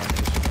gas mask on this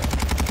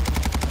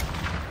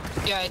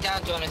shit. Yeah, I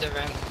downed one of the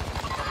rim.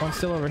 One's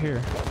still over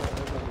here.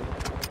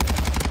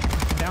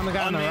 Down the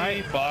guy on the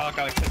right. Fuck,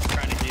 I was just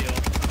trying to heal.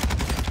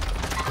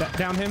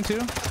 Down him too.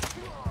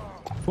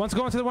 One's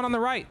going to the one on the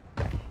right.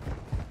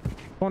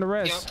 Going to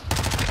res. Yep.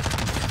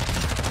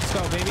 Let's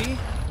go, baby.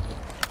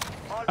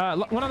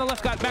 One on the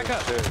left got back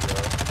up.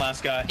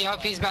 Last guy. Yep,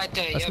 he's back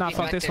there. Let's not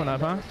fuck this one up,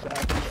 huh?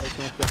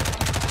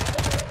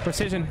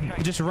 Precision.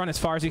 Just run as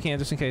far as you can,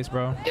 just in case,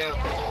 bro. Yep.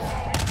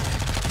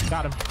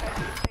 Got him.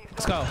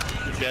 Let's go.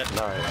 Good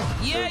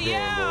shit.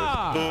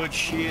 Yeah. Good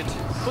shit.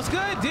 What's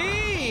good,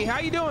 D? How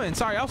you doing?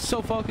 Sorry, I was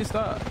so focused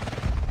up.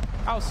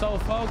 I was so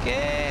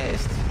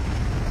focused.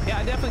 Yeah,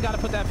 I definitely got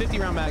to put that 50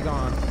 round mag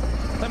on.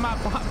 Play my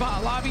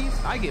bot lobbies.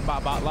 I get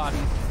bot lobbies.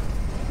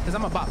 Cause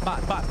I'm a bot.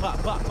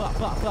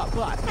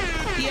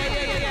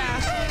 Yeah.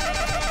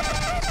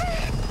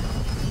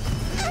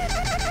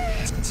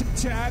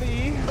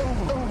 Chatty.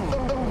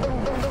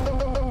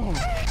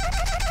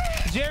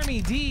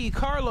 Jeremy D,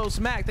 Carlos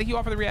Mac, thank you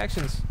all for the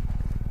reactions.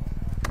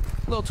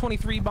 Little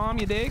 23 bomb,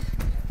 you dig?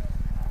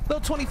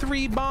 Little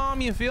 23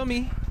 bomb, you feel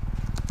me?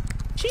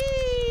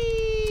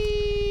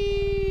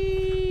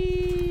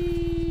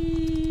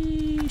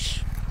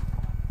 Sheesh.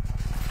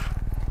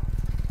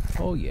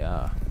 Oh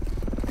yeah.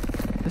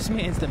 This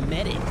man's the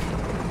medic.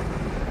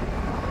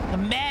 The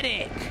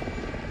medic.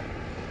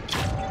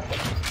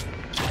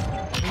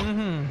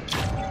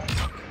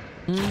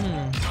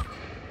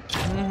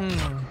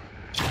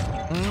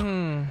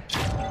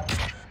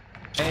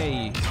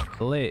 Hey,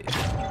 lit. It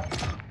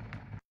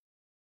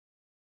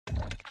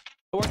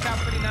worked out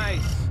pretty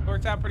nice. It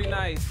worked out pretty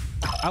nice.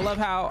 I love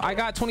how I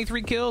got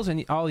 23 kills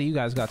and all of you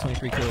guys got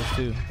 23 kills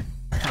too.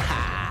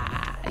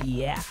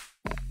 Yeah.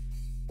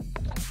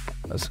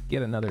 Let's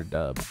get another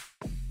dub.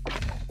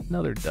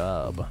 Another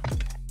dub.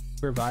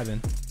 We're vibing.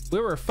 We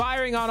were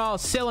firing on all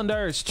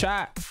cylinders,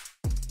 chat.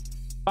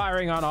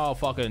 Firing on all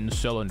fucking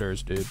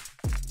cylinders, dude.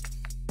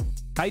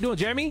 How you doing,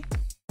 Jeremy?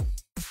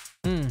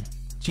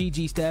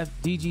 GG Steph,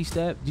 GG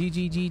Steph,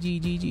 GG.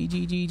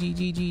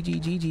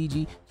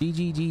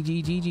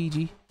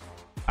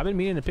 I've been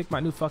meaning to pick my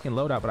new fucking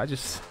loadout, but I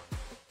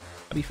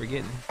be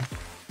forgetting.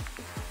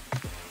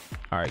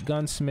 All right,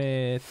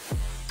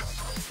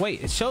 gunsmith.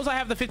 Wait, it shows I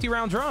have the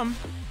 50-round drum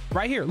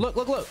right here. Look,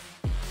 look, look.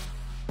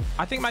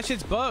 I think my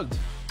shit's bugged.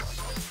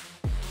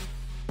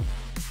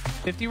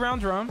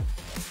 50-round drum.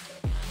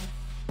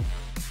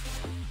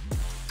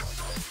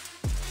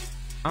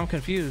 I'm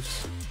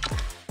confused.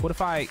 What if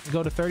I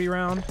go to 30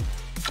 round,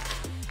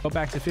 go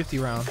back to 50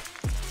 round?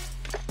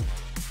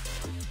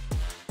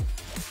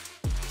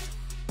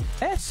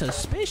 That's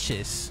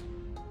suspicious.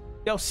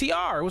 Yo,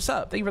 CR, what's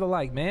up? Thank you for the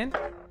like, man.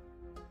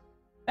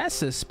 That's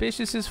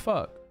suspicious as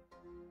fuck.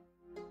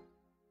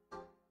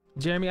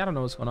 Jeremy, I don't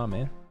know what's going on,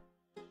 man.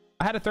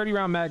 I had a 30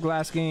 round mag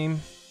last game,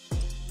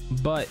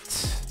 but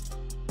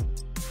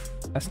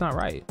that's not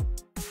right.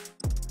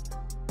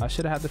 I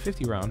should have had the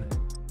 50 round.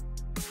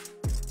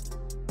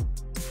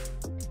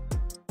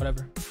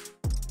 Whatever.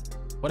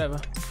 Whatever.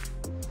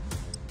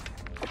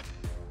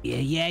 Yeah,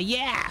 yeah,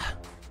 yeah.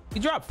 You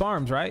drop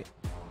farms, right?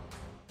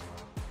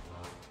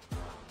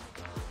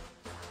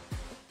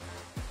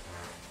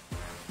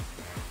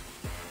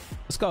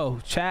 Let's go,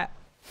 chat.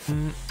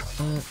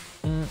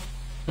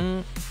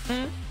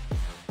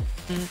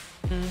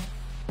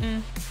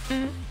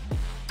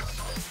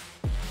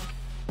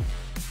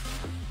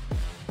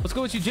 What's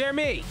good with you,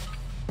 Jeremy?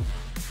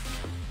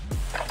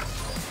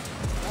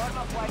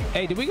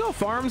 Hey, did we go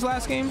farms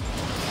last game?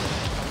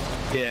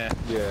 Yeah.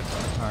 Yeah.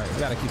 All right, we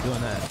gotta keep doing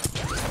that.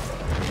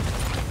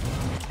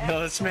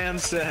 No, this man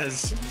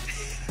says,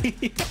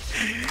 he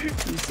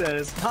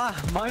says,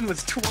 mine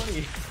was 20.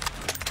 Wait,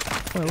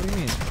 what do you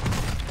mean?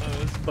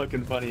 Oh, it's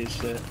fucking funny as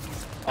shit.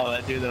 Oh,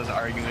 that dude that was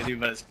arguing with you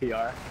about his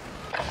PR.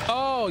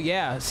 Oh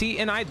yeah, see,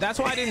 and that's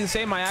why I didn't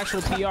say my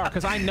actual PR,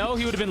 because I know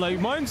he would have been like,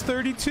 mine's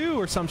 32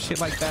 or some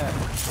shit like that.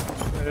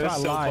 That's I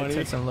so lied, funny.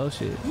 said some low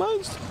shit.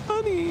 Mine's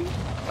 20.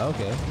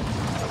 Okay.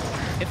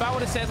 If I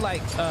would have said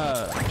like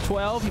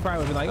 12, he probably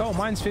would have been like, oh,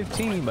 mine's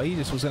 15, but he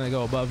just was gonna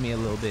go above me a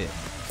little bit,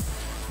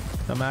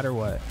 no matter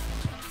what.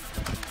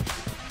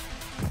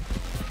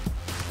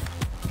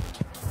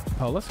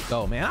 Oh, let's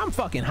go, man. I'm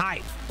fucking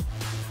hyped.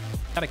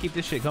 Gotta keep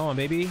this shit going,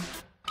 baby.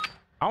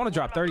 I want to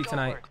drop 30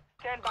 tonight.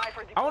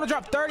 I want to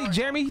drop 30,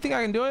 Jeremy. You think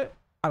I can do it?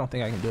 I don't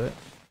think I can do it.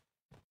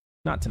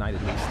 Not tonight,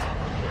 at least.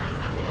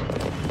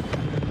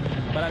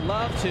 But I'd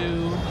love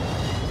to.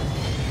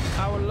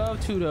 I would love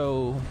to,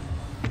 though.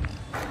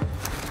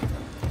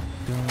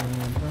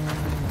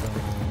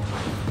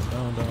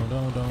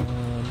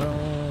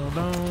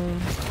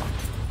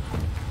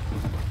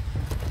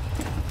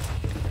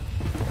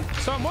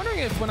 So I'm wondering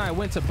if when I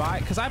went to buy,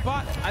 because I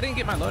didn't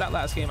get my loadout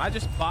last game. I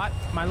just bought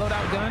my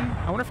loadout gun.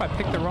 I wonder if I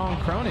picked the wrong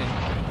Cronin.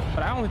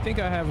 But I only think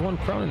I have one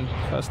Cronin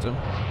custom.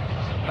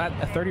 I had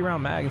a 30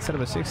 round mag instead of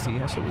a 60.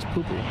 That shit was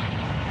poo-poo.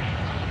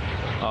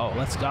 Oh,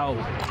 let's go.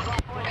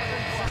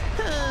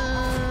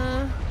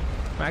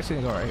 I'm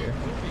actually gonna go right here.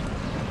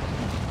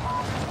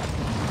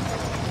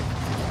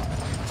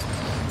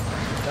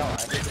 No,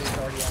 everybody's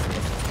already out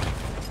here.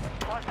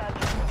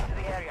 To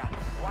the area.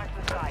 Watch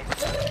the side.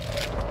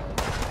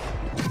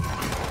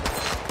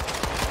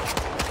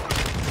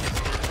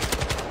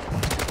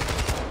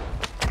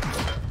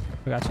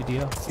 I got you,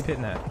 Dio. Keep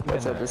hitting that. Keep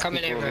hitting that.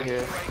 Coming over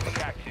here.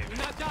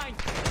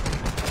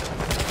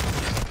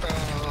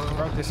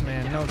 Broke this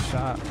man. No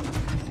shot.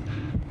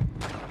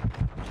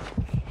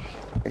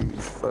 You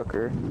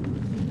fucker.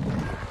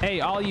 Hey,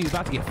 all you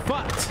about to get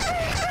fucked.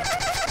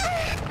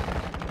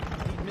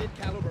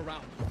 Mid-caliber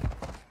round.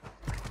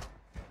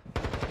 I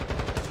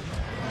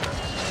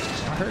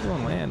heard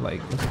one land.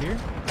 Like, was it here?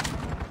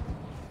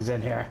 He's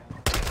in here.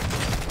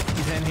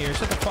 He's in here.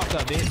 Shut the fuck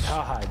up, bitch.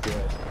 Haha,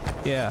 good.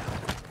 Yeah.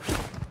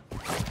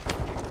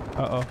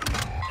 Uh-oh.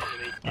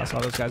 I saw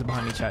those guys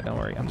behind me, chat. Don't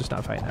worry. I'm just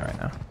not fighting that right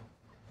now.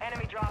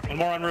 Enemy dropping. One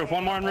more on roof,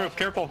 one more on roof.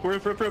 Careful,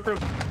 roof, roof, roof,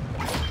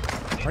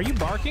 roof. Are you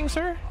barking,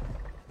 sir?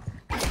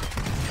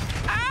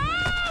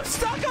 Ah! I'm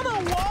stuck on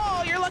the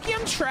wall. You're lucky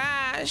I'm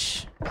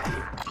trash.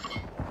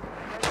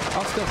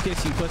 I'll still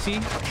kiss you,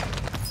 pussy.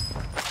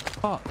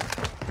 Oh.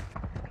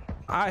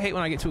 I hate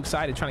when I get too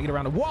excited trying to get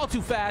around the wall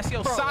too fast.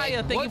 Yo, Bro, Saya,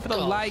 like, thank you for the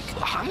like.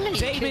 How many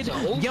David, kids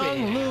are open?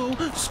 Young, Lou,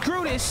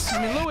 screw this.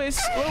 I mean, Lewis.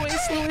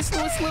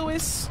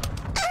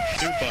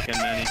 Too fucking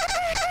many.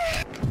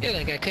 Yeah,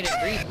 like I couldn't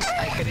breathe.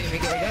 I couldn't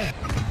even get a gun.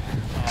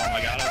 Oh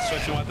my god, I was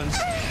switching weapons.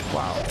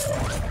 Wow.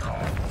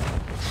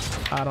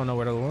 I don't know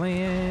where to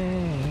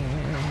land.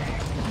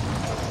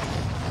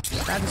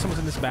 Imagine someone's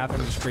in this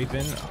bathroom just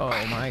creeping.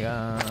 Oh my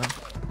god.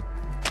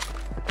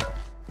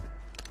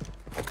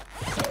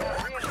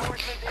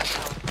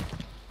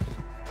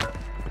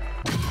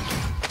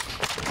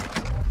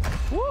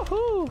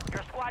 Woohoo!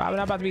 I'm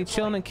about to be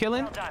chilling and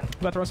killing.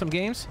 About to run some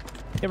games.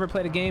 You ever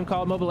played a game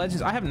called Mobile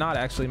Legends? I have not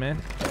actually,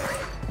 man.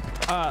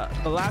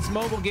 The last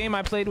mobile game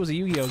I played was a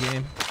Yu-Gi-Oh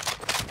game.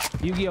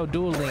 Yu-Gi-Oh!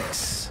 Duel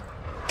Links,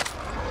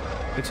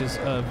 which is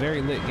a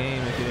very lit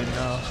game if you didn't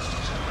know.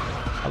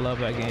 I love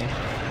that game.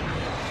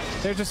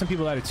 There's just some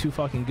people that are too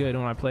fucking good, and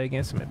when I play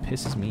against them, it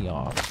pisses me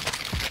off.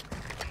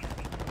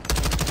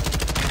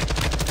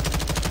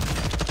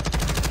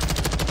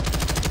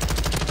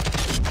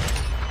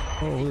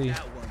 Holy.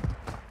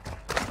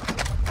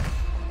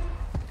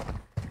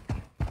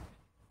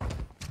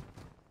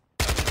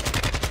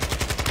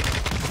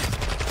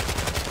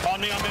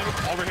 On me,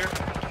 over here.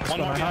 One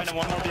more behind and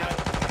one more behind.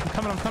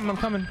 I'm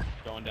coming.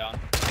 Going down.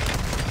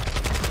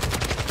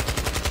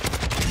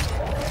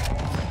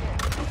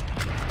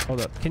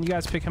 Hold up. Can you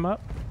guys pick him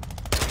up?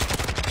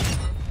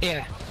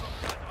 Yeah.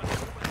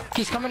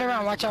 He's coming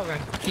around. Watch out, Ren.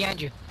 Behind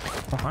you.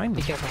 Behind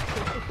me? Be careful.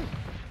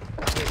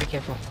 Yeah, be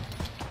careful.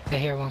 I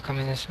hear one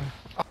coming this way.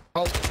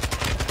 Oh.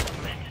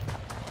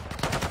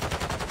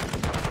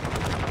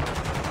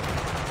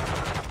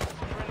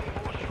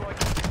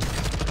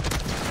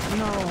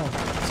 No.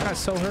 This guy's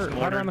so hurt.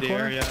 Right around the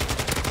corner. Area.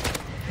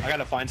 I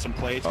gotta find some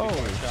plates. Oh,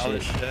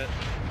 shit. Shit.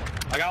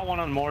 I got one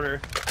on mortar.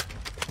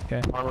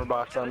 Okay. Armor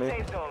box on me.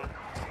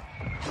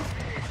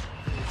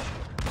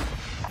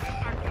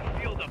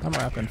 I'm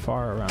wrapping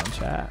far around,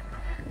 chat.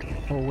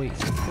 Oh wait,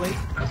 plate?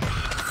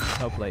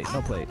 No plate,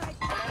 no plate.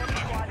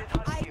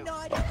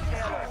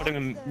 Putting a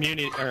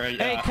muni or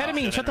hey,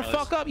 ketamine, shut the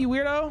fuck up, you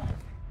weirdo!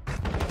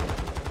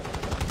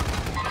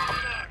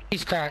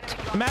 He's cracked.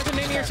 Imagine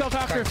naming yourself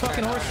after a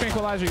fucking horse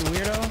tranquilizer, you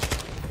weirdo.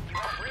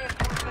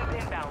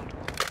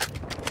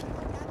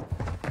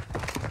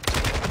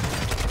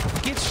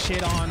 Get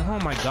shit on. Oh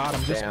my god,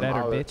 I'm just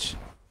better, bitch.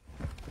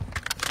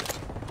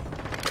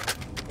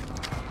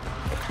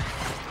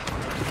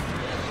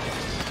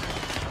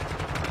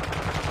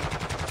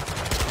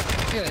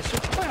 Yeah, it's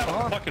just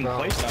fucking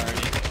place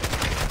already.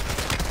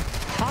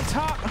 On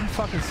top! I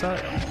fucking suck.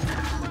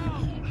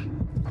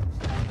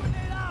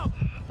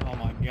 Oh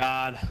my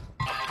god.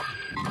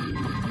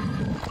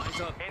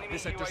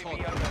 This sector's hot.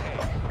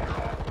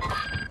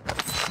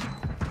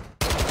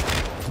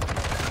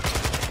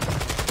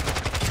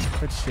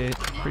 Good shit.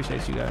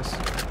 Appreciate you guys.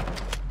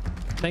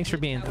 Thanks for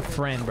being a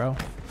friend, bro.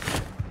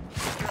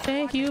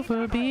 Thank you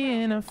for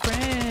being a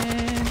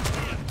friend.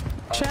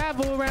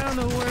 Travel around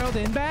the world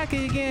and back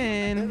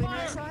again.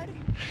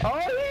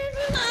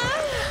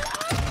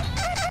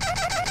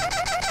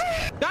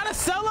 Got a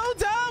solo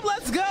dub.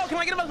 Let's go. Can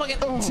I get a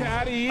motherfucking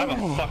chatty? I'm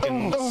a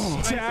fucking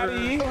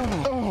chatty.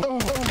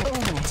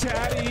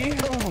 Chatty.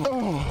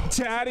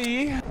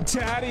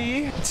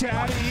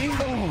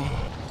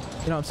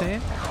 You know what I'm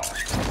saying?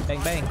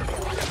 Bang bang.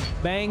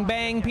 Bang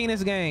bang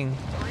penis gang.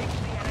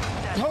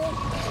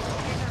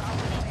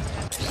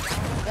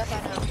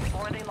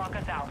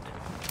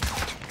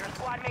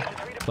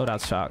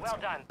 Loadout shocked. Well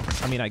done.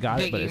 I mean, I got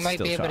Biggie, it, but it's you might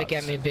still be able shocked. to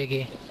get me,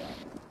 Biggie.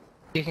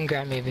 You can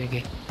grab me,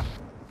 Biggie.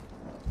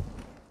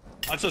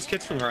 Watch those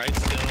kids from the right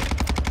still.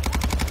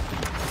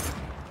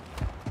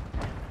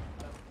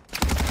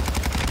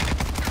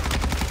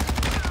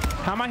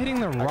 How am I hitting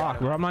the rock?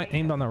 Bro, I'm not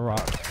aimed on the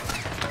rock.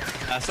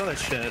 I saw that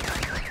shit.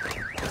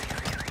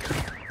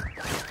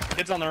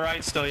 Kids on the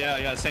right still,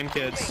 yeah, same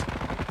kids.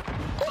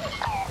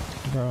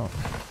 Bro.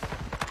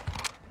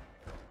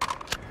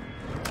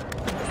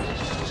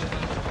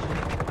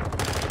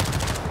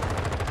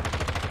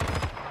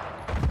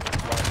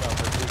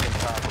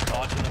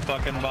 Watching the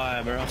fucking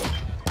vibe, bro.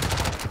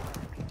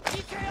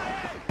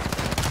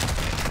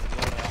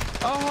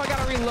 Oh, I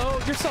gotta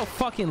reload. You're so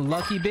fucking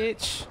lucky,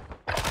 bitch.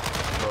 Bro,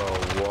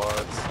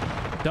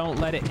 what? Don't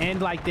let it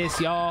end like this,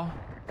 y'all.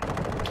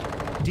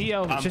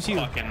 Dio, it's just you.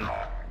 Fucking...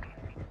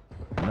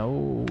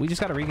 No, we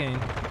just gotta regain.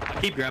 I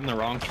keep grabbing the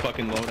wrong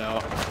fucking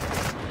loadout.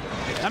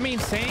 I mean,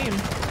 same.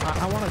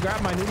 I want to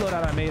grab my new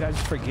loadout I made. I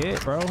just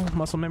forget, bro.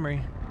 Muscle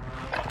memory.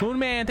 Moon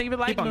Man, thank you for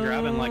the like. Keep on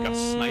grabbing like a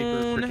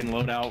sniper freaking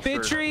loadout.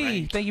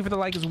 Fitry, thank you for the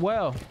like as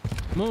well.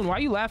 Moon, why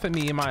you laugh at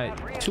me in my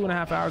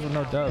 2.5 hours with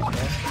no dubs, bro?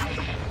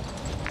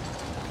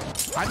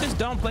 I just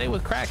don't play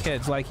with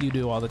crackheads like you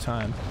do all the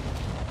time.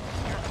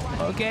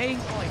 Okay?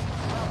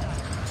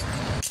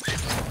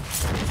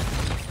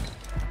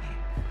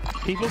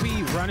 People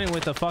be running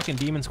with the fucking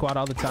demon squad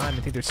all the time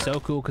and think they're so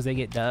cool because they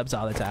get dubs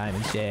all the time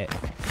and shit.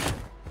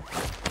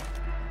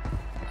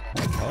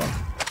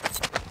 Oh.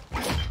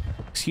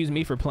 Excuse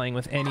me for playing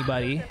with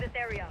anybody.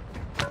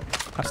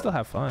 I still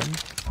have fun.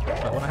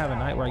 But when I have a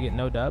night where I get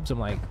no dubs, I'm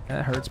like,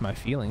 that hurts my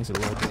feelings a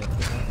little bit.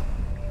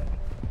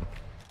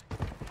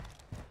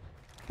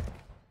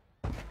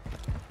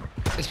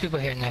 There's people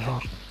here in that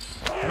hole.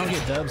 I don't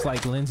get dubs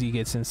like Lindsay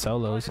gets in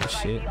solos and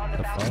shit. What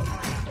the fuck?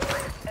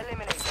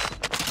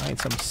 I ain't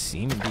some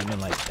semen demon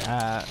like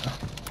that.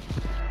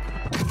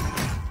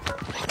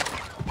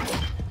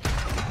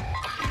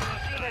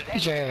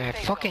 I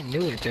fucking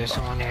knew that there's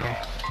someone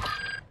there.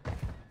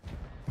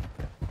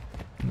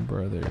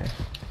 Brother.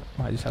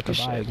 I just have to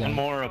buy again. One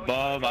more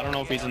above. I don't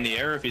know if he's in the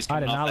air or if he's I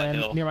coming did off not that land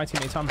hill. near my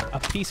teammates. I'm a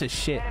piece of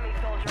shit.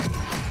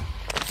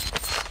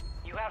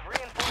 You have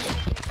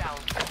reinforcements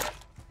inbound.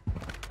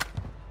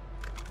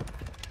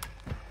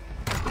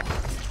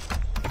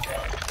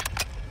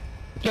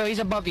 Yo, he's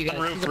above you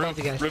guys. He's above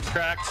you guys. Roof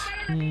cracked.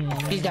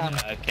 He's down.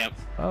 Camp.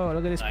 Oh,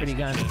 look at this Nice pretty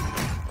gun. shit.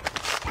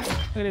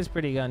 Look at this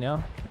pretty gun,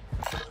 yo.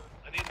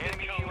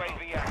 Enemy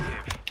UAV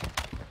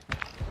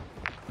active.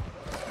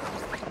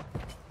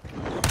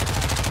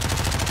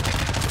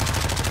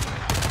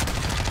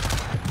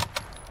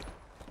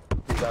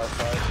 He's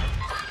outside.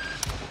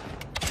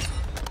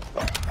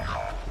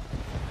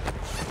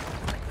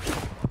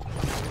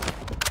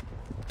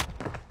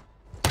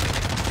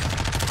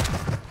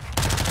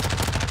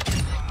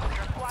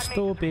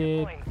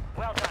 Stupid.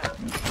 Well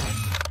done.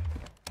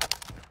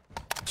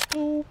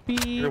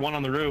 Stupid. You're one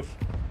on the roof.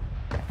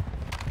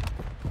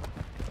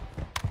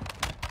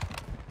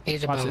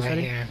 He's Watch above this, right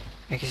ready? here.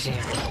 I can see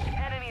him.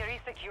 Enemy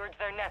resecured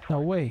their network.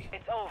 No way.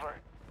 It's over.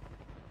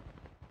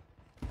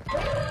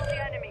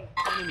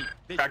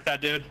 Crack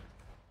that dude.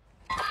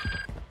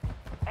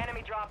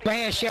 Enemy dropping. Right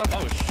here, shield.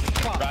 Oh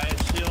shit.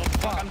 Riot shield.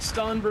 Fuck, I'm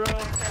stunned, bro.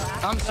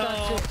 I'm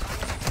stunned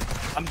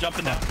too. I'm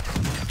jumping down.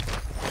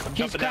 I'm He's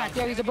jumping down. cracked.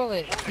 Yo, he's a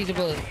bullet. He's a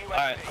bullet.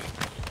 Alright.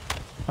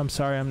 I'm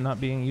sorry I'm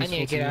not being I useful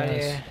need to to you get out of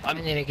guys. here. I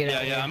need to get out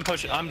of here. Yeah, I'm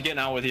pushing. I'm getting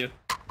out with you.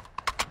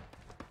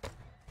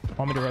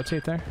 Want me to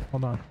rotate there?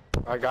 Hold on.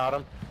 I got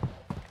him.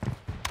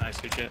 Nice,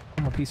 good shit.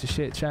 I'm a piece of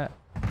shit, chat.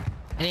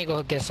 I need to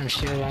go get some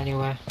shield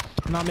anyway.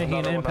 I'm not making an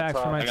Another one impact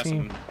up for top. my I got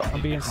team. some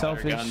I'm being better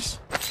selfish. guns.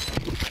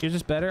 You're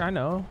just better, I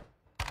know.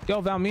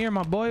 Yo, Valmir,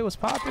 my boy, what's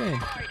poppin'?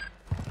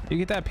 You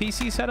get that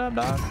PC set up,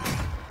 dog?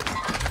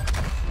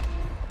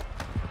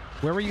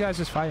 Where were you guys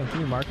just fighting?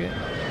 Can you mark it?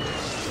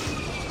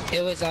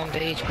 It was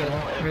the H building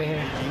right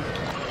here.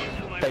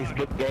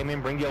 Facebook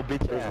gaming, bring your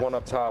bitch. There's one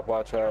up top,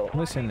 watch out.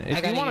 Listen,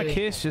 if got you a want to UAV.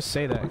 kiss, just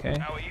say that, okay?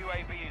 Our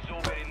UAV is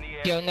orbiting the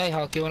air. Yo,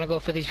 Nighthawk, you wanna go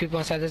for these people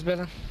inside this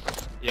building?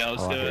 Yeah,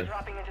 let's do it.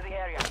 Dropping into the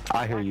area.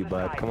 I hear you,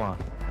 bud. Come on.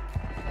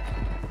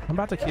 I'm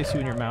about to kiss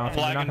you in your mouth.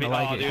 And you're not Flagging me.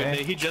 gonna like Oh, it, dude,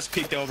 okay? he just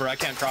peeked over. I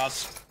can't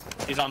cross.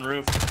 He's on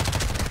roof.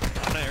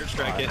 I'm gonna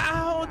airstrike it.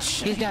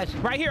 Ouch! He's dead.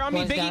 Right here on me,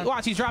 One's Biggie. down.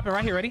 Watch, he's dropping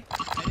right here. Ready?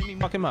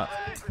 Fuck him up.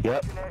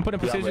 Yep. Put a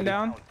precision ready.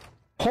 down.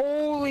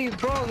 Holy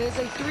bro, there's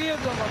like 3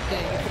 of them up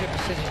there. You put a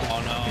precision.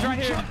 Oh no. He's right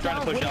here. I'm trying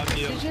to push out to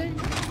you. Precision?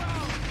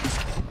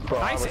 Bro,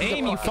 I Nice was-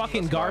 aim, you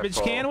fucking garbage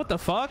can. What the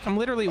fuck? I'm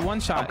literally one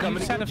shot. You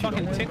just had to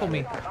fucking tickle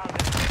me.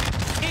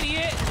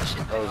 Idiot!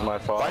 That was my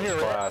fault. I hear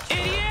it.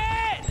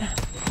 Idiot!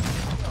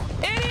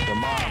 Idiot!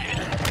 Come on.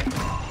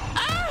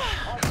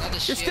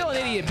 You're still an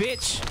idiot,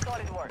 bitch.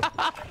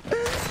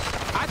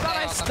 I thought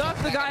I stuck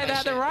the guy that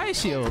had the riot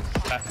shield.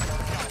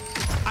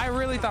 I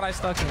really thought I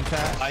stuck him,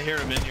 chat. I hear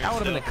him in here. That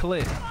would have been a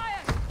clip.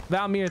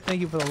 Valmir,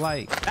 thank you for the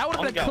like. That would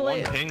Only have been a got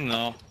one clip. ping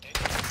though.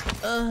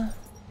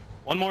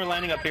 One more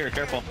landing up here.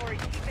 Careful.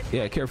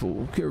 Yeah,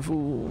 careful,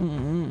 careful.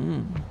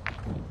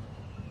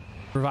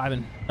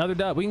 Reviving. Another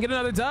dub. We can get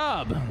another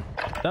dub.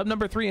 Dub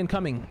number 3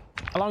 incoming.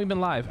 How long have we been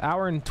live?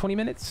 Hour and 20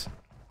 minutes?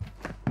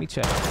 Let me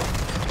check.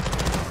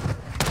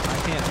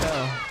 I can't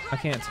tell. I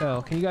can't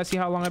tell. Can you guys see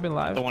how long I've been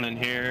live? The one in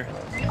here.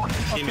 Okay,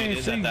 Teammate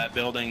is see. at that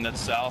building that's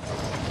south.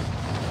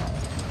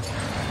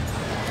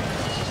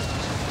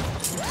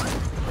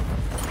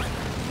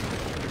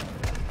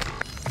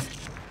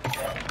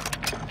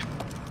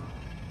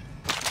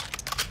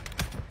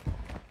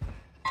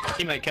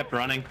 Teammate kept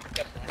running.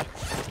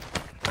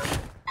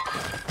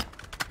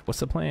 What's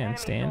the plan,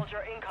 Stan?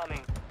 Soldier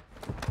incoming.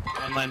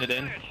 One landed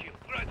in.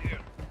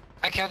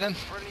 I killed him.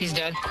 He's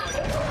dead.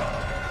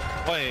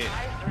 Wait,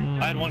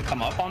 I had one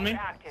come up on me?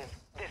 Active.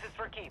 This is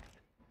for keeps.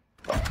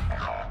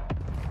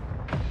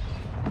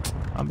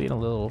 I'm being a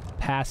little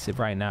passive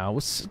right now.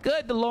 What's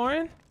good,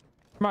 DeLorean?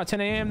 About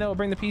 10 a.m. they'll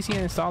bring the PC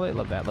and install it.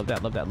 Love that, love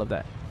that, love that, love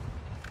that.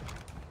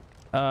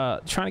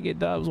 Trying to get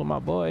dubs with my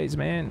boys,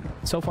 man.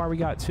 So far we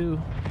got 2.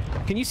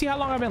 Can you see how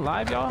long I've been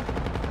live, y'all?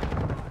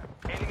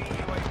 Enemy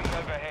UAV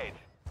overhead.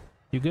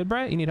 You good,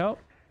 Brett? You need help?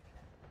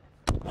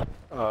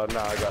 Nah, I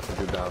got the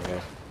dude down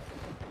here.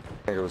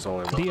 I think it was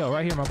only one. Dio,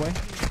 right here, my boy.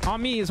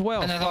 On me as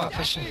well. Another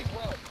official.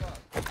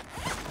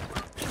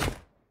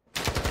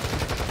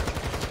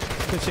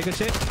 Good shit, good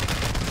shit.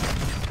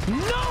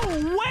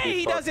 No way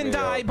he doesn't me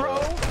die, up, bro.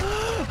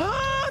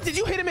 bro. Did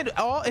you hit him at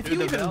all? If Dude, you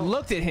the even Vel-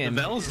 looked at him,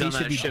 The Vel's he done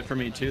should that be. shit for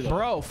me too, though.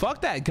 Bro,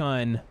 fuck that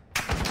gun.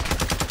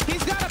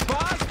 He's got a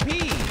boss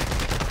P.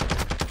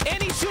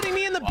 And he's shooting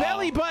me in the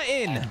belly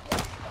button.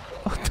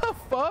 What the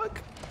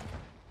fuck?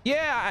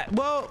 Yeah,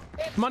 well,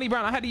 Money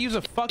Brown, I had to use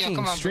a fucking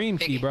come on, stream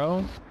key, Biggie.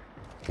 bro.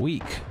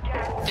 Weak.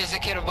 There's a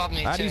kid above me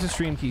I had to too. use a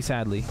stream key,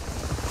 sadly.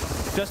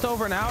 Just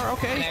over an hour? I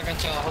Okay. never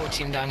tell the whole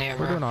team down here,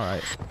 We're doing bro. all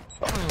right.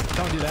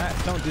 Don't do that.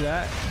 Don't do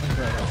that.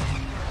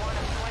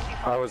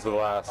 I was the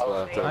last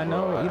left. I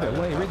know. Either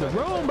way, read the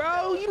room,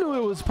 bro. You knew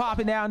it was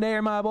popping down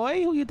there, my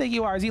boy. Who you think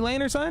you are? Is he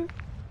Lane or son?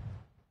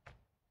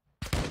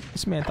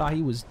 This man thought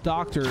he was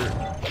Dr.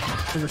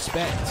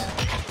 Respect.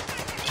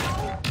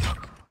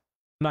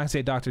 not gonna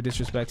say Dr.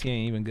 Disrespect. He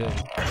ain't even good.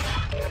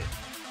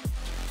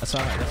 That's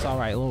all right. That's all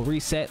right. A little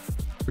reset.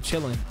 We're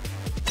chilling.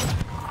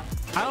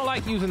 I don't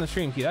like using the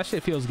stream key. That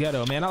shit feels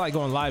ghetto, man. I like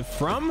going live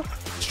from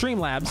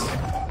Streamlabs.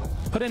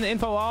 Put in the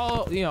info,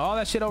 all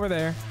that shit over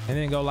there, and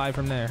then go live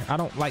from there. I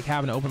don't like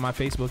having to open my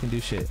Facebook and do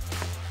shit.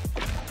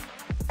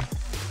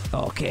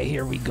 Okay,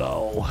 here we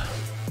go.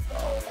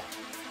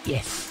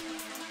 Yes.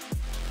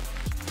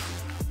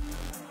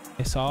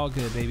 It's all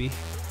good, baby.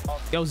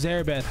 Yo,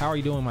 Zarabeth, how are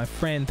you doing, my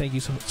friend? Thank you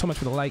so much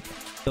for the like.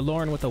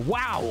 DeLorean with the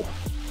wow.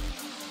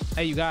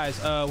 Hey, you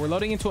guys, we're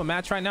loading into a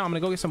match right now. I'm gonna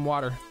go get some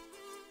water.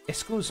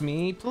 Excuse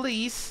me,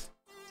 please.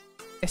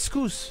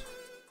 Excuse.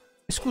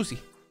 Excuse.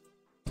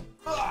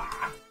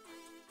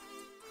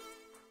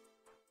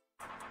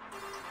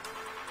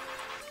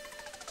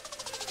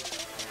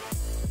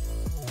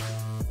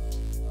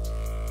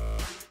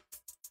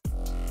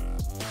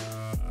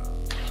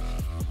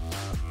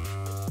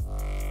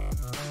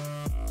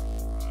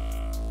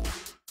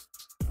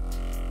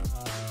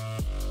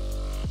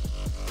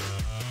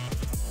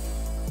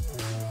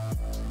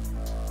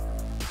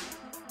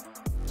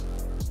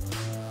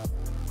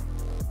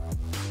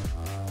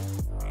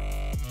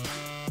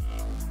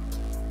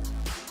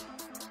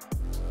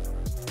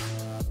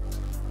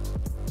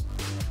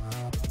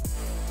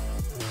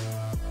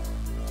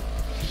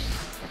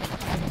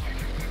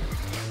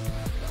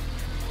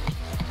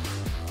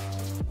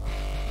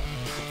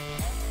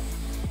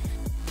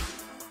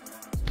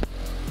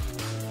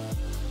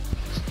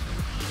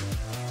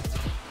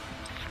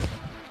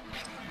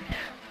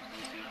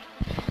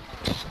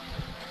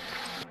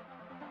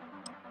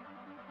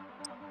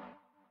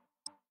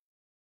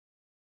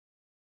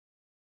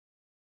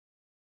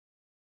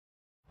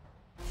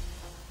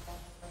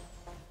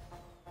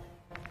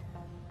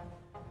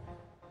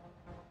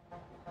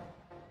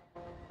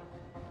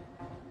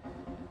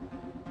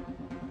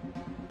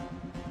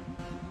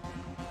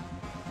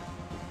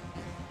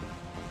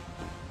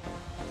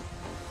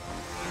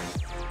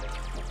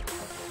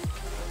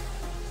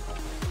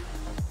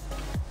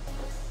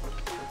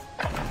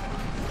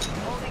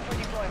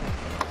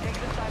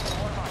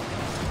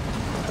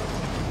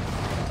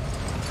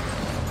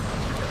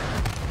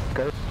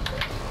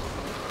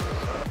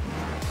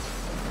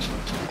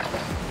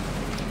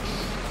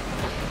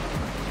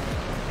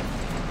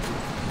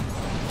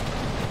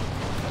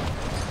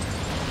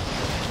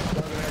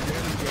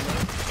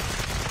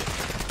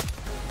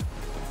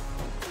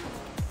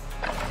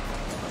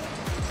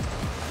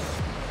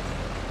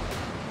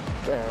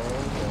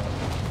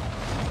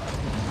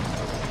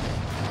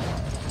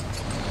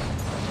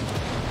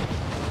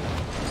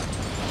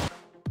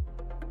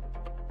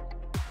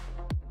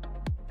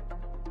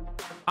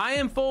 I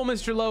am full,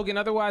 Mr. Logan.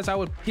 Otherwise, I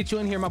would get you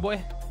in here, my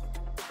boy.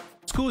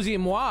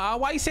 Excusez-moi.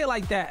 Why you say it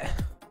like that?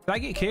 Did I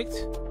get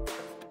kicked?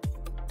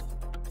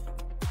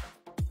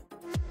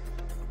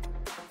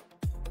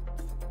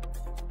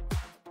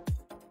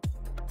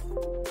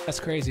 That's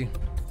crazy.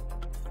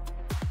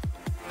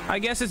 I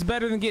guess it's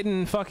better than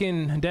getting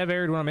fucking dev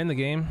aired when I'm in the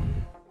game.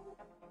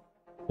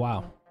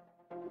 Wow.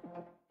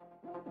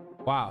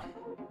 Wow.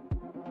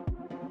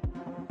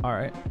 All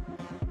right.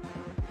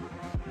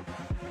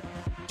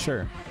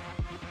 Sure.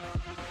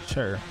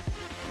 Sure.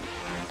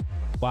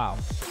 Wow.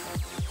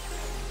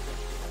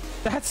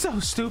 That's so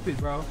stupid,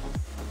 bro.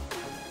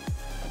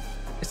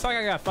 It's like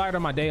I got fired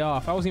on my day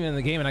off. I wasn't even in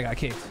the game and I got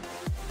kicked.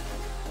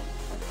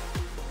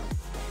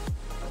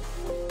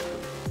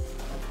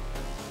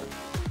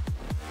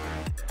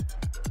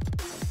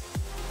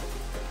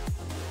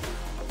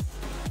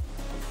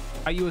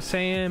 How you was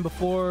saying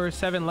before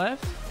 7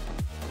 left?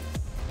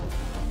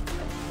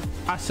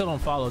 I still don't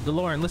follow.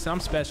 DeLorean, listen, I'm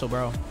special,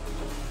 bro.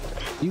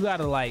 You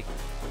gotta like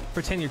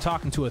pretend you're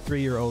talking to a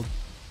 3-year-old.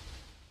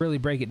 Really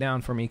break it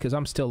down for me because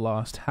I'm still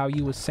lost. How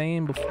you was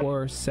saying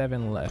before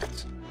 7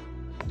 left?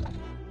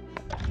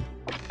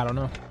 I don't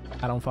know.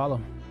 I don't follow.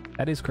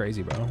 That is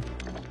crazy, bro.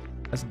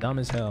 That's dumb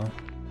as hell.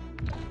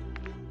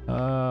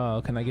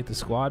 Oh, can I get the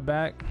squad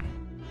back?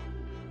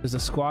 Does the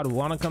squad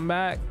want to come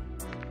back?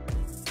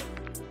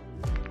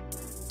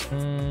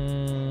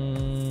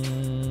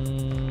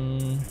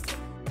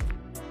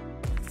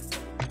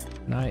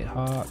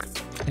 Nighthawk.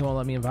 He won't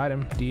let me invite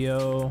him.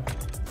 Dio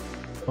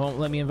won't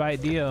let me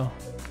invite Dio.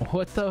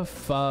 What the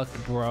fuck,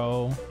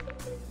 bro?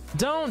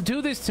 Don't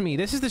do this to me.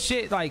 This is the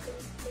shit, like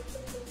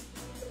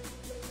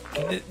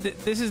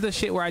this is the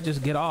shit where I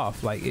just get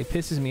off. Like, it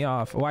pisses me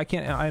off. Why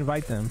can't I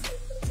invite them?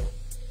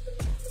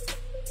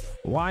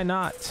 Why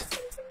not?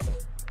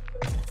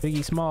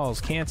 Biggie Smalls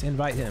can't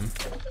invite him.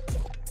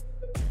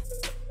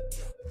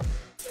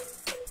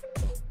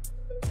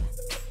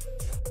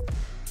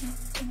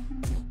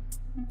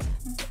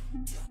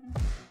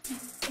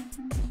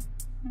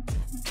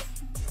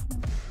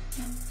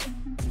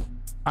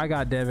 I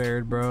got dev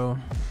aired, bro,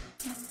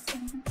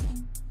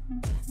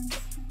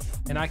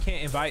 and I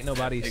can't invite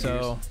nobody,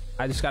 so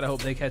I just gotta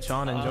hope they catch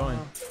on and join.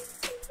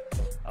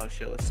 Oh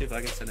shit, let's see if I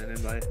can send an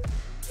invite.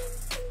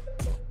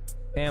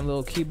 Damn,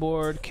 little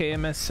keyboard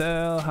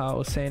KMSL. How I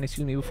was saying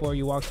excuse me before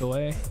you walked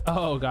away.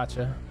 Oh,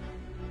 gotcha.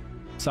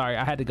 Sorry,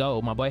 I had to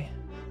go, my boy.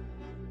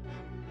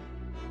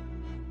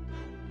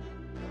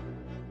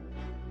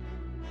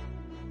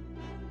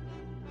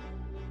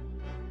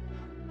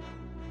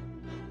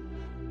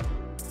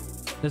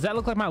 Does that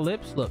look like my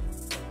lips? Look.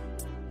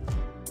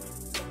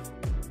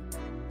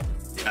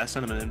 Yeah, I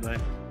sent him an invite.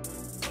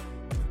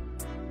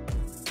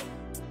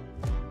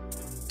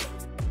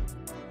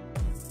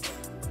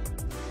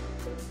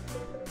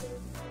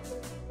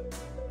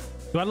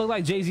 Do I look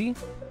like Jay-Z?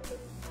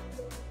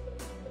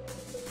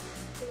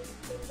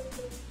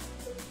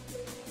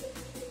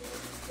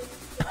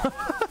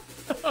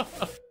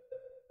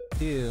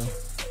 Ew.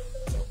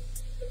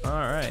 All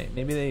right,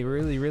 maybe they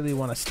really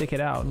want to stick it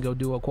out and go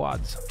duo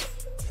quads.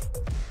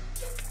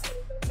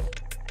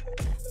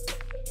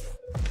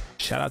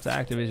 Shout out to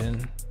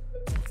Activision.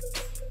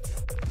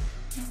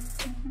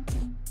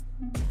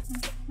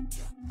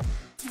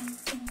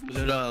 Was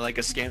it like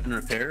a scan and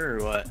repair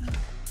or what?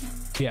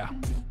 Yeah.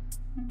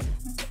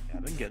 Yeah,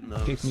 I've been getting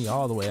those. Kicked me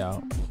all the way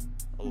out.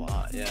 A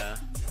lot, yeah.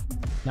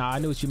 Nah, I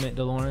knew what you meant,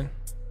 DeLorean.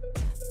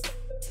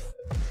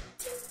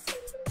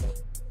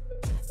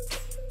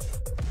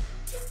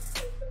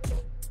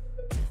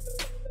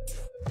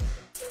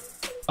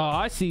 Oh,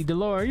 I see,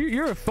 DeLorean.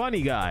 You're a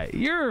funny guy.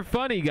 You're a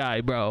funny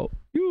guy, bro.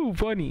 You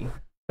funny.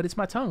 But it's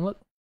my tongue, look.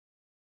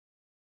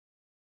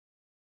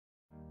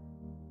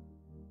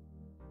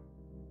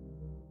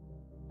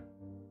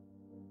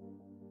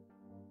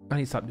 I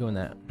need to stop doing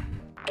that.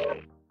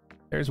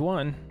 There's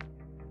one.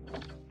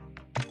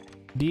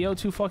 Dio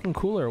too fucking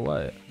cool or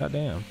what?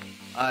 Goddamn.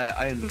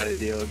 I invited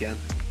Dio again.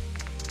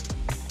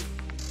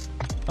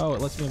 Oh,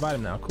 it lets me invite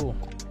him now. Cool.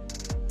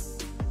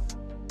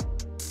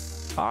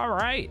 All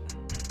right.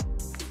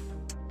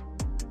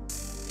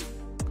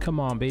 Come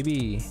on,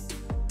 baby.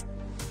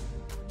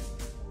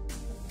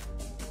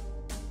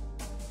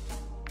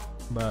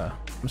 But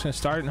I'm just gonna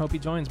start and hope he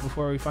joins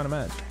before we find a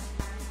match.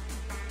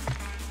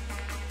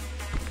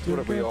 What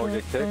if we all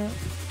get kicked?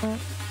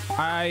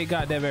 I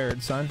got dead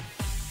aired, son.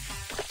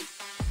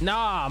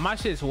 Nah, my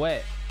shit's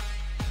wet.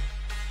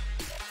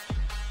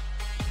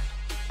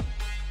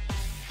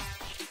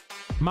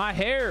 My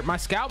hair, my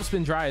scalp's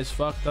been dry as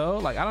fuck though.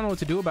 Like, I don't know what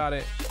to do about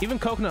it. Even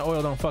coconut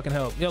oil don't fucking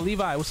help. Yo,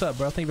 Levi, what's up,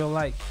 bro? Thank you for the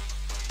like.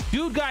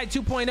 Dude Guy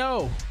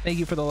 2.0. Thank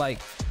you for the like.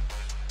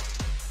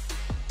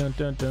 Dun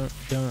dun dun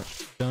dun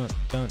dun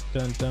dun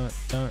dun dun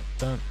dun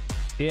dun.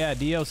 Yeah,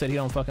 Dio said he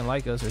don't fucking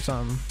like us or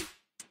something.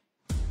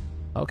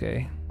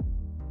 Okay.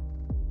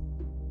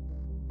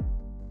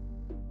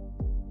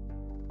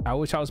 I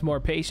wish I was more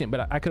patient,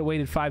 but I could have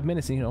waited 5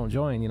 minutes and you don't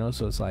join, you know?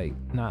 So it's like,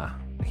 nah,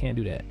 I can't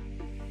do that.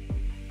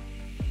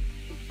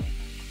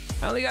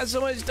 I only got so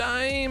much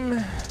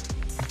time.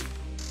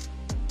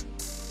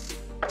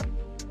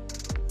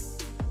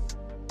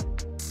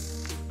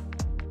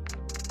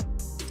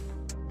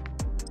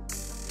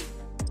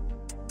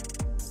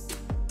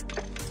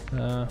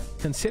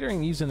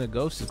 Considering using a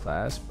ghosted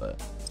class,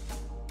 but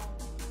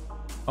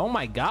oh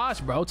my gosh,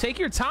 bro, take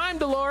your time,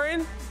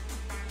 DeLorean.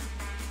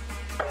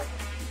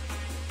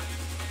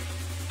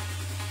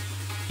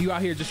 You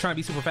out here just trying to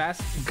be super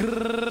fast?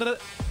 Grrr.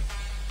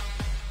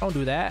 Don't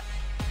do that.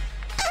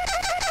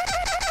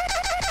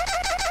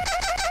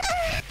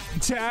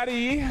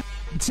 Daddy,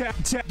 daddy,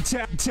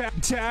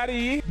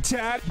 daddy,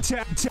 daddy,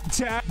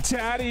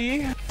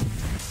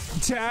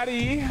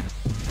 daddy,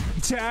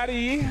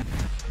 daddy,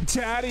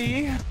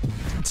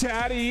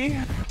 daddy,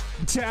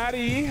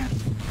 daddy,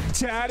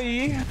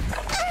 daddy.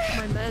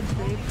 My meds,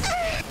 babe.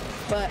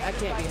 But I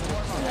can't be in it.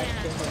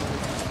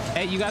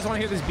 Hey, you guys want to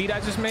hear this beat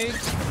I just made?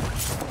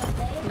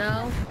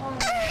 No.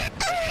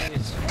 Daddy,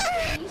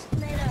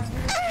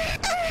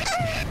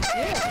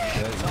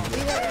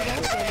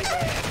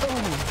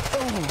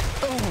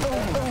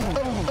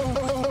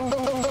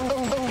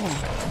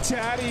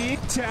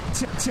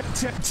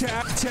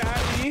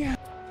 daddy.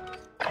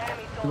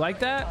 You like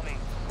that?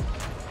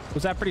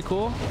 Was that pretty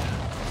cool?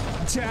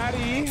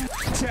 Daddy,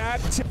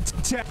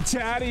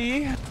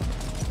 daddy.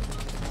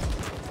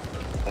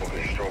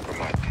 Stroking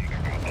my dick,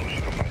 I got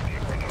lotion on my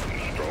dick right now.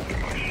 I'm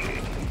stroking my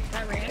shit.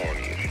 I'm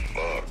horny as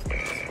fuck,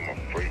 man. I'm a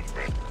freak,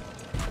 man.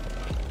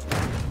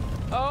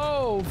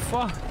 Oh,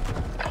 fuck.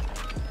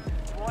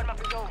 Warm-up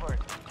is over.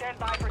 Stand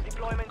by for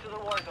deployment to the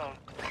war zone.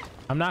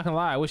 I'm not gonna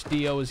lie, I wish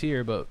Dio was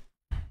here, but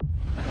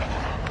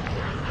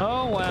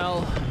oh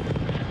well.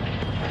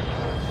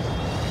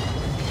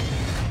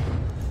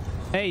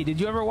 Hey, did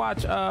you ever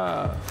watch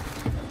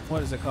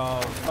what is it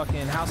called?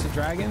 Fucking House of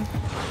Dragon?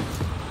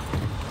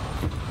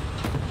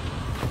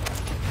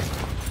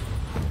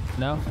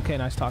 No? Okay,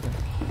 nice talking.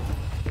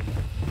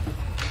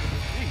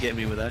 You get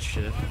me with that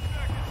shit.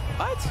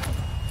 What?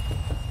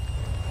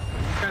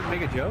 You trying to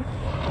make a joke?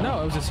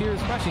 No, it was a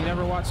serious question. You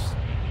never watched.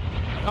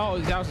 Oh,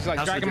 that was just like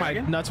House dragging my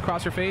nuts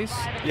across her face?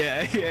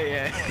 Yeah.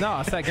 No,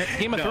 it's like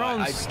Game of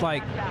Thrones,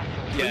 like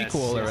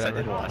prequel or whatever. I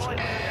did watch it.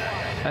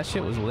 Yeah. That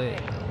shit was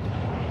lit.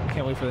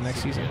 Can't wait for the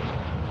next season.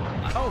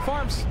 Oh,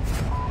 farms.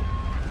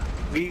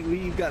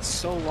 We got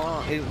so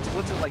long.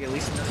 What's it like? At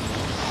least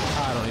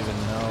I don't even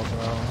know,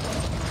 bro.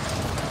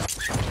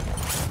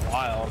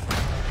 Wild.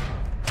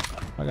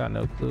 I got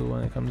no clue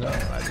when it comes out.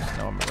 I just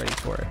know I'm ready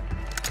for it.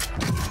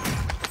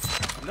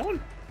 No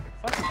one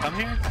fucking come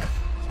here.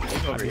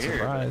 Over here.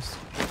 Surprised.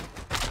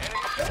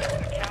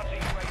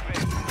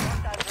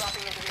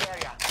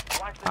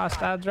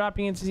 Hostile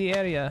dropping into the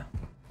area.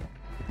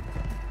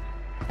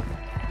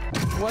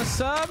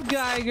 What's up,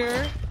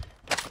 Geiger?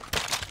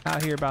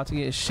 Out here about to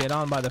get shit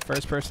on by the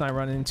first person I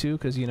run into,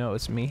 because you know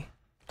it's me.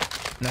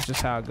 And that's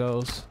just how it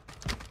goes.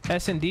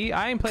 S&D?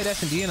 I ain't played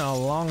S&D in a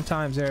long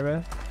time,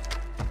 Zerba.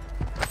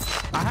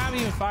 I haven't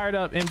even fired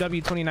up MW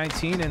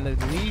 2019 in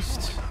at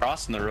least...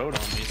 Crossing the road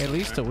on me. At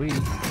least a week.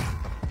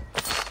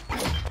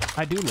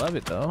 I do love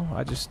it, though.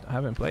 I just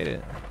haven't played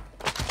it.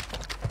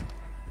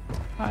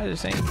 I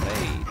just ain't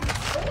played.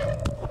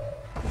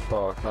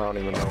 Fuck, I don't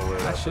even know where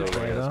that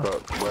building is,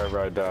 but wherever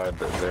I died,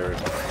 there's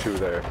two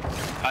there.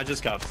 I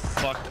just got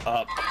fucked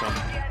up from...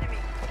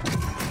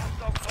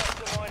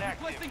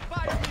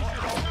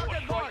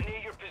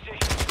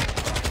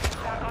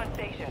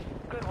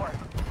 Good work.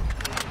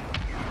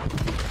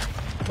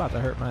 About to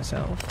hurt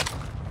myself.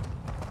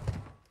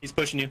 He's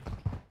pushing you.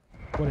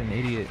 What an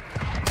idiot.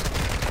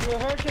 You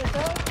hurt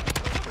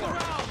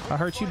yourself? I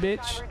hurt you,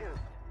 bitch.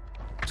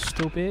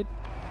 Stupid.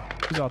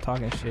 He's all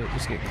talking shit.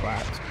 Just get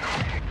clapped.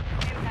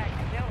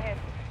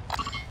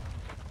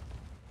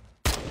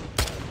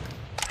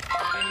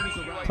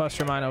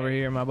 Cluster mine over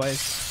here, my boys.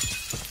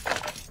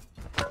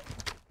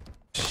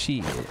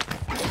 Shit.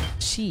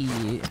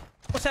 Shit.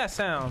 What's that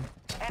sound?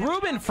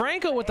 Ruben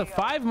Franco with the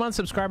 5-month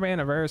subscriber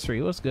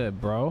anniversary. What's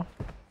good, bro?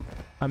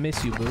 I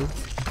miss you, boo.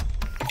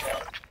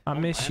 I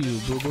miss you,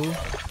 boo boo.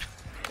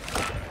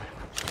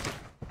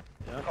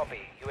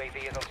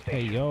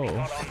 Hey,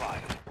 yo.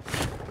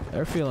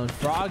 They're feeling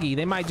froggy.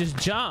 They might just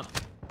jump.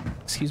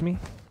 Excuse me.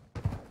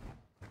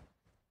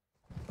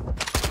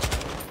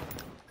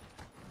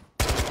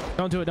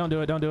 Don't do it. Don't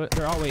do it. Don't do it.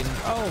 They're all waiting.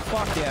 Oh,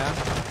 fuck yeah.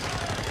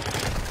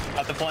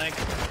 At the flank.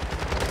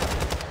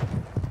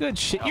 Good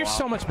shit. You're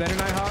so much better,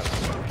 Nighthawk.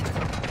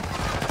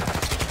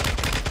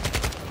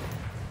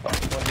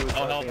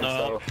 No help, no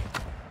help.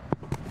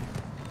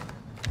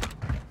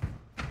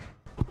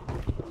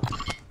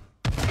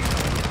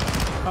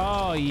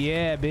 Oh,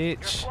 yeah,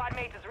 bitch.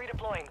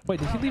 Wait,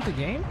 did he leave the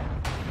game?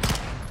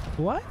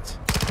 What?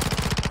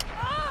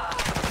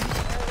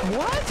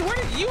 What? Where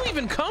did you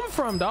even come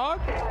from, dog?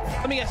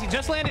 Let me guess, he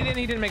just landed and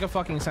he didn't make a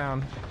fucking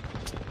sound.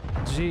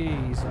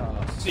 Jesus.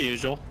 The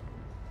usual.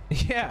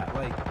 Yeah,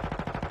 like...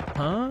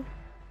 Huh?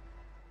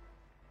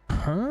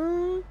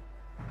 Huh?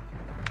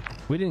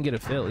 We didn't get a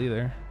fill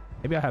either.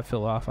 Maybe I have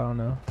fill off, I don't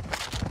know.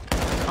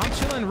 I'm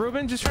chilling,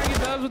 Ruben. Just trying to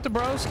get dubs with the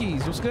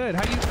broskies. What's good?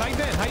 How you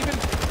been? How you been?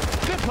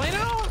 You been playing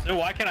at all? Dude,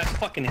 why can't I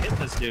fucking hit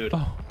this dude?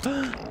 Oh.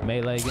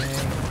 Melee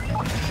gang.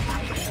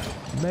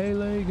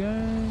 Melee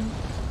gang.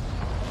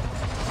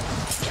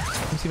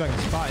 Let me see if I can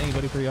spot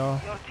anybody for y'all.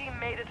 Your team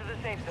made it to the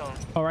safe zone.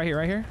 Oh, right here,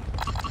 right here.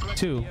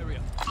 2.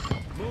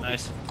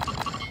 Nice.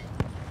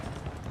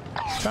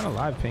 Trying to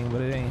live ping, but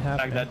it ain't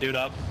happening. Back that dude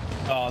up.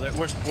 Oh,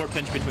 we're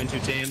pinched between two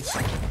teams.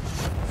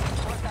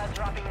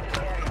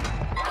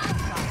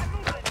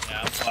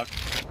 Yeah, I'm fucked.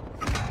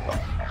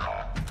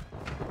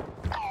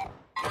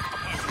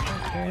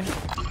 Okay.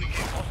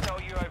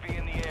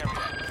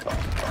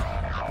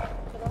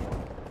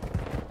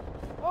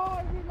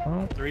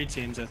 Oh. 3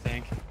 teams, I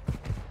think.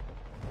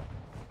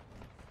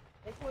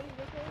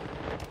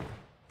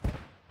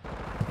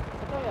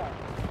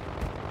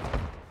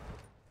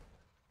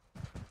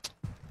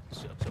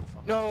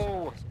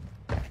 No!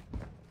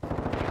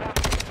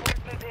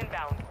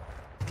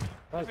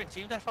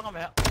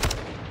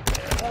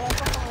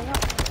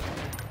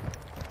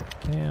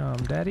 Damn,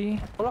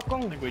 daddy. I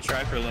think we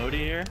try for Lodi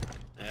here.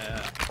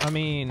 Yeah. I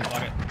mean,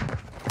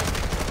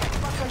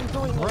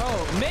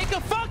 bro, make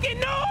a fucking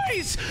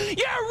noise!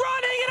 You're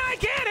running and I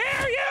can't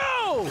hear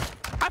you!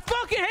 I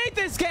fucking hate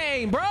this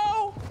game,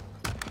 bro!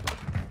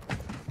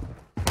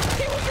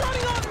 He was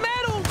running on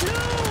metal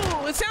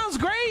too! It sounds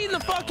great in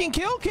the fucking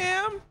kill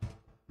cam!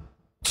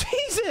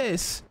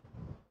 Jesus!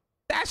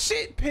 That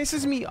shit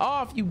pisses me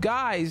off, you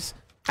guys.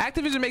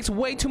 Activision makes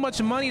way too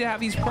much money to have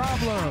these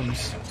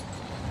problems.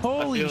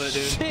 Holy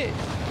shit.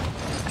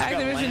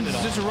 Activision's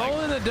just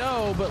rolling the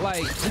dough, but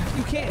like,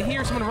 you can't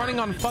hear someone running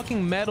on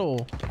fucking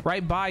metal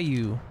right by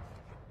you.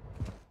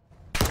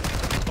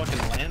 Fucking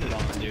landed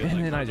on it, dude. And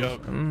like, then I just...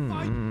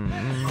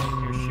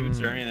 Your shoots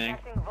or anything.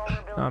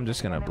 I'm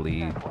just gonna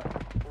bleed.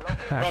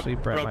 Actually,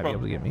 Brett might be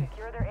able to get me.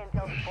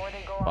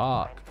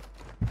 Fuck.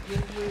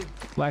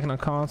 Lacking a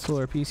console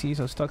or PC,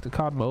 so stuck to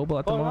COD Mobile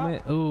at the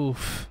moment.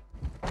 Oof.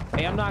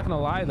 Hey, I'm not gonna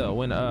lie though,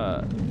 when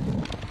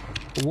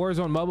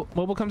Warzone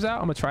mobile comes out,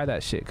 I'm gonna try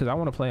that shit because I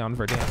want to play on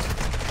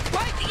Verdansk.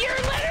 Like, you're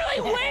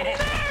literally waiting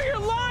there. You're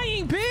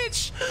lying,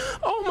 bitch.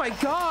 Oh my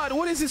god,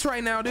 what is this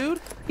right now, dude?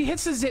 He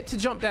hits the zip to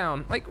jump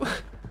down. Like,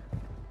 what?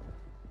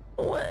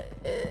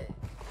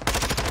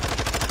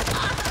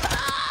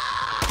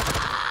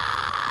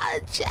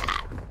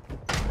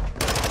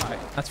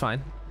 Alright, that's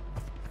fine.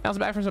 Bounce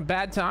back from some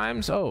bad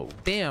times. Oh,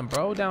 damn,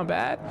 bro, down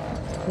bad.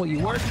 Well, you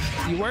were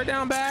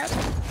down bad.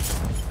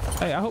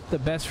 Hey, I hope the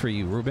best for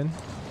you, Ruben.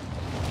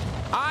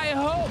 I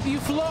hope you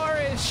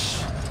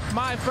flourish,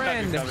 my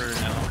friend.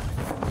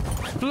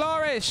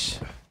 Flourish.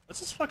 Let's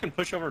just fucking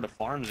push over to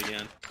farms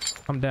again.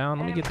 I'm down.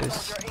 Let me get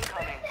this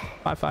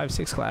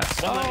 5.56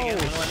 class. Oh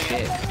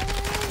shit.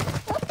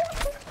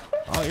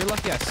 Oh, you're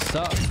lucky I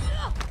suck.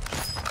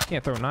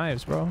 Can't throw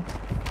knives, bro.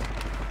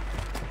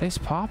 It's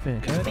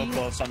popping. So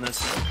close on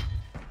this.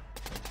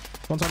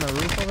 One's on the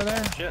roof over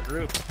there. Shit,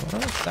 roof.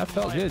 Well, that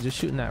felt good, just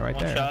shooting that right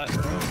One there. Shot.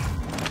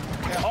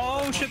 Yeah,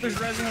 oh shit, there's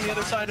resin on the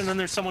other side, and then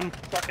there's someone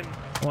fucking.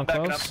 One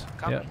back close.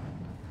 Yep.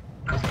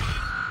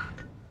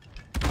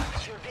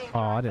 Oh,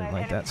 I didn't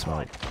like that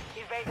smoke.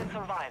 Evade and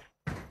survive.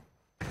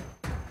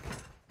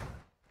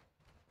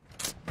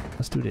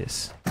 Let's do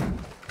this.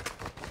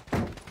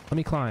 Let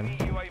me climb.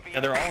 Yeah,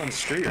 they're all in the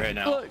street right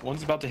now. Look.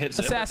 One's about to hit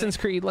zip. Assassin's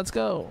Creed, let's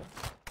go.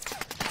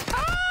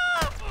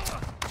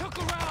 Took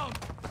around.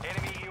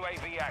 Enemy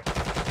UAV active.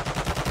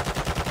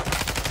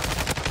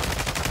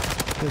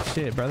 Good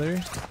shit,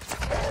 brother.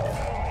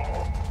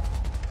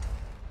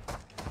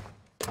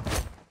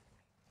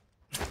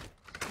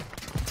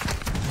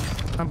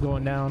 I'm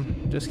going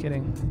down. Just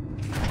kidding.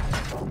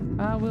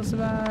 I will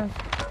survive.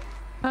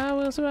 I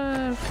will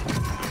survive.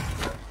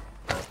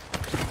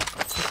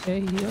 Hey,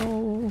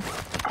 yo.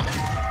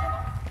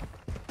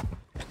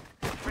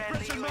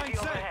 Friendly UAV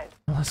overhead.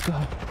 Let's go.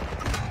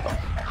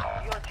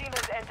 Your team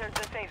has entered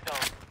the safe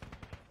zone.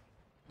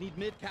 Need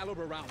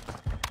mid-caliber rounds.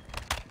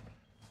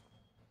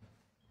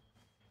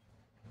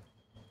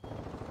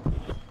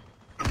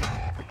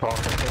 Paul, I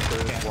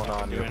think there's one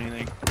on you.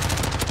 Anything.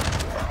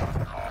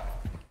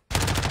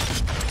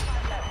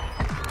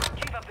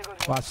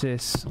 Watch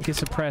this. Get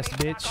suppressed,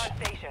 bitch.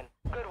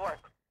 Good work.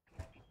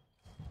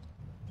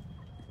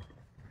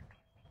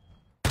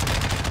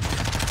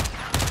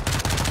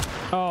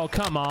 Oh,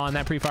 come on.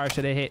 That pre-fire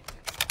should have hit.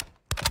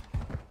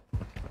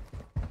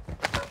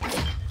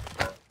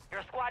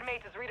 Your squad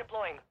mate is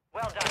redeploying.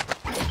 Well done.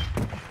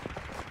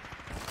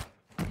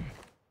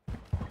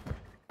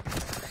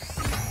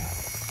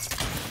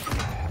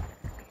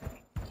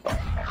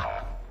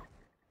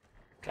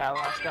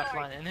 Got stuff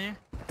flying in here.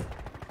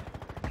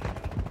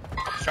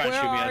 Trying to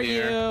shoot me out of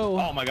here.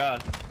 Oh my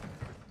god.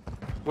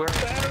 Where are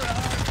you?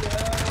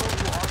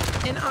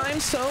 And I'm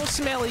so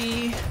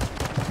smelly.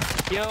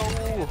 Yo,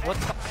 what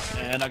the?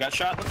 And I got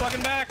shot in the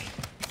fucking back.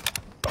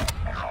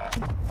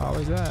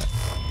 Always that.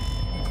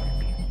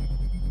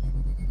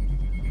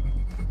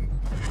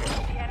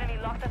 The enemy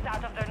locked us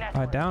out of their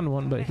network. I downed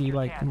one, but he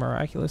like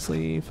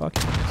miraculously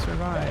fucking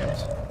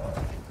survived.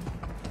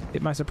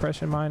 Hit my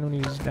suppression mine when he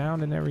was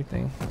down and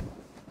everything.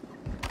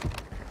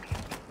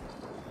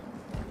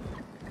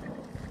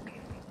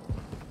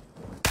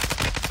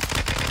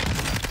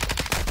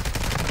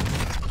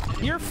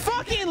 You're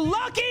fucking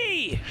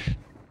lucky!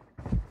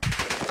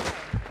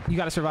 You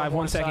gotta survive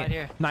 1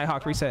 second.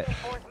 Nighthawk reset.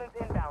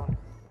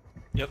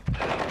 Yep.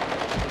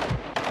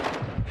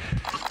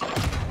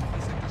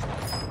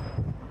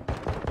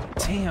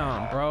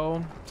 Damn,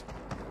 bro.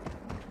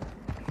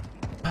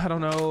 I don't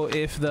know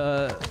if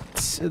the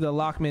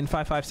Lockman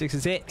 556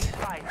 is it.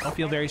 I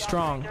feel very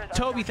strong.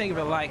 Toby, think of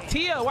it like,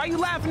 Tia, why are you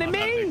laughing at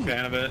me? I'm not a big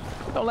fan of it.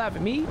 Don't laugh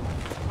at me.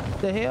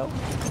 The hell?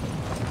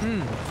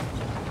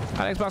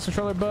 Got Xbox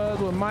controller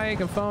bug with mic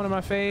and phone in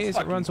my face.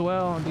 It runs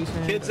well on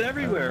decent. Kids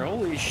everywhere.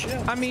 Holy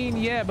shit. I mean,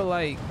 yeah, but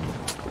like,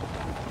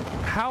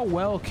 how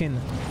well can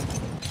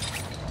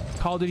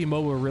Call of Duty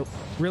Mobile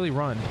really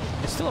run?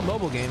 It's still a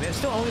mobile game. It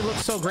still only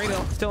looks so great. It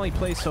still only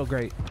plays so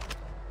great.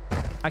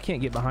 I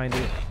can't get behind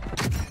it.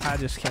 I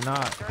just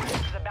cannot.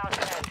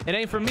 It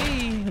ain't for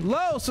me.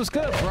 Los, what's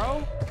good,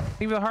 bro?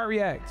 Even the heart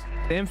react.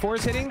 The M4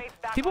 is hitting.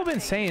 People have been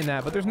saying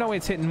that, but there's no way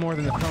it's hitting more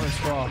than the Cronin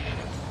Straw.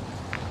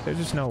 There's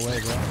just no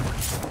way, bro.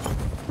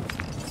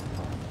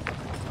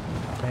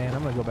 Man,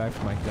 I'm gonna go back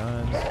for my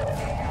guns.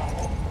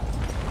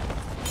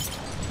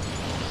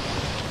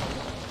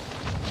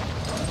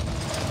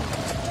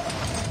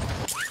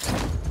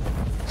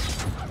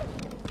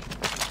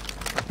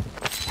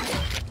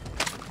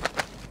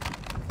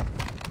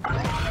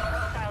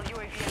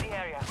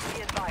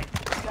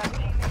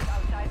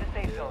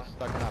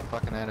 Stuck in that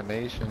fucking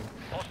animation.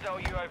 Hostile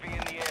UAV in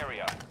the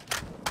area.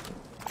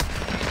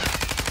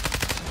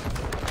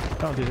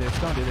 Don't do this,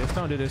 don't do this,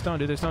 don't do this, don't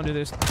do this, don't do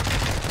this.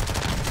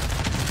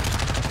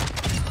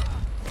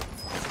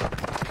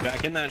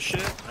 Back in that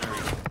shit.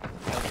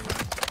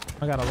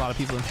 I got a lot of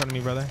people in front of me,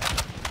 brother.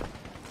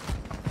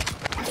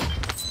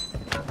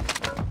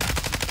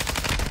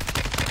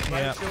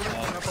 Yeah.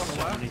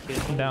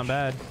 I'm down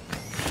bad.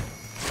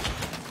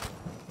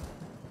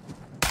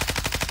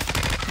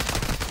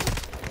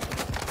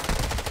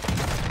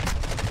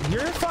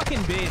 You're a fucking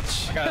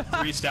bitch. I got a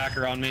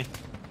 3-stacker on me.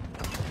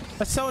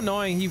 That's so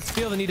annoying. You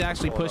feel the need to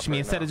actually push me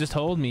instead of just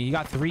hold me. You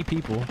got 3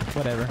 people.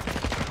 Whatever.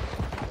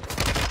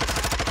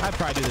 I'd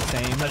probably do the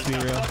same. Let's be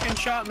real. Fucking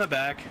shot in the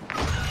back.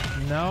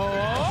 No.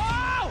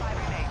 Oh!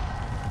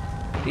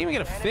 Didn't even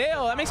get a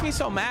fail. That makes me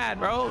so mad,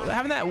 bro.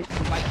 Having that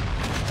like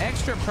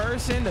extra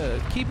person to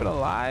keep it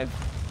alive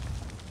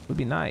would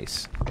be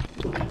nice.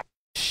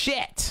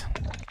 Shit.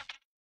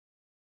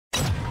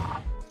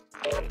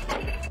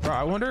 Bro,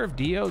 I wonder if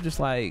Dio just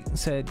like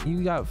said,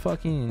 you got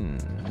fucking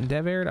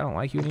dev aired, I don't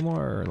like you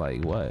anymore, or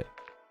like what?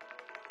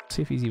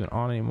 See if he's even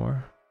on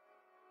anymore.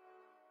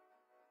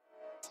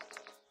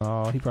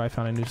 Oh, he probably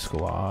found a new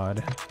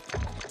squad.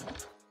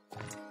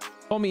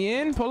 Pull me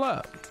in, pull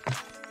up.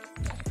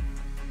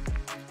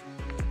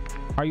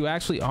 Are you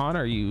actually on,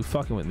 or are you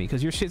fucking with me?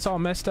 Because your shit's all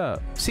messed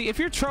up. See, if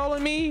you're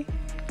trolling me,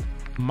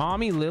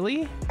 Mommy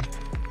Lily.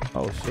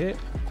 Oh shit.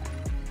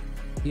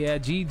 Yeah,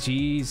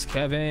 GG's,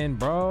 Kevin,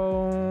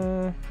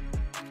 bro.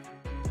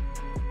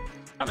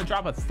 I'm gonna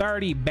drop a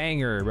 30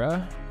 banger,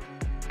 bruh.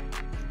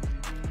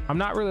 I'm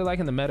not really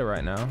liking the meta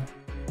right now,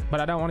 but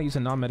I don't want to use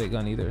a non-meta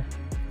gun either.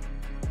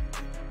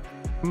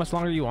 How much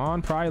longer are you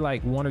on? Probably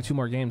like 1 or 2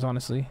 more games,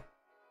 honestly.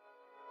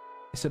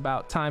 It's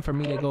about time for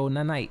me to go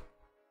night.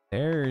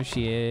 There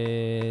she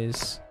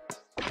is.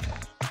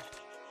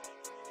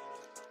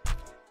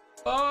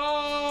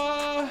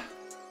 Oh.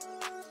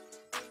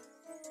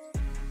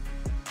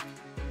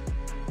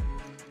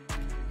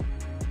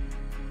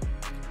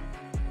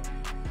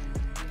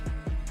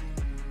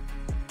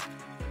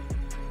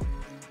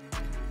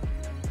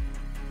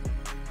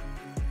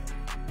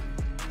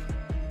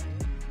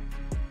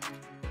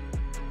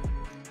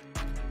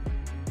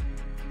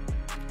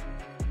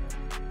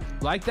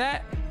 Like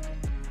that?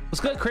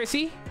 What's good,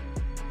 Chrissy?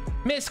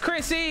 Miss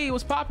Chrissy,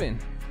 what's poppin'?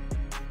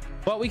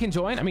 Well, we can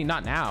join. I mean,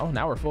 not now.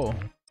 Now we're full.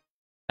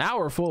 Now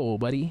we're full,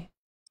 buddy.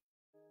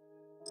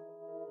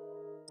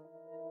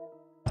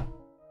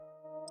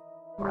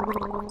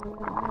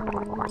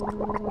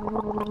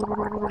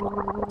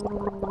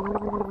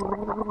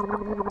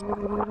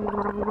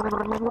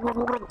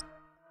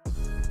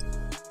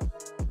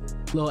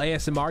 Little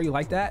ASMR, you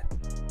like that?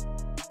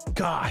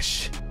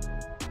 Gosh.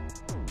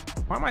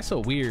 Why am I so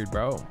weird,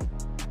 bro?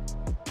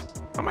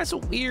 Why am I so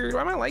weird?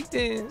 Why am I like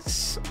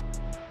this?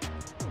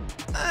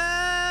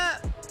 I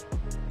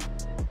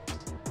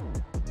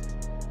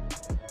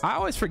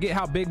always forget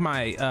how big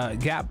my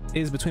gap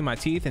is between my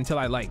teeth until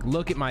I like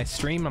look at my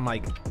stream. I'm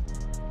like,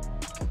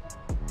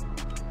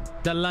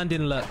 the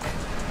London look.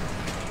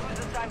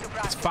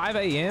 It's 5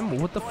 a.m.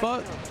 What the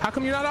fuck? How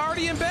come you're not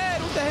already in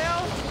bed? What the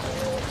hell?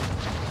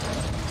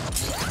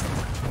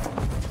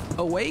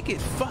 Awake at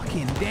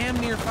fucking damn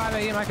near 5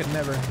 a.m. I could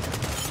never.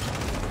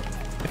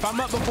 If I'm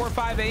up before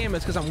 5 a.m.,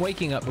 it's because I'm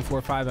waking up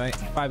before 5 a.m.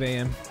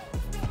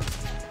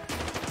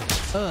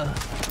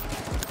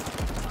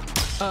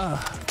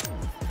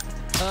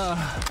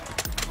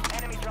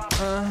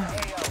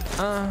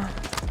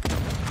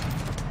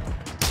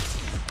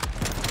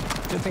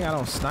 Good thing I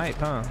don't snipe,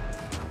 huh?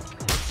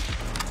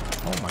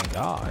 Oh my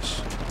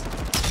gosh.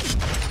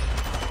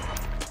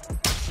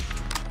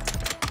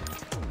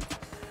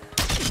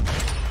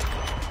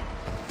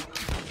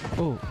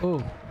 Oh,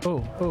 oh,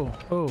 oh, oh,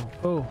 oh,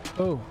 oh,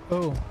 oh,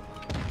 oh.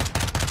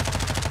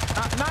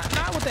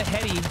 Not with the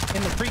heady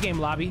in the pregame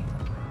lobby.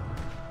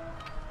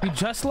 You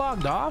just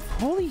logged off?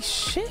 Holy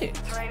shit.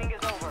 Training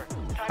is over.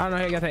 I don't know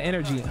how you got that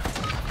energy.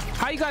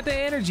 How you got that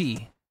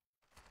energy?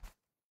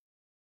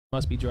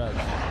 Must be drugs.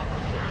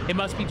 It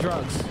must be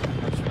drugs.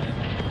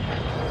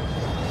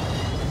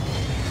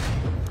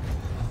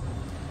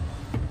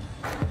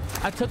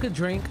 I took a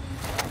drink.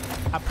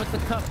 I put the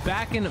cup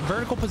back in a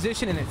vertical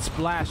position and it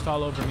splashed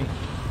all over me.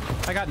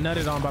 I got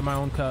nutted on by my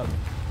own cup.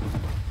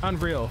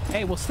 Unreal.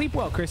 Hey, well, sleep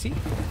well, Chrissy.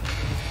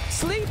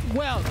 Sleep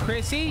well,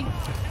 Chrissy.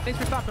 Thanks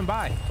for stopping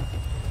by.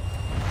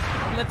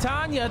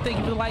 Latanya, thank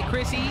you for the like,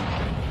 Chrissy.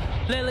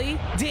 Lily,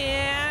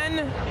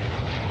 Dan.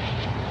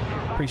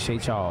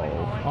 Appreciate y'all.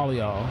 All of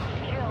y'all.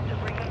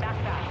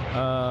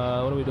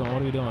 What are we doing?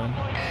 What are we doing?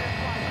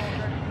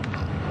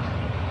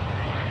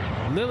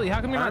 Lily, how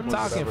come you're not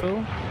talking,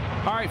 fool?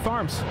 All right,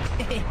 farms.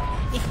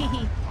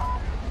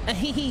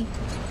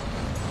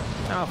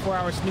 Now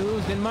 4-hour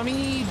snooze, then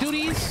mummy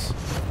duties.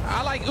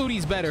 I like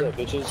Udis better.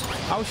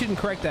 I shouldn't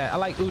correct that. I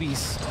like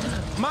Udis.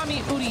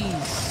 Mommy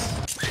Udis.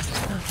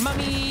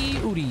 Mommy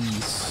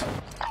Udis.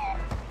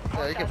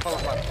 Yeah, you can follow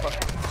my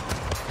fucking.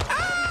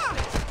 Ah!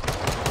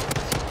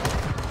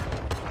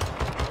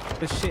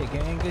 Good shit,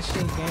 gang. Good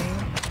shit,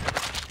 gang.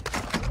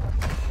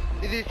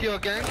 Is this your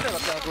gang? Shut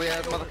up, ugly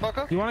ass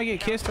motherfucker. You want to get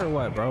kissed or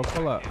what, bro?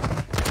 Pull up.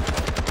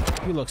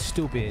 You look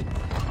stupid.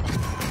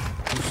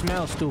 You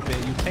smell stupid.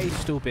 You taste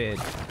stupid.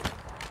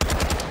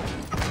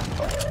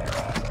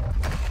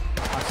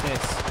 Watch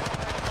this.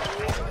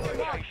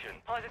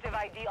 Positive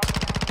ID.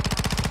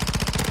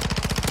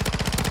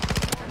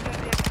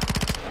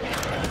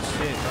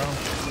 Shit, bro.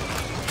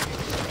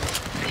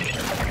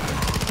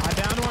 I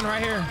downed one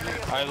right here.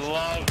 I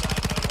love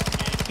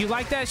that. You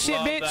like that shit,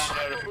 bitch?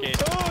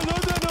 Oh, I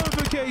love that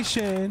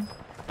notification.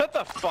 Shut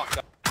the fuck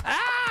up.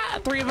 Ah!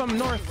 3 of them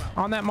north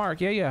on that mark.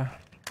 Yeah.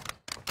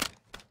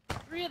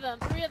 3 of them.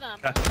 3 of them.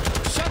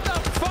 Shut the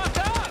fuck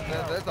up!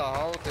 Yeah, there's a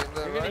whole thing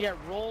there. You're gonna get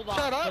rolled off.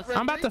 Shut up,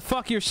 I'm about to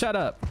fuck your shut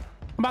up.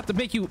 I'm about to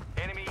make you.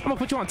 I'm gonna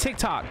put you on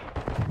TikTok.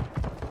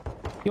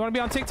 You wanna be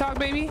on TikTok,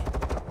 baby?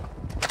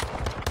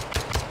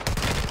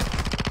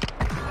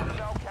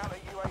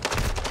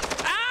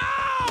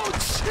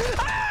 Ouch!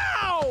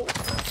 Ow!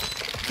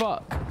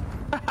 Fuck.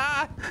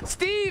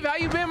 Steve, how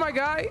you been, my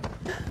guy?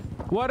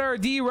 What are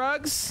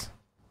D-rugs?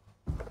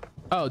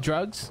 Oh,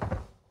 drugs?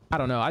 I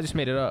don't know. I just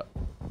made it up.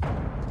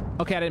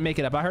 Okay, I didn't make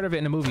it up. I heard of it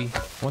in a movie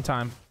one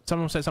time.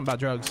 Someone said something about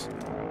drugs.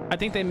 I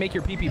think they make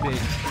your pee-pee big.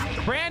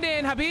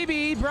 Brandon,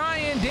 Habibi,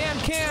 Brian, damn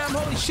Cam.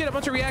 Holy shit, a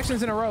bunch of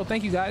reactions in a row.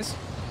 Thank you guys.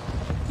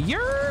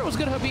 What's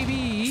good,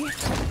 Habibi?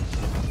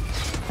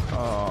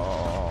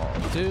 Oh,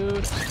 dude.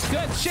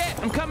 Good shit.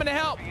 I'm coming to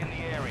help.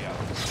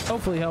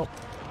 Hopefully help.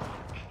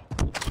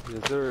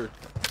 Yes, sir.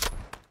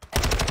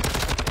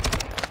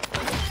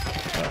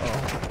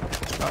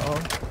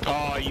 Uh-oh.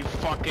 Oh, you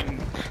fucking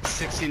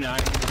 69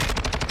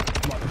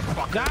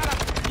 motherfucker. Got him.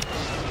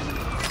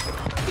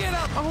 Get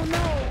up. Oh,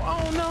 no.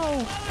 Oh,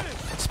 no.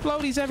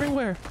 Explodies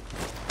everywhere.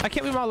 I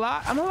can't believe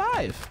I'm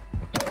alive.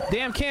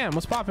 Damn, Cam.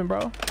 What's popping,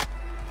 bro?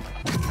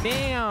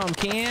 Damn,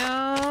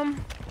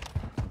 Cam.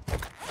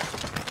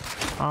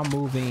 I'm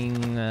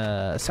moving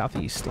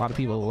southeast. A lot of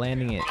people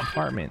landing at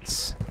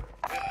apartments.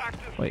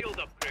 Wait.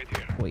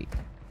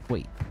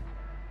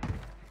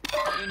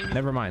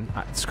 Never mind.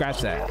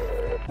 Scratch that.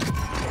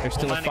 There's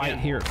still a fight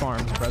here at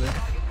farms, brother.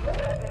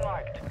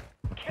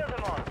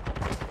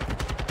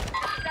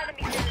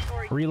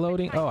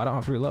 Reloading. Oh, I don't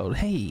have to reload.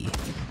 Hey.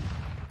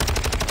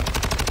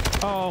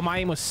 Oh, my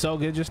aim was so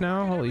good just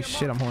now. Holy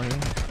shit, I'm horny.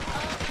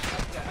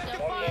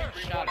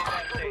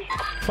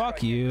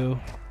 Fuck you.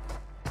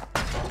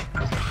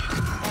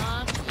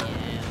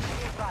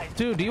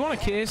 Dude, do you want a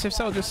kiss? If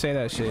so, just say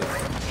that shit.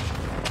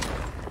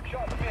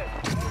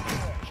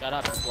 Shut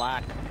up,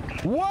 Black.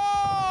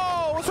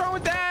 Whoa! What's wrong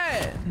with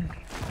that?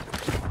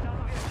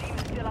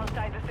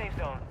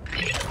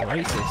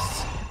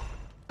 Racist.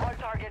 All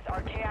targets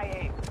are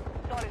KIA.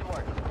 Solid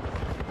work.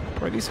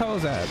 Where are these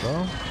hoes at,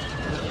 bro?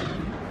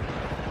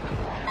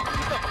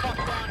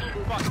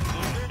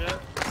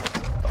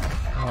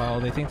 Oh,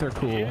 they think they're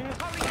cool.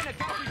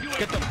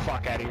 Get the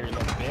fuck out of here,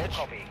 little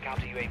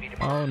bitch.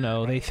 Oh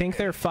no, they think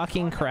they're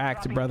fucking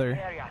cracked, brother.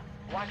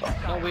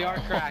 No, we are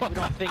cracked. We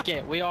don't think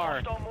it. We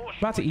are.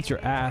 About to eat your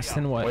ass,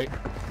 then what? Wait.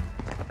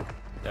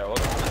 Yeah, what?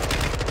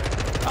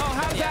 Oh,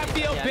 how's that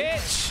feel,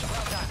 bitch?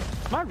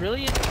 Am I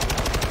really?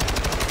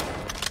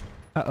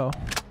 Uh-oh.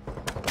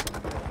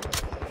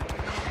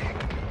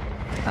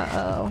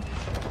 Uh-oh.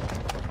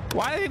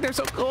 Why do they think they're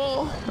so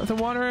cool? Nothing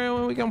wondering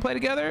when we can play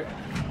together?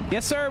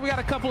 Yes, sir. We got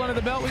a couple under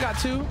the belt. We got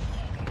 2.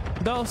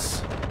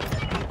 Dos.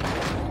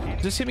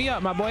 Just hit me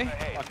up, my boy.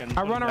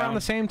 I run around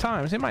the same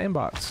times. In my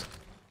inbox.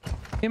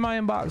 In my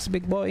inbox,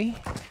 big boy.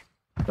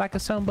 Like a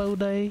Sunbow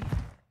day.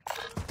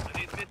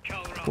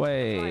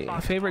 Wait,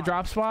 favorite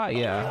drop spot?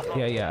 Yeah.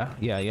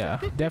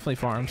 Definitely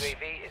farms.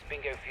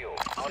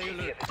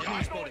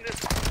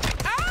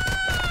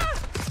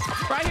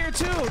 Ah! Right here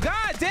too.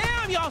 God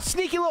damn, y'all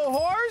sneaky little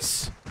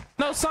whores.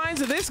 No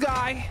signs of this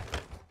guy.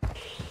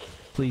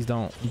 Please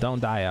don't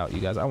die out, you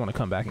guys. I want to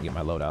come back and get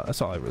my loadout.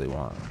 That's all I really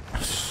want.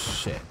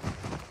 Shit.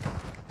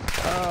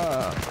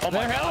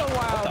 They're hella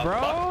wild,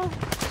 bro.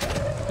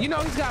 You know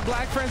he's got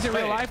black friends in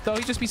real life, though.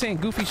 He just be saying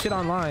goofy shit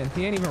online.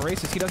 He ain't even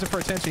racist. He does it for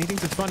attention. He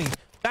thinks it's funny.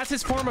 That's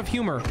his form of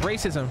humor.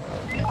 Racism.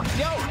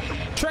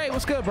 Yo, Trey,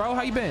 what's good, bro?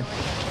 How you been?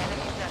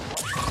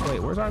 Wait,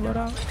 where's our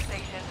loadout?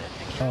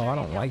 Oh, I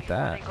don't like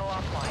that.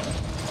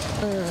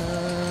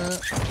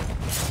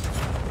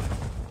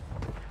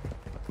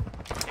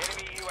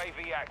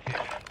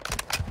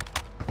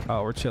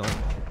 Oh, we're chilling.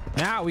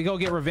 Now we go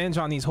get revenge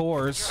on these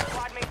whores.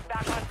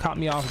 Caught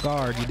me off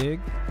guard, you dig?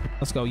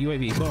 Let's go,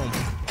 UAV, boom.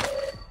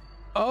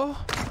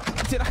 Oh,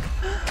 did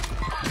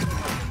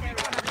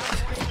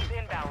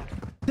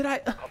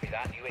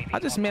I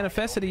just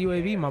manifested a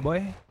UAV, my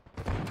boy.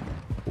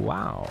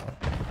 Wow.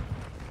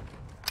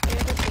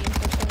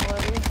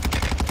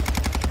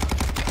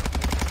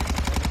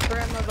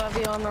 Brim above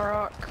you on the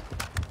rock.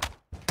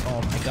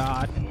 Oh my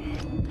god.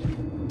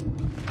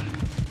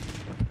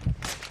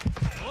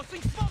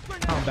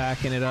 I'm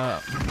backing it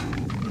up.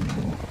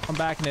 I'm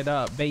backing it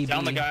up, baby.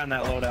 Down the guy on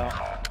that loadout.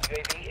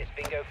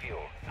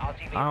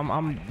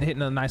 I'm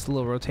hitting a nice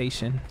little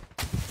rotation.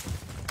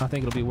 I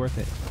think it'll be worth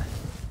it.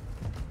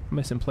 I'm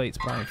missing plates,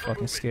 but I ain't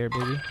fucking scared,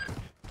 baby.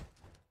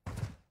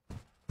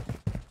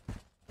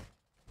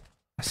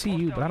 I see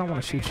you, but I don't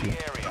want to shoot you.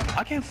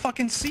 I can't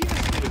fucking see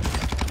this dude.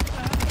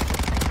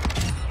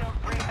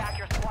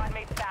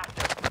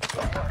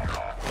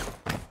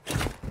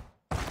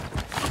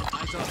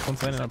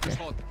 One's landing up here.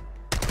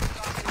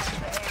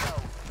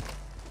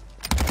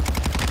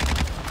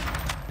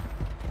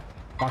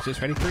 Watch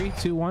this. Ready? 3,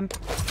 2, 1.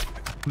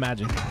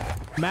 Imagine.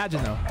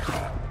 Imagine, though.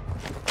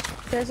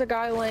 There's a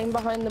guy laying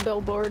behind the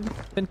billboard.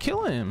 Then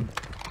kill him.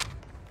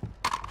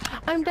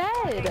 I'm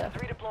dead.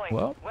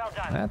 Well,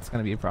 that's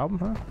gonna be a problem,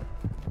 huh?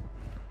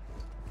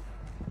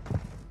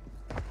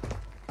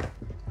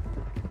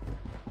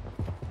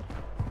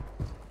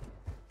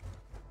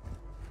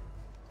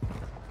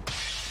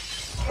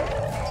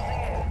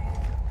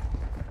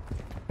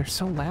 They're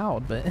so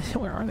loud, but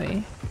where are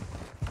they?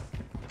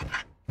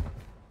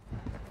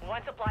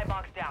 One supply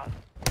box down.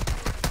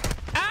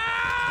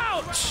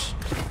 Ouch!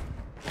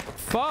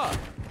 Fuck.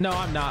 No,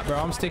 I'm not, bro.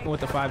 I'm sticking with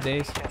the 5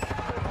 days.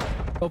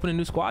 Opening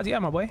new squads? Yeah,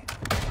 my boy.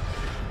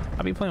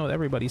 I'll be playing with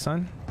everybody,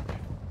 son.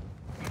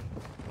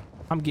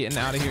 I'm getting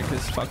out of here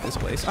because fuck this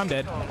place. I'm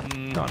dead.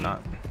 No, I'm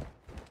not.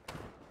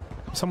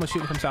 Someone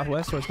shooting from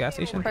southwest towards gas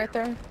station. Right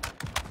there.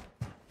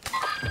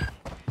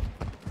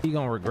 He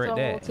gonna regret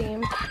that.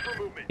 Team.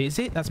 Is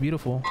it? That's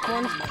beautiful.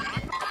 One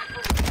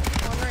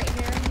right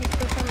here. He's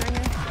pushing right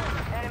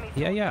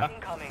here. Yeah.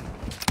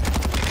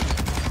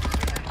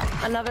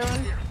 Another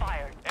one.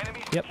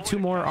 Yep, 2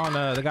 more on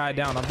the guy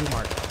down on blue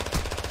mark.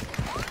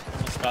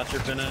 Got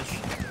your finish.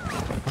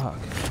 Fuck.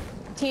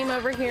 Team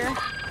over here.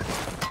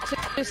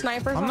 2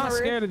 snipers. I'm on not the roof.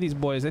 scared of these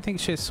boys. They think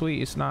shit's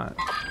sweet. It's not.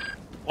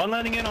 One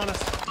landing in on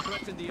us.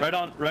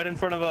 Right in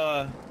front of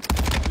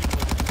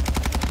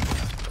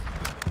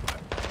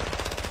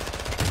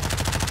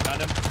Got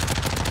him.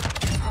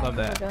 Love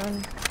that.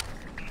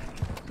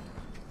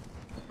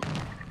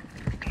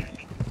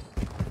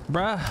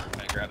 Bruh.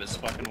 I grab his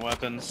fucking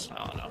weapons.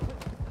 I don't know.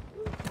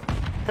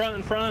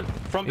 Front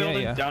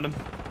building. Yeah. Downed him.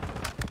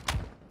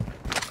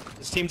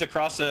 This team's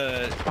across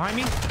the behind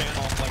me.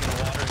 Channel, like in the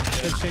water.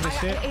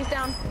 Shit. He's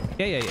down.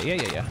 Yeah.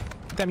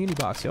 Get that muni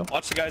box, yo.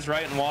 Watch the guys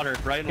right in water.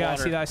 Right in water. I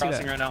see that.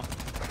 Crossing right now.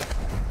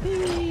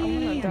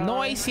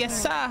 Nice,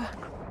 yes sir.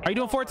 Are you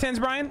doing 410s,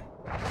 Brian?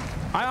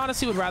 I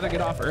honestly would rather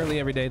get off early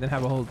every day than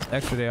have a whole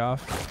extra day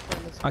off.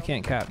 I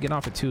can't cap. Getting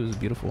off at 2 is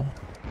beautiful.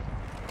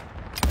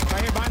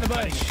 Right here behind the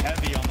bush.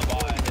 Heavy on the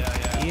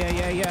bottom.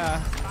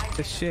 Yeah.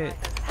 This shit.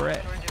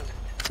 Brett.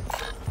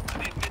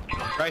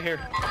 Right here.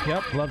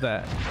 Yep, love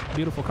that.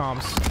 Beautiful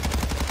comms.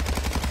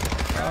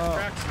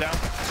 Cracks down.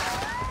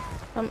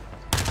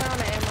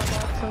 Found an ammo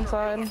box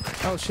inside.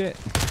 Oh shit.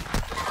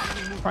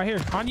 Right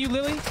here. On you,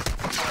 Lily.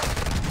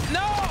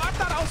 No, I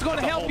thought I was going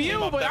to help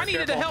you, but I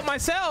needed to help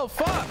myself.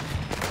 Fuck.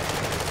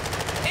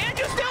 And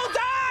you still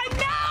died.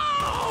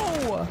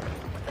 No.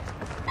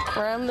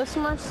 Ram, this is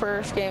my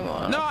first game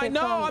on. No, I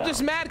know. I'm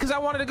just mad because I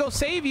wanted to go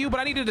save you, but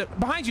I needed to.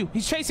 Behind you.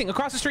 He's chasing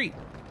across the street.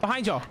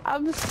 Behind y'all.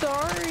 I'm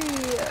sorry.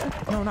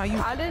 No, not you.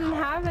 I didn't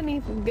have any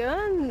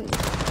guns.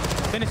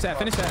 Finish that.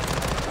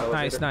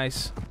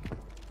 Nice.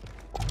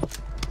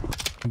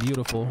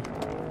 Beautiful.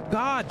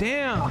 God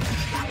damn.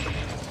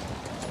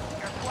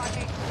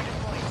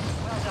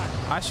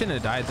 I shouldn't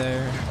have died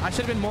there. I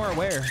should have been more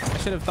aware. I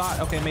should have thought,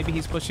 okay, maybe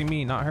he's pushing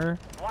me, not her.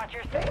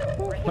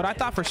 But I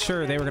thought for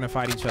sure they were gonna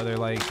fight each other.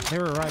 Like they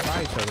were right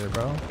by each other,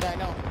 bro. Yeah, I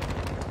know.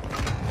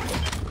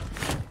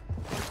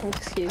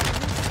 Excuse me.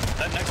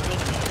 That next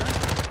building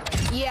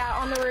over? Yeah,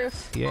 on the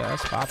roof. Yeah,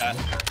 that's popping.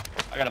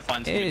 I gotta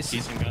find some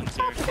decent guns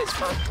here.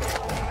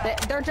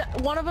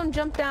 One of them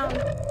jumped down.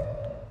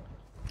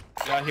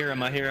 Yeah, I hear him.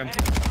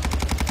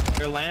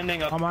 They're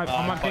landing up. On my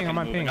ping.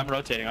 I'm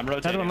rotating.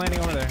 Another one landing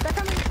over there. They're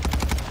coming.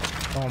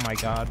 Oh my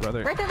god,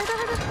 brother. Right there.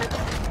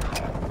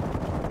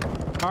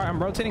 Alright,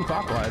 I'm rotating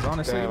clockwise,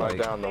 honestly. Damn, like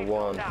down to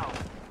 1.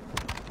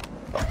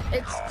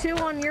 It's 2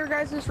 on your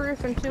guys'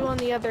 roof and 2 on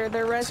the other.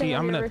 They're rezzing. See,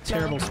 I'm in a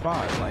terrible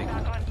spot. Like.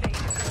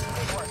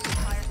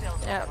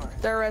 Yeah,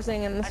 they're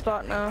rezzing in the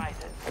spot now.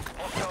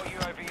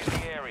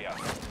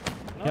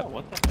 Yep.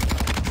 What the?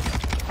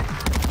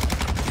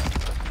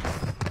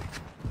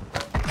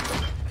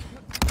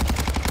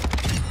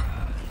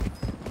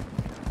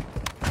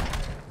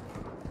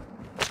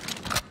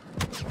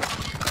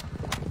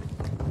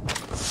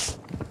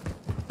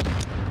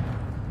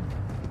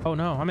 Oh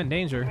no, I'm in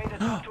danger.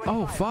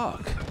 Oh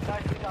fuck.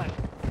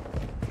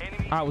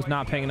 I was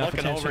not paying enough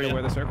attention to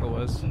where the circle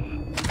was.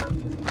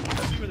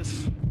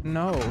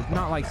 No,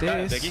 not like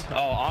this.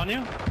 Oh, on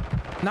you?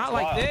 Not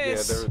like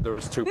this. Yeah, there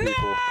was 2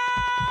 people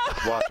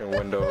watching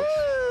windows.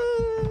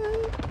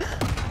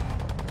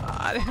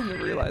 I didn't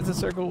realize the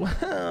circle.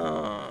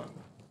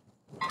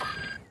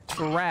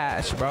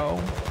 Trash, bro.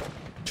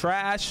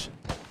 Trash.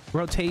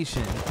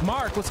 Rotation.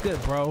 Mark, what's good,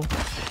 bro?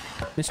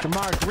 Mr.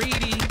 Mark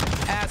Reedy.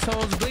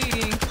 Assholes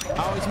bleeding.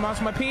 Always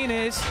mounts my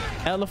penis.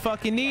 Hella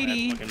fucking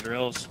needy. Fucking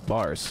drills.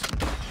 Bars.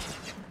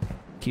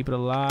 Keep it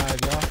alive,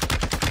 y'all.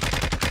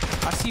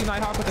 I see you,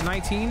 Nighthawk, with a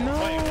 19. No.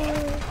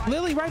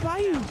 Lily, right by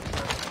you.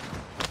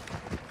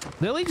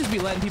 Lily just be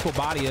letting people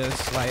body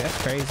us. Like,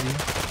 that's crazy.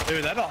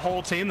 Dude, that's a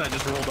whole team that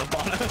just rolled up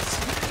on us.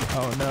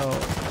 Oh, no.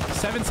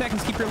 7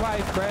 seconds. Keep your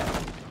life, Brett.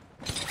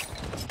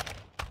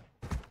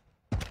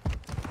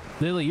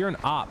 Lily, you're an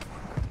op,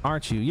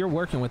 aren't you? You're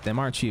working with them,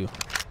 aren't you?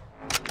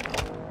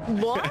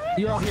 What?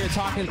 You're all here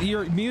talking.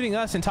 You're muting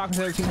us and talking to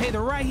the other team. Hey,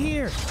 they're right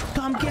here.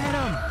 Come get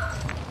them.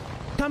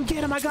 Come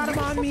get him. I got him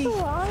on me.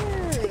 I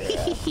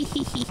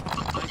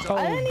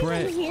didn't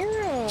Brett. even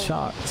hear him.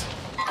 Shocked.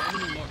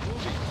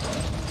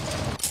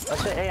 I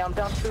said, hey, I'm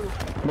down 2.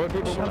 More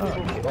people.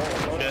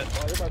 Shit.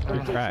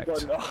 You're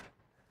cracked.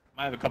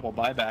 I have a couple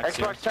buybacks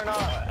here. Xbox, turn on.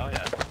 Hell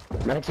yeah.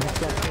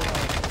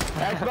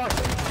 Xbox.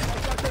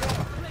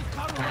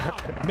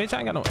 Bitch, I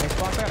ain't got no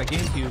Xbox. I got a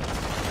GameCube.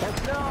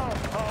 No.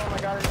 Oh my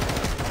god.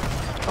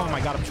 Oh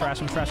my god, I'm trash.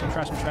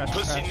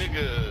 Pussy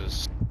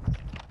niggas.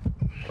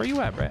 Where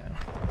you at, Brett?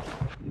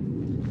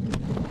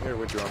 Here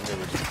with you, I'm here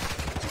with you.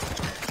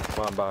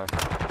 Come on by.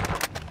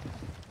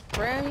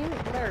 Ram, you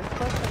better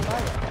fucking buy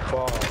it.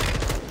 Fall.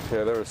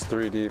 Yeah, there was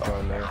 3 deep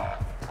on there.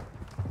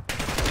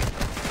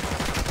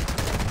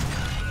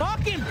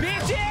 Fucking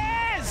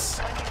bitches!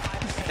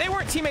 They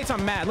weren't teammates.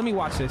 I'm mad. Let me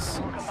watch this.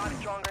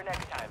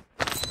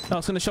 I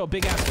was gonna show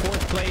big ass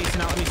 4th place.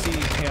 Now let me see.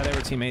 Yeah, they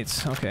were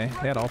teammates. Okay,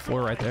 they had all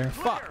 4 right there.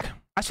 Fuck.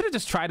 I should have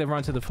just tried to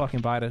run to the fucking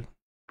buy to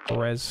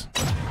res.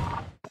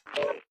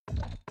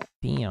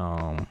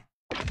 Damn.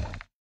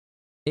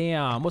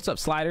 Damn. What's up,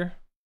 Slider?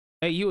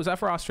 Hey, you, is that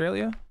for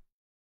Australia?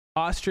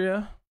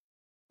 Austria?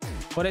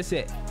 What is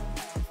it?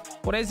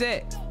 What is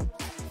it?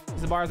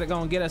 It's the bars that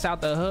gonna get us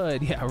out the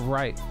hood. Yeah,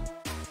 right.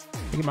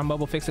 Get my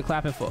mobile fix it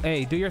clapping full.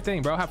 Hey, do your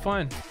thing, bro. Have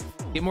fun.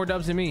 Get more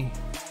dubs than me.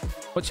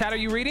 What chat are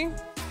you reading?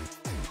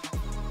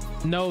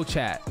 No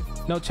chat.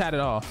 No chat at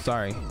all.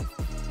 Sorry.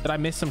 Did I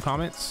miss some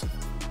comments?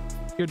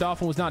 Your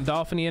dolphin was not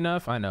dolphiny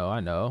enough. I know, I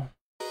know.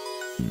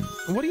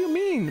 What do you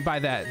mean by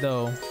that,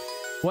 though?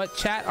 What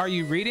chat are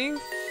you reading?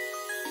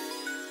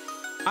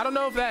 I don't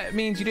know if that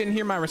means you didn't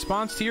hear my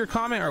response to your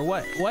comment or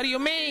what. What do you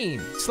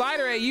mean?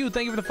 Slider AU,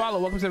 thank you for the follow.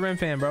 Welcome to the Rim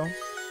Fan, bro.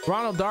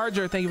 Ronald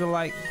Darger, thank you for the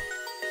like.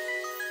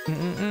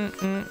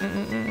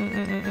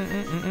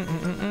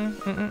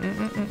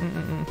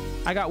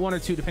 I got 1 or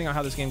 2 depending on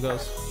how this game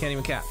goes. Can't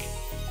even cap.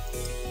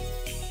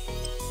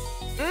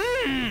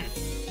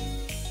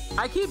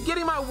 I keep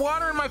getting my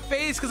water in my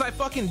face because I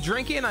fucking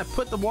drink it and I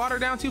put the water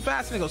down too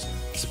fast and it goes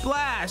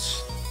splash.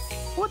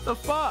 What the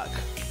fuck?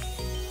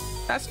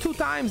 That's 2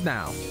 times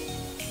now.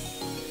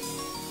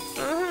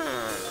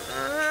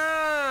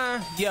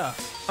 Yeah.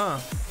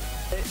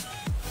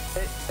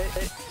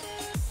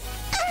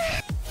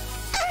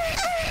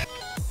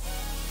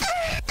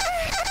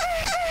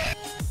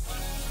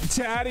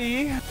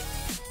 Daddy.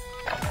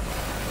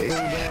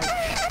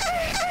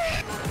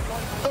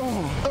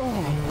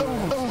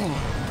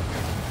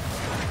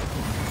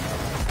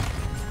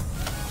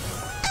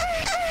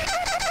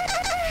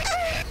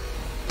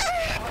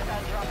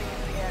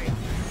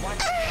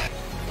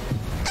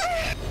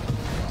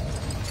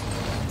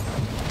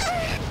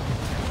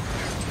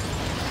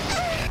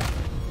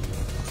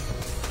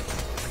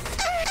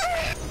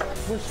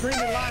 We're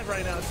streaming live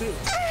right now too.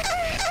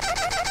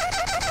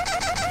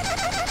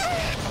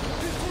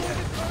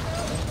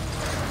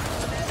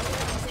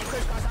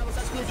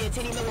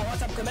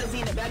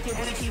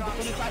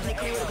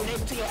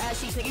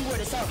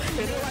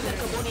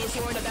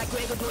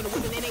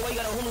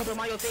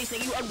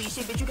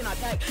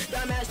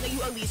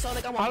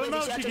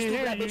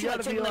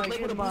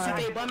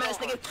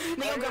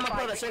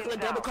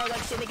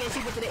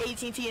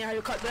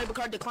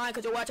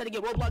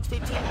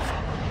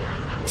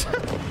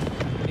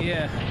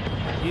 Yeah,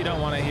 you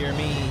don't want to hear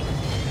me.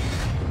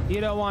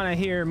 You don't want to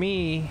hear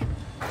me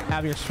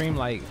have your stream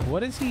like,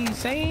 what is he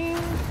saying?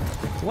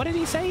 What did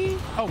he say?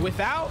 Oh,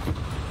 without?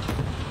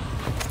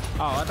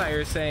 Oh, I thought you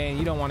were saying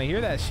you don't want to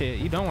hear that shit.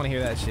 You don't want to hear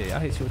that shit. I'll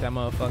hit you with that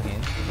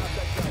motherfucking.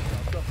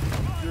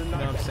 You know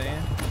what I'm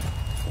saying?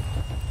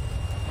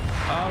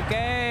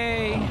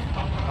 Okay.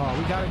 Oh,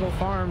 we gotta go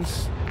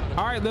farms.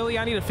 All right, Lily,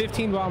 I need a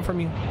 15 bomb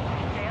from you.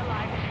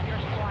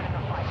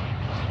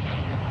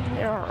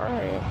 Yeah, all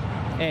right.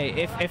 Hey,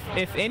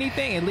 if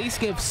anything, at least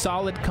give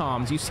solid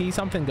comms. You see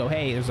something, go,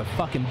 hey, there's a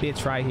fucking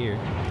bitch right here.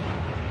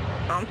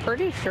 I'm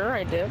pretty sure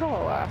I did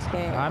all last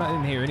game. I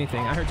didn't hear anything.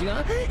 I heard you go,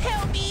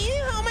 help me!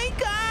 Oh my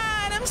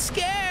god, I'm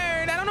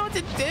scared. I don't know what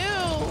to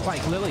do.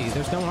 Like, Lily,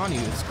 there's no one on you.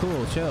 It's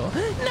cool, chill.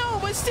 No,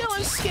 but still,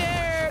 I'm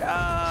scared.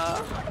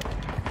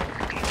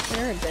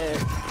 You're a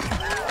dick.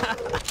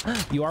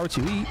 You are what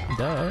you eat.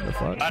 Duh. The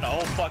fuck? I had a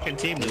whole fucking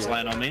team just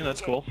land on me.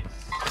 That's cool.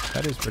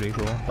 That is pretty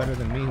cool. Better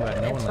than me, who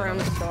had no one land on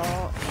me.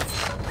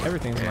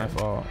 Everything's my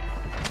fault.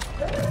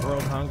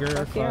 World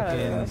hunger,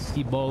 fucking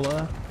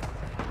Ebola,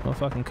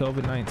 motherfucking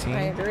COVID-19.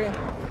 I agree.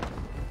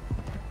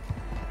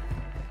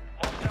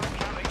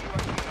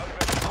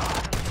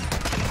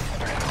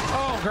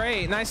 Oh,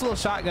 great. Nice little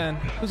shotgun.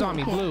 Who's on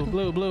me? Blue,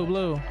 blue, blue,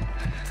 blue.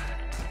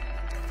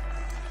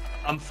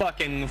 I'm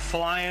fucking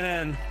flying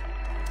in.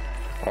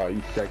 Oh,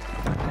 you sexy.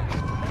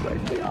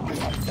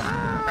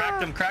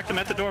 Cracked him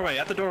at the doorway,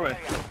 What doorway?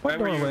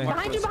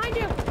 Behind you, behind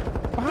you.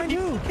 Behind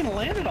you. Fucking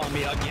landed on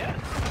me again.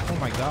 Oh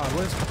my god,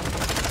 where's...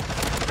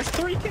 There's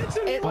 3 kids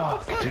in here.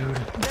 Oh, dude.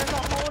 There's a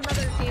whole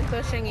other team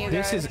pushing you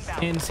guys. This is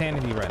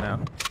insanity right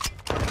now.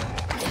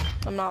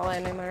 I'm not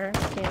landing there.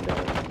 Can't do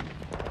it.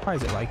 Why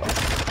is it like this?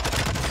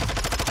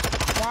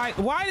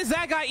 Why does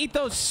that guy eat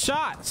those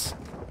shots?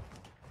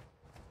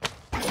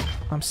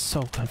 I'm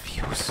so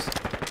confused.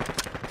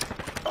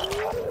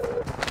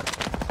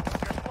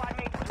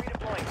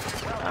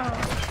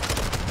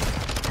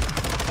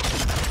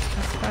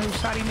 Who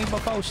shot me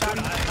before? Shot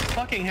me. I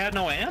fucking had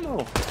no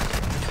ammo.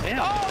 Damn.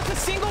 Oh, it's a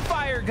single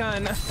fire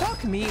gun.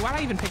 Fuck me. Why'd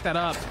I even pick that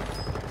up?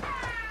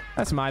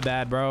 That's my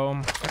bad, bro.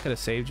 I could have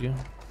saved you.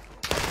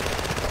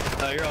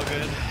 Oh, you're all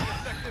good.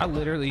 I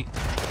literally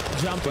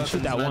jumped and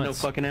shoot that once. No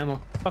fucking ammo.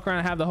 Fuck around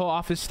and have the whole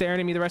office staring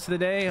at me the rest of the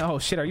day. Oh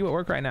shit, are you at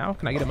work right now?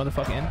 Can I get a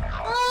motherfucking?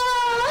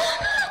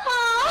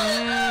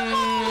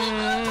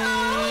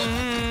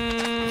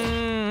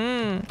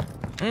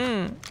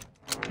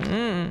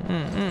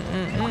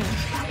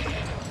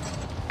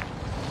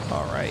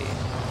 All right.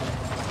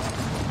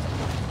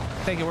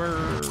 Think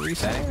we're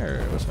resetting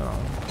or what's going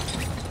on?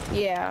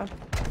 Yeah.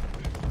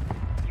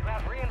 You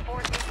have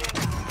reinforcements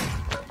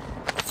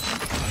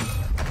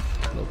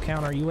in. Little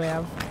counter you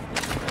have.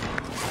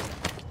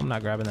 I'm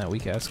not grabbing that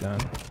weak ass gun.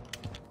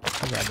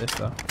 I got this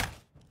though.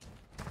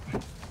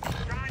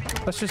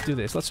 Let's just do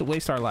this. Let's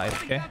waste our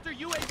life, okay?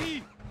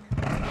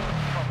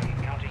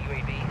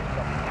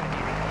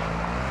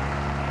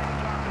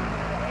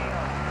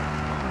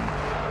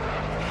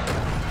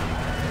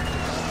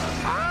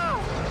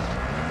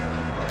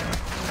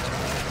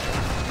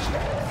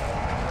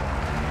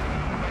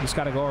 Just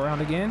gotta go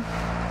around again.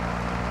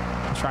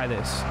 Let's try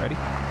this. Ready?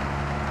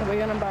 Are we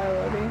gonna buy a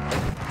Lodi?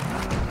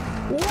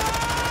 What?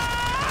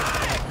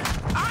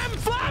 I'm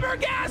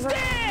flabbergasted!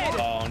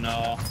 Oh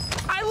no.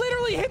 I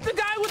literally hit the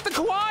guy with the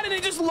quad and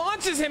it just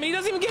launches him. He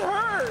doesn't even get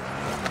hurt.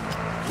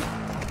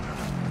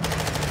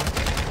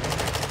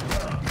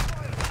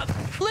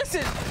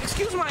 Listen,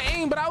 excuse my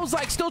aim, but I was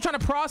like still trying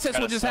to process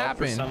what just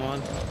happened.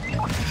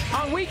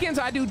 On weekends,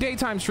 I do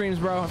daytime streams,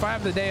 bro. If I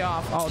have the day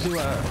off, I'll do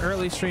a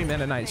early stream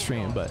and a night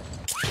stream. But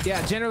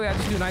yeah, generally I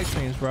just do night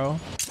streams, bro.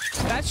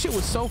 That shit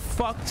was so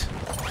fucked.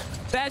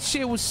 That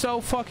shit was so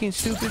fucking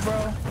stupid,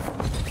 bro.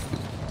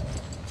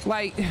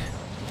 Like,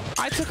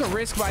 I took a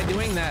risk by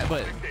doing that,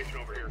 but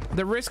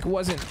the risk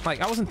wasn't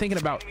like I wasn't thinking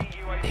about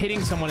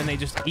hitting someone and they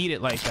just eat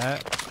it like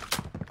that.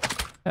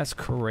 That's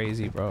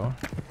crazy, bro.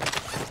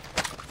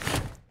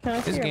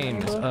 This game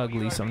is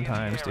ugly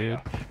sometimes, dude.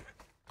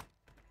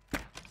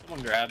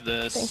 Someone grab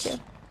this. Thank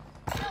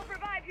you.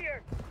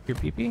 Your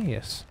PP?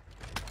 Yes.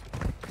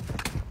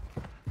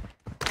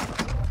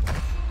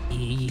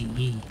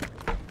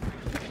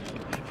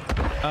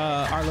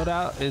 Our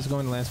loadout is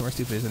going to land somewhere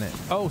stupid, isn't it?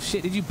 Oh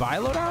shit, did you buy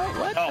loadout?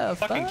 What the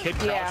fucking fuck? kid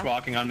crouch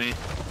walking on me.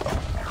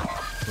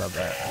 Love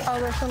that. Oh,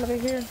 there's somebody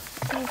here.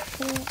 Oh,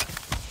 shit.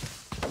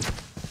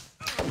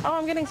 Oh,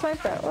 I'm getting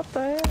sniped at. What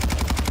the heck?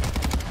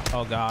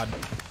 Oh god.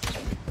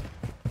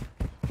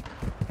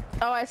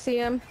 Oh, I see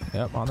him.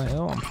 Yep, on the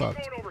hill, I'm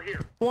fucked.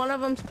 One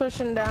of them's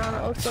pushing down,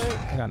 it looks like.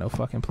 I got no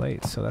fucking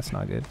plates, so that's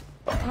not good.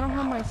 I don't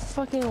have my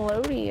fucking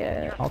Lodi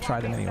yet. I'll try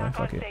them anyway,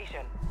 fuck it.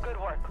 Good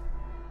work.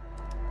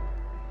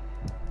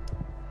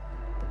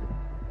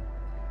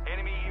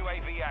 Enemy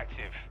UAV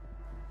active.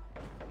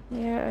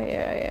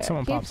 Yeah.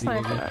 Someone Keep pops the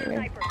sniping UAV. at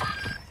me.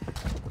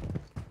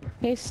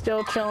 He's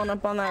still chilling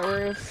up on that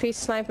roof. He's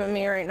sniping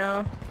me right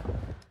now.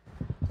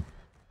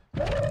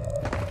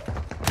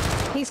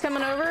 He's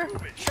coming over.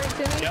 Straight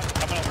to me. Yep,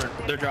 coming over.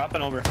 They're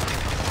dropping over.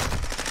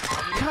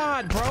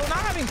 God, bro, not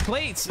having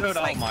plates. Dude,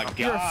 Like, oh my god.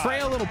 you're a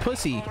frail little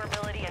pussy. You're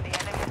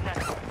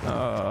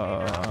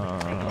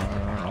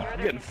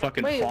getting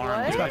fucking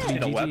farmed. It's about to be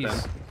Need a weapon.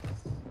 GG's.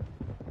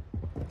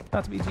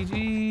 About to be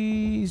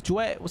GG's.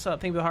 Duet, what's up?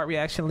 Thank you for the heart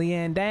reaction.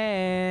 Leanne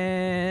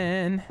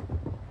Dan.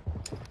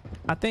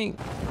 I think.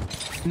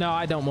 No,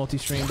 I don't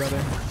multi-stream,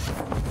 brother.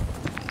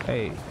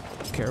 Hey,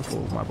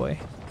 careful, my boy.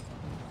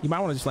 You might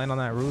want to just land on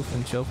that roof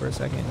and chill for a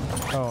second.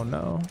 Oh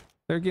no.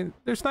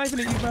 They're sniping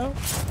at you, bro.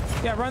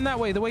 Yeah, run that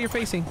way, the way you're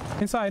facing.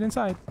 Inside.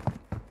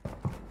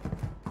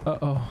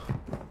 Uh-oh.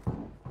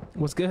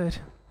 What's good?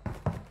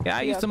 Yeah,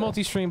 I used to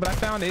multi-stream, but I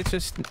found it's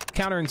just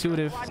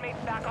counterintuitive.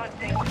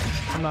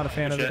 I'm not a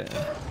fan of it.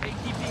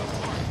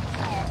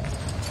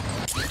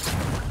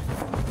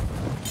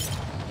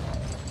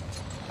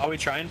 Are we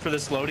trying for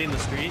this loading in the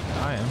street?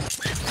 I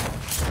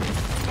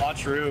am.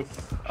 Watch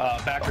roof.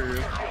 Backer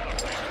roof.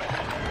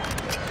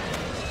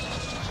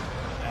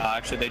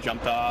 Actually, they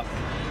jumped off.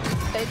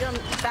 They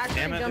jumped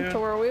to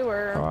where we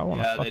were. Oh, I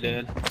want yeah, they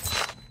did.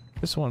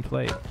 This one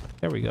plate.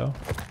 There we go.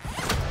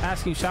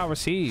 Ask you shall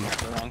receive.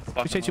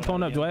 Appreciate you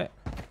pulling up, Duet.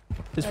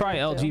 It's probably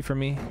LG for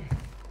me.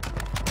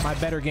 My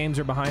better games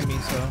are behind me,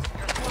 so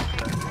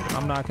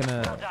I'm not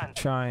gonna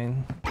try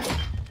and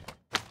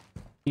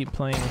keep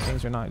playing when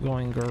things are not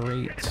going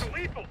great.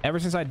 Ever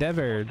since I dev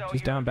aired,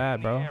 just down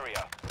bad, bro.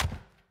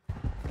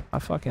 I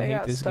fucking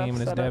hate this game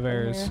and its dev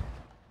airs.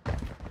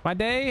 My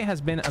day has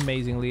been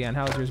amazing, Leanne.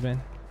 How's yours been?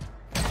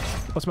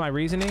 What's my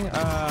reasoning?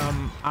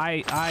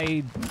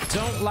 I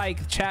don't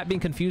like chat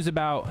being confused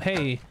about,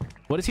 hey,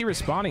 what is he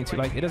responding to?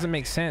 Like, it doesn't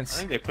make sense. I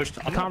think they pushed.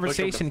 The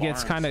conversation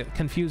gets kind of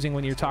confusing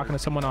when you're talking to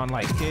someone on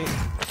like Kick,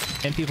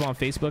 and people on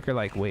Facebook are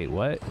like, wait,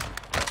 what?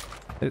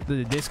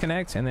 The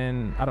disconnect, and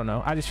then I don't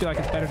know. I just feel like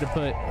it's better to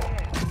put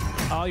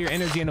all your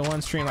energy into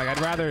one stream. Like,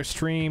 I'd rather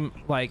stream,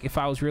 like, if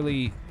I was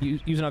really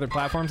using other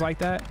platforms like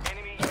that,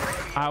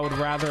 I would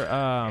rather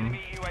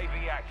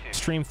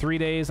stream 3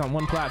 days on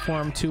one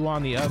platform, 2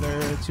 on the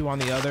other, 2 on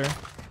the other,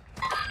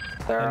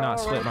 and not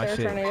split my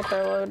shit. Trying to get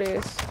their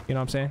loadies. You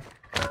know what I'm saying?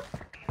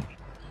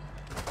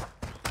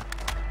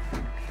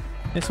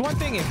 It's one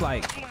thing if,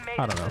 like,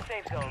 I don't know,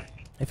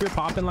 if you're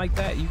popping like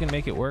that, you can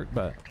make it work,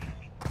 but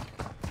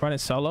running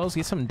solos,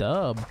 get some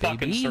dub, baby.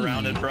 Fucking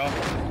surrounded, bro.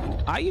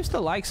 I used to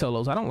like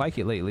solos. I don't like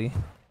it lately.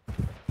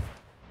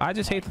 I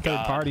just hate the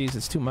third parties.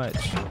 It's too much.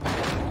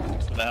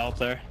 Thanks for the help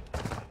there.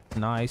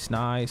 Nice.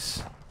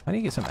 I need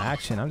to get some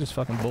action. I'm just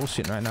fucking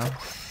bullshitting right now.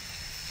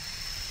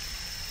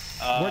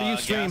 Where do you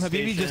stream?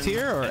 Habibi, just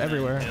here or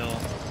everywhere?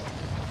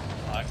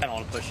 I kind of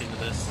want to push into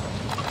this.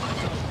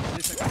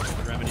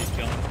 The remedy's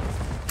killing.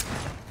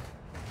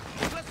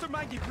 Cluster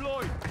mine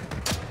deployed.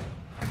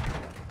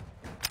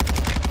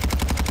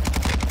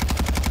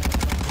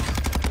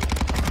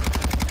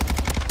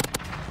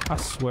 I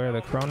swear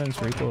the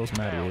Cronin's recoil is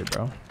mad weird,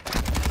 bro.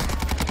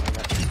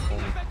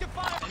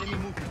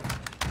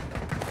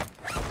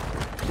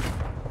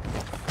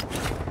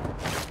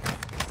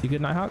 You good,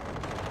 Nighthawk?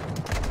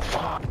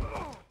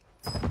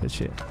 Good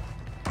shit.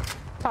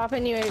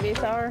 Popping UAV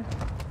tower.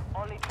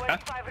 Only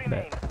 25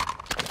 remain.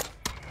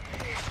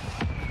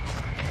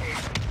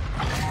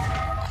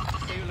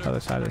 Other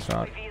side of the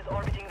shot. UAV is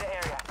orbiting the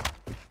area.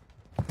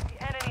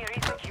 The enemy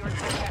resecured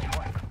the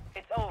network.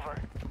 It's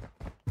over.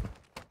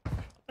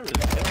 I really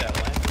hit that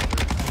land.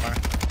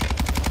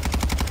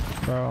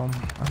 Bro,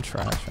 I'm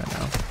trash right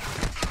now.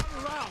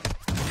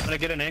 I'm gonna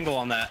get an angle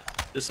on that.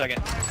 Just a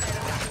second.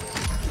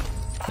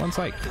 One's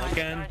like...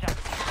 Again.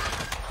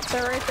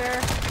 They're right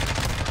there.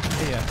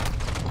 Yeah.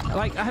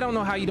 Like, I don't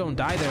know how you don't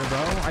die there, bro.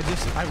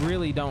 I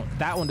really don't.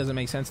 That one doesn't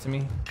make sense to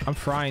me. I'm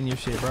frying your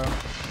shit, bro.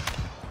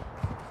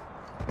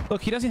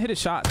 Look, he doesn't hit his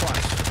shot.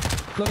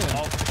 Watch. Look at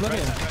him. Look at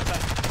him.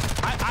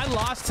 I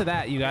lost to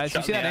that, you guys.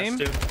 You see that aim?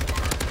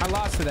 I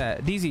lost to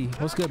that. DZ,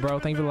 what's good, bro?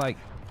 Thank you for the like.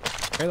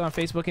 Barely on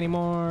Facebook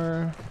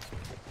anymore.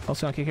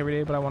 Also on Kick every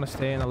day, but I want to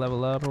stay in a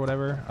level up or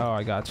whatever. Oh,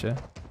 I gotcha.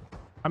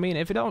 I mean,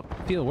 if it don't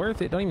feel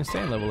worth it, don't even stay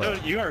in level up.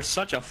 Dude, you are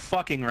such a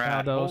fucking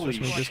rat. Holy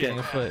shit. Just getting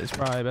a foot is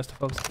probably best to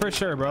focus. For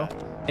sure, bro.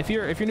 If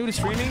you're new to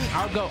streaming,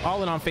 I'll go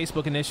all in on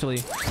Facebook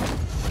initially.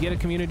 Get a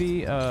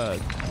community,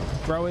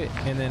 grow it,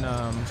 and then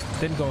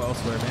go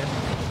elsewhere, man.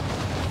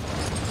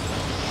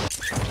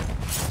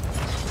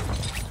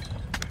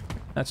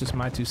 That's just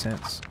my 2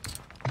 cents.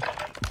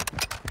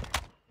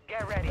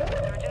 Get ready.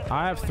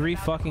 I have 3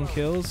 fucking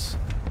kills.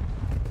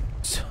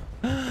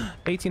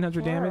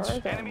 1,800 damage.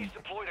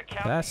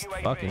 That's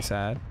fucking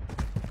sad.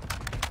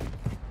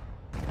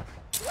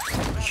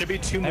 There should be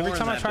 2 more. Every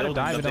time in I that try to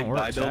building, dive, it don't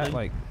work. Chat.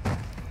 Like,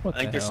 what I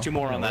think the there's hell? 2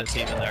 more on that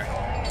team in there.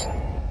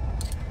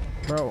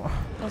 Bro,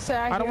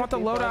 I don't want the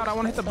loadout. I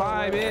want to hit the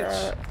buy,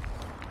 bitch.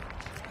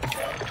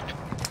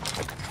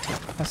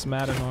 That's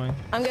mad annoying.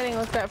 I'm getting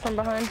looked at from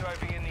behind.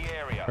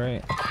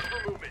 Great.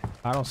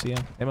 I don't see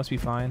him. They must be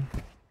fine.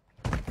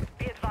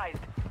 Be advised.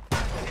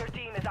 Your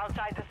team is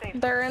outside the safe.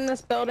 They're in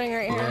this building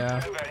right here.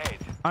 Yeah.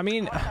 I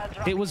mean,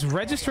 it was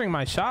registering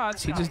my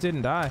shots. He just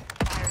didn't die.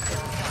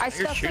 I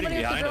stuck somebody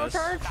with the drill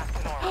charge.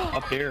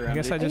 Up here. I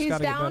guess I just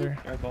gotta down.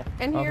 get better.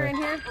 In here, Okay. in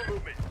here.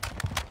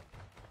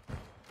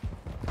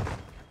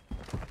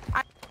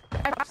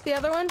 I lost the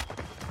other one.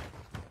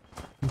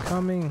 I'm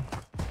coming.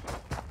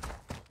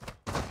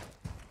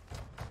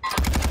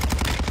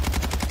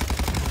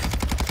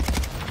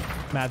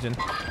 Imagine.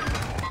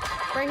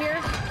 Right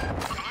here.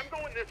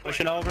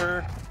 Pushing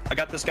over. I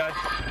got this guy.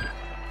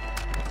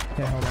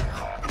 Yeah, hold on.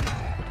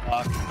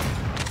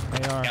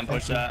 They are. Can't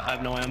push that. I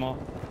have no ammo.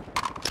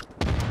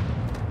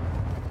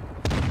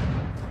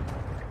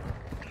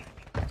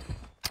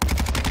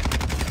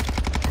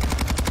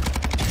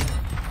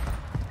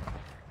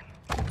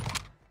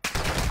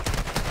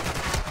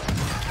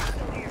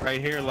 Right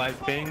here, live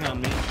ping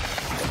on me.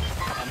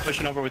 I'm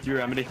pushing over with you,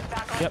 Remedy.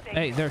 Yep.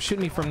 Hey, they're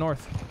shooting me from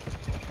north.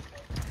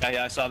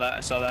 Yeah, I saw that.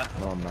 I saw that.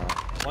 No, I'm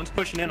not. One's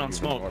pushing in on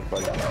smoke.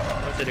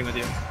 Rotating with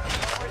you.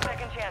 4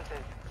 second chances.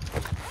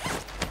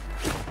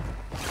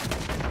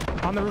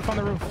 On the roof, on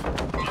the roof.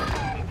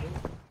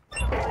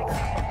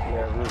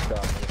 Yeah, roof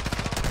got me.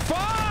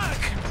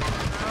 Fuck!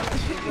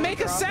 Make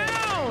a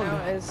sound!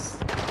 That is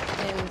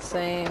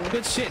insane.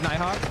 Good shit,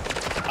 Nighthawk.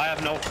 I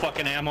have no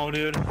fucking ammo,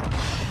 dude.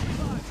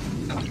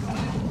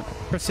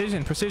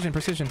 Precision, precision,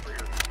 precision.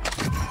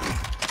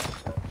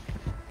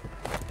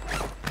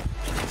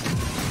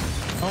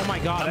 Oh my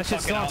god, that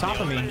shit's still on top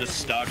of me. I'm just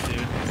stuck,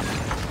 dude.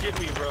 Get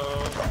me, bro.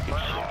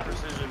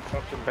 Precision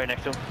fucking right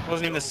next to him. It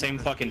wasn't even the same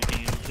fucking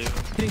team, dude.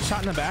 Getting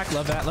shot in the back.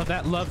 Love that, love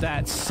that, love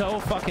that so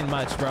fucking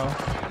much, bro.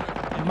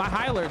 My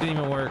high alert didn't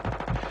even work.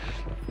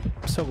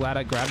 I'm so glad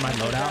I grabbed my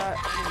loadout.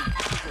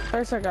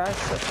 There's a guy.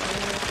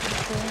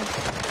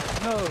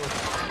 No.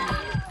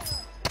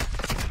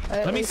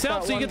 Let me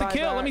self so you get the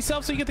kill. Let me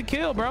self so you get the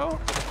kill, bro.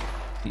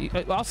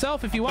 I'll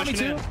self if you want me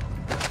to.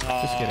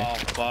 Just kidding. Oh,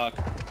 fuck.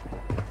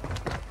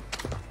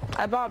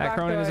 I bought that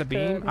Cronin is a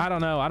beam. I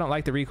don't know. I don't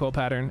like the recoil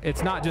pattern.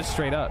 It's not just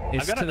straight up.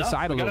 It's to the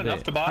side a little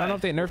bit. I don't know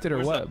if they nerfed it or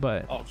what,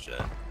 but oh shit.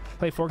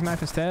 Play fork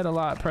knife instead. A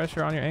lot of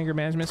pressure on your anger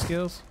management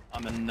skills.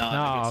 I'm in not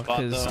a good spot,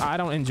 because though. I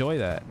don't enjoy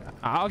that.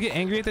 I'll get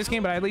angry at this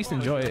game, but I at least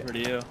enjoy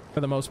it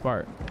for the most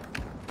part.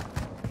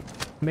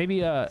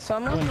 Maybe when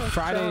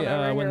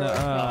Friday, when the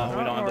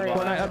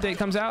Fortnite update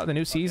comes out, the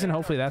new season,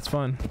 hopefully that's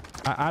fun.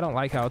 I don't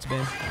like how it's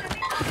been.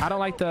 I don't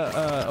like the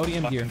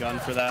ODM gear. Gun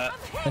for that.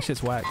 That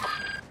shit's whack.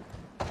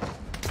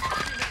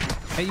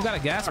 Hey, you got a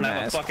gas I don't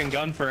mask. have a fucking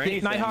gun for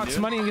anything, Get Nighthawk's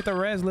dude. money and get the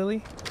res,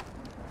 Lily.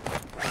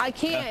 I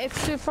can't.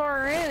 It's too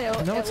far in.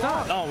 No, it's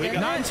not. No, we got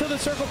not until the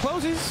circle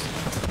closes.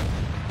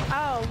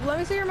 Oh, let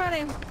me see your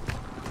money.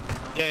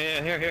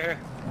 Yeah, here. Here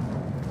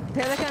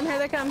they come. Here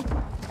they come.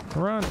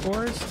 Run,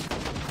 Forrest.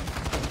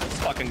 This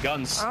fucking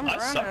guns. I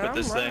suck with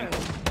this thing.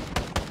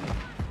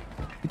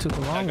 You took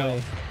the long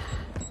way.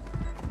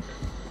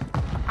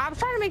 I'm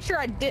trying to make sure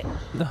I did.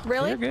 No,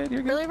 Really? You're good.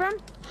 You're good. Really, Ron?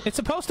 It's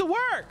supposed to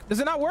work. Does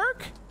it not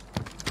work?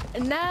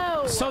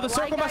 No. So the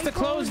circle must have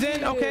closed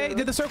in. Okay,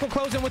 did the circle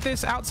close in with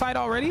this outside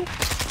already?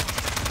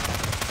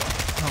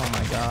 Oh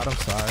my god, I'm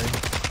sorry.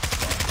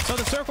 So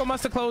the circle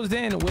must have closed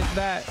in with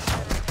that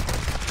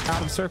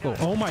out of circle.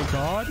 Oh my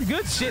god,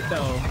 good shit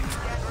though.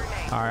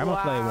 All right, I'm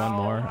gonna play one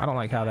more. I don't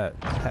like how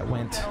that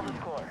went.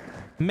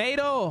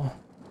 Mado,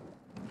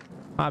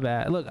 my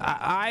bad. Look,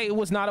 I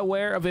was not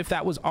aware of if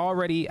that was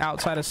already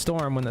outside of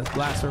storm when the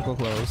last circle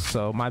closed,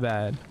 so my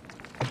bad.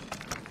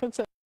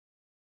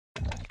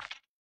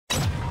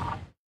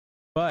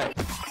 But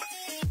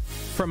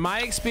from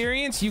my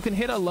experience, you can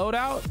hit a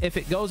loadout if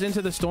it goes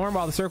into the storm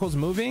while the circle's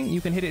moving.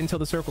 You can hit it until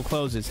the circle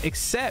closes,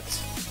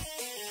 except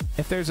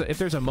if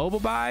there's a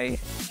mobile buy,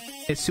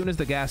 as soon as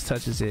the gas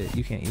touches it,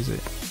 you can't use it.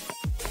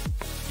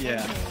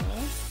 Yeah.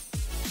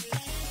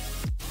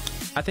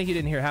 I think you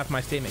didn't hear half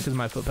my statement because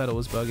my foot pedal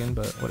was bugging,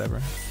 but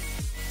whatever.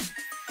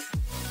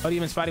 But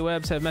even Spidey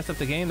Webs have messed up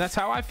the game. That's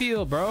how I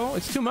feel, bro.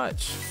 It's too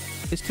much.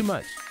 It's too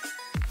much.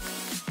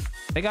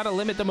 They gotta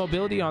limit the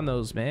mobility on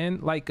those, man.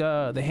 Like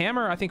the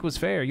hammer, I think was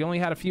fair. You only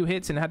had a few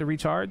hits and had to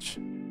recharge.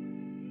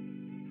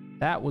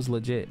 That was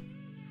legit.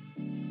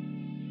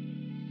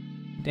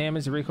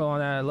 Damage the recoil on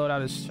that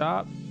loadout is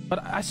shop,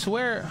 but I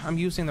swear I'm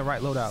using the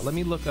right loadout. Let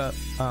me look up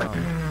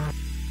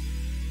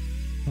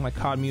my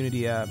COD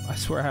Community app. I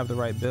swear I have the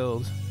right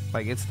build.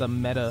 Like it's the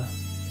meta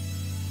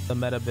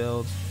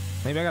build.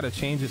 Maybe I gotta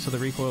change it so the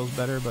recoil is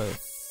better, but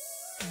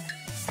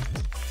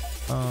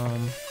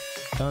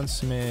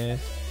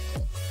Gunsmith.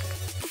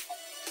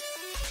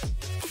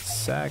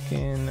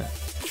 Sakin,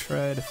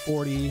 tread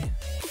 40.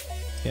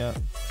 Yeah.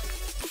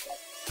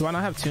 Do I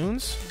not have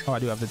tunes? Oh, I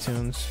do have the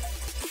tunes.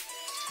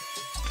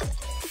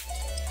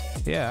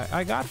 Yeah,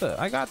 I got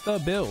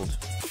the build.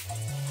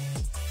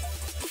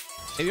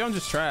 Maybe I'm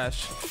just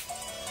trash.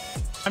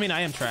 I mean,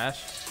 I am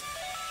trash.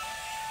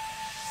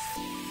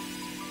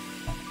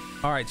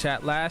 All right,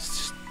 chat.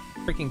 Last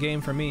freaking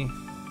game for me.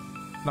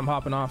 I'm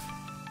hopping off.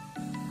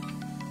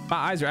 My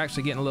eyes are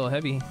actually getting a little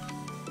heavy.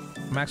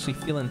 I'm actually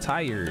feeling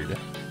tired.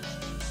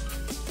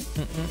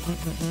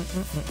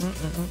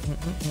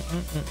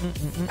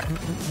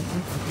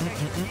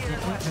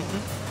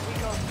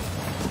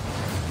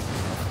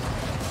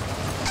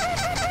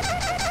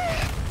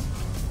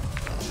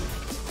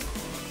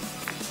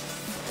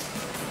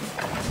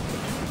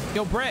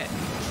 Yo, Brett.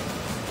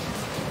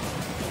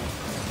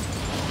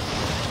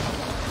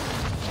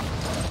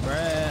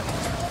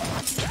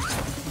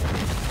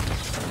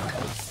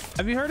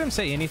 Have you heard him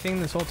say anything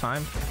this whole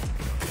time? I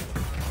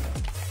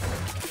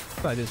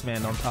feel like this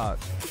man don't talk.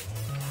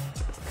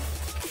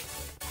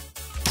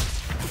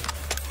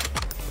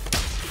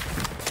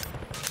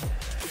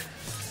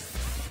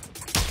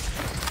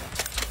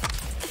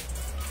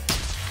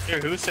 Here,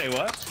 who say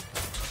what?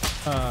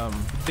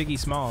 Biggie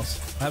Smalls.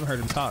 I haven't heard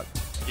him talk.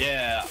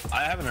 Yeah,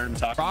 I haven't heard him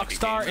talk.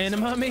 Rockstar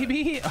Enema,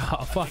 maybe?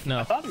 Oh, fuck no.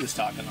 I thought he was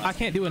talking. I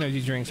can't do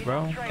energy drinks,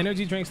 bro.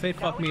 Energy drinks, they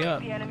fuck me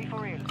up.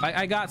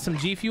 I got some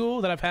G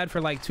Fuel that I've had for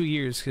like 2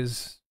 years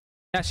because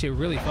that shit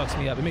really fucks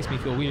me up. It makes me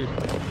feel weird.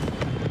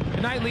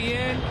 Good night,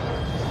 Leanne.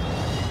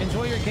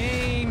 Enjoy your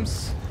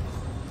games.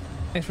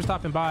 Thanks for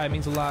stopping by. It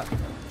means a lot.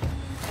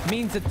 It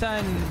means a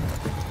ton.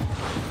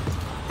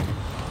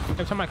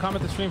 Every time I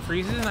comment, the stream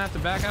freezes and I have to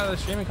back out of the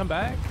stream and come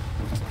back.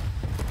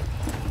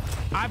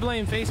 I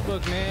blame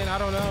Facebook, man. I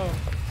don't know.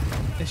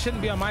 It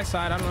shouldn't be on my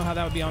side. I don't know how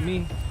that would be on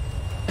me.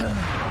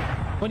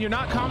 When you're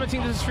not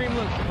commenting, does the stream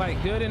look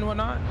like good and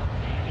whatnot?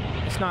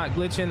 It's not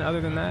glitching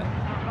other than that.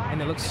 And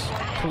it looks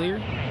clear.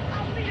 All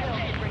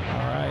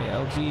right,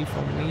 LG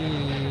for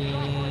me.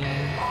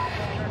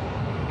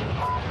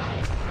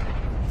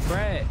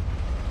 Brett.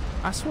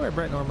 I swear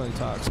Brett normally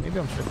talks. Maybe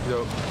I'm tripping.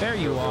 Yo. There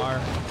you are.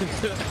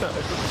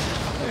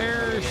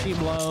 There she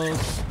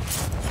blows.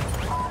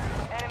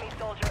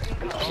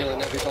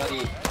 Killing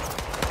everybody.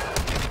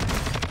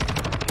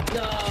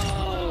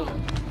 No!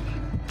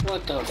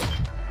 What the?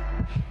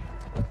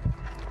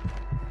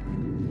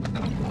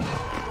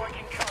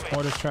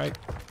 Mortar strike.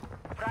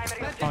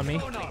 On me.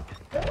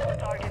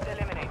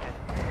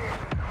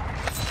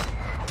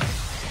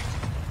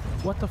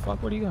 What the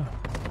fuck? Where'd he go?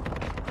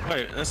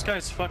 Wait, this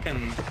guy's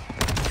fucking...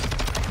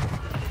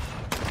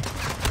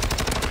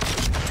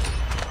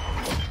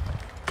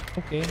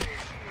 Okay.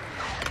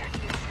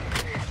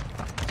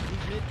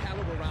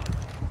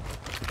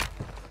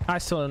 I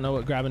still don't know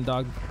what grabbing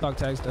dog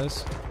tags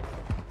does.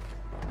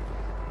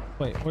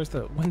 Wait, where's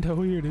the window?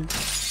 Here it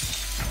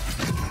is.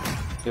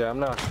 Yeah, I'm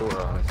not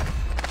sure, honestly.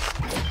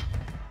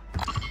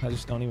 I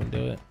just don't even do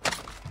it.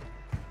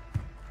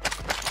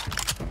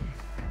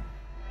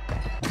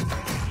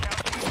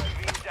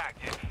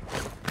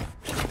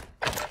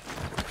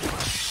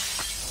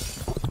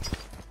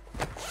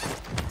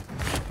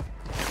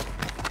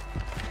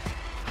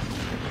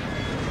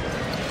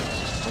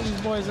 Where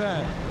these boys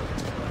at?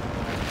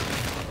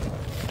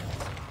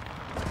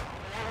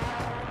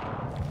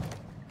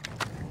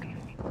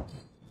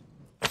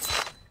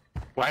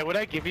 Why would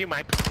I give you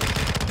my...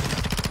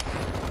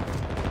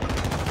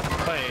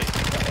 Wait.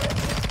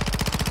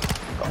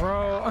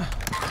 Bro.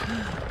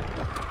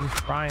 He's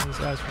frying these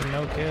guys for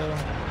no kill.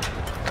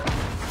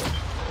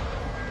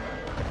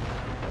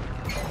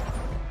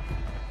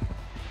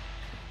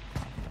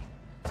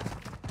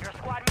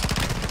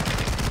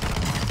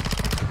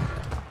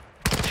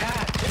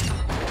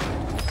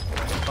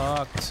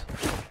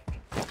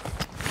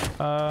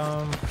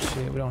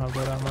 Shit, we don't have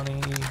that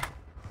money.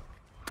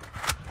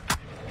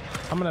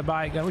 I'm gonna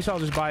buy a gun. We should all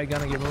just buy a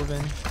gun and get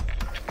moving.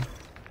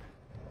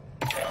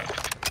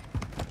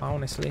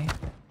 Honestly.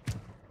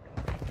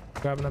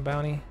 Grabbing a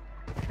bounty.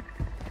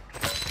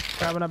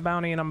 Grabbing a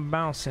bounty and I'm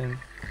bouncing.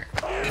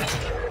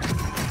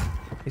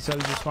 He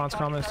said his response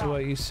comments to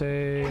what you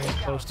say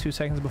those 2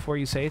 seconds before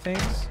you say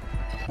things.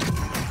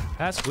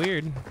 That's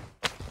weird.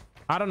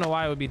 I don't know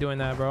why I would be doing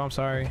that, bro. I'm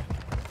sorry.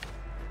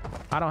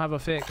 I don't have a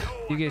fix.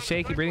 You get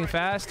shaky breathing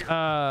fast.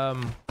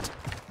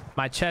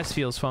 My chest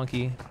feels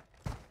funky.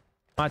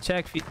 My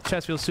chest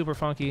feels super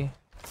funky.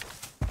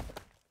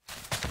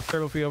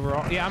 Terrible for you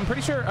overall. Yeah, I'm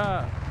pretty sure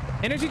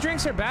energy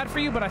drinks are bad for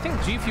you, but I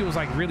think G Fuel is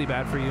like really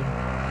bad for you.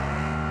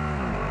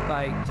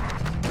 Like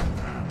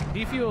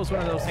G Fuel is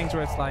one of those things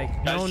where it's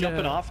like guys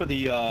jumping off of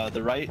the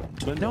right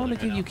twin. Known to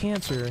give you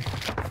cancer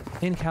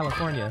in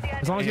California.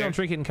 As long as you don't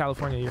drink it in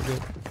California, you're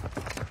good.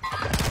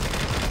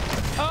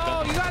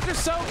 Oh, you guys are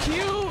so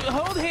cute.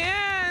 Hold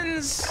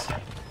hands.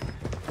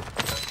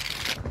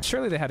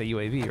 Surely they had a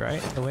UAV,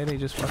 right? The way they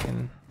just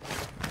fucking...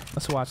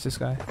 Let's watch this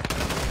guy.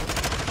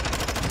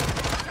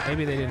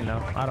 Maybe they didn't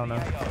know. I don't know.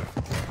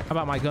 How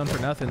about my gun for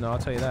nothing, though? I'll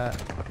tell you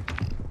that.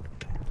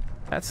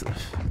 That's...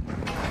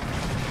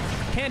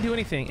 Can't do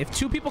anything. If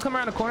 2 people come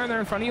around a corner and they're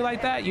in front of you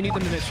like that, you need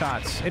them to miss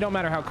shots. It don't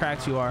matter how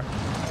cracked you are.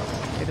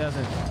 It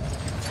doesn't.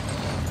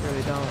 It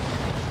really don't.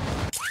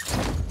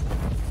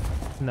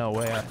 No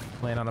way I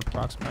land on a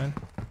prox mine.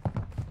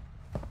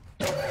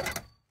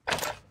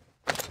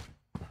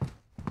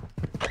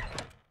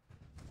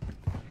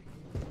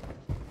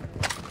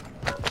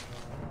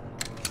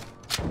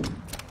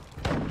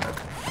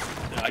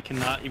 I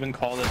cannot even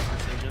call this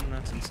precision.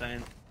 That's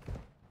insane.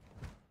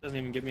 Doesn't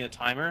even give me a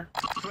timer.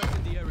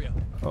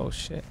 Oh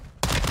shit.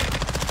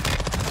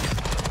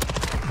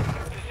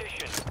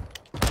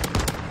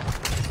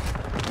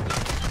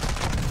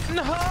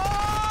 No!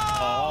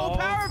 Oh.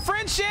 Power of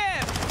friendship!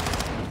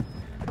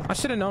 I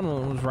should have known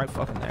one was right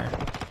fucking there.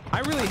 I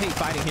really hate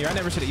fighting here. I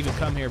never should have even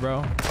come here,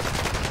 bro.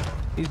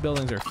 These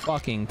buildings are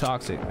fucking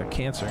toxic. They're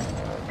cancer.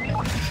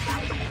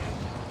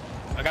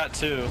 I got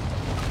 2. Yeah.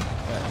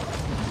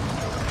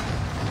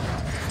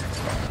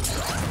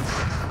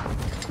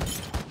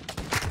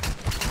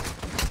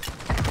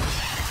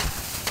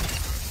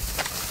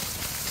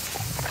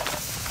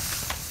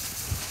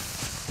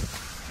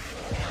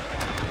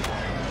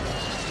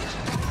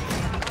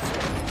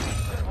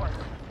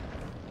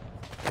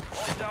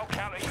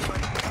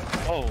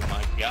 Oh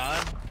my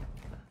god.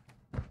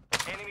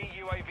 Enemy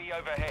UAV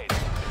overhead.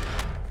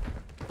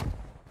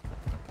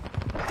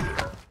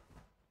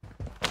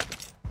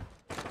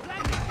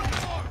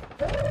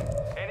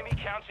 Enemy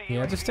counter UAV.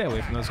 Yeah, just stay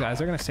away from those guys.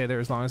 They're gonna stay there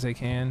as long as they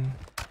can.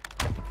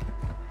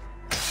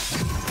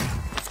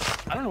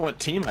 I don't know what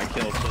team I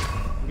killed, but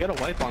we got a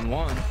wipe on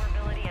one.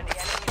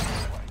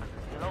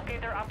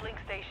 Locate their uplink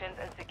stations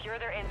and secure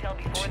their intel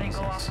before they go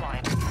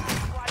offline.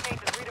 Squad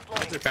mates is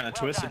redeploying. They're kind of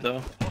twisted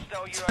though.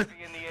 Hostile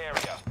UAV in the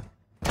area.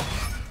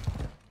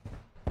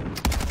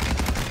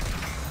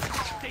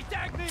 They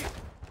tagged me.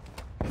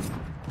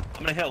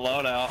 I'm gonna hit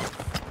loadout.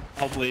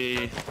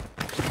 Hopefully.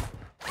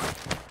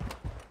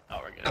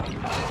 Oh, we're good.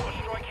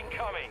 Strike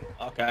incoming.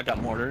 Okay, I got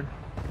mortared.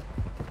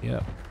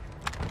 Yep.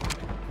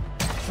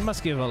 It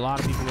must give a lot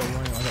of people a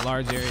warning, like a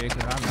large area,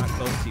 because I'm not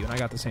close to you and I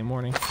got the same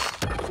warning.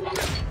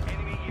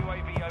 Enemy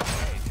UAV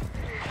overhead.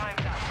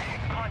 Time's up.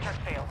 Contract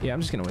failed. Yeah, I'm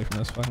just getting away from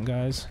those fucking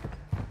guys.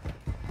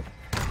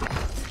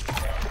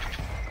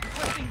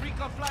 Requesting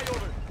recon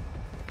flyover.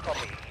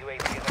 Copy.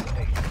 UAV is on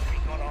station.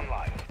 Recon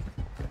online.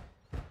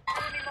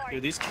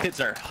 Dude, these kids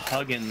are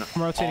hugging.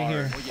 I'm rotating hard.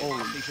 here.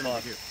 Holy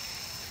fuck.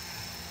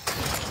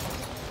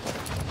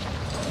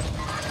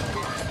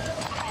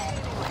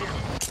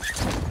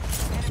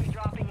 Enemy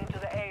dropping into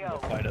the AO.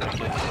 Fight other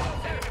kids.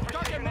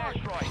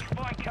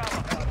 Find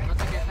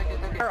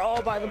cover. They're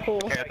all by the pool.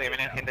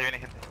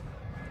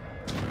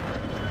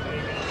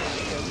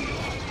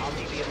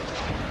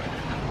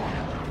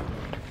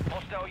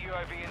 Hostile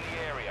UAV in the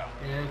area.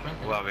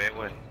 A ver,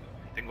 güey.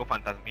 Tengo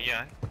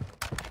fantasmía,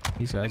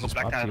 These guys just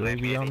popped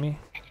UAV on me.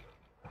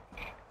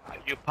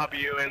 You pop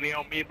UAV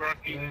on me, bro.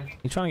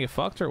 You trying to get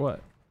fucked or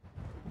what?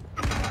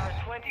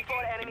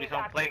 24 Give me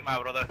some plate,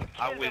 my brother.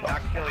 I will not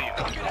kill you.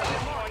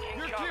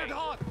 You're cleared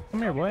hot.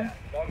 Come here, boy.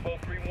 Longbow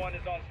 3-1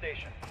 is on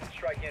station.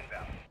 Strike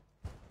inbound.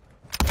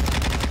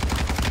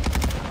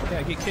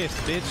 Yeah, get kissed,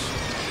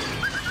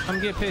 bitch.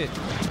 Come get pissed.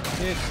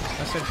 Bitch.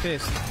 I said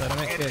pissed, but I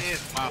meant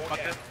kissed.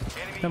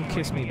 Come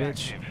kiss me,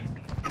 bitch.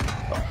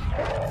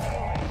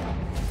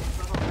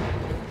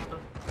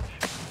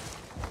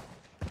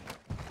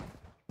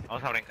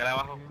 Vamos a brincar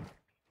abajo.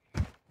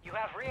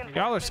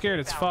 Y'all are scared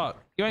as fuck.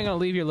 You ain't gonna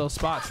leave your little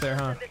spots there,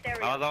 huh?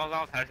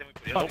 Vamos.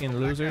 Fucking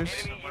losers.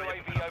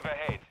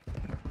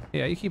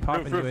 Yeah, you keep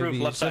popping UAVs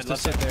left just side,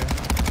 to sit there.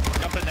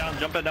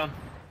 Jump it down.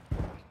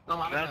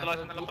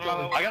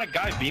 I got a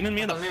guy beaming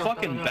me in the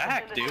fucking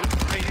back, dude.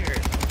 Right here.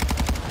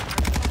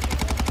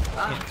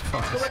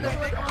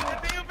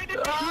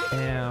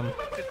 Damn.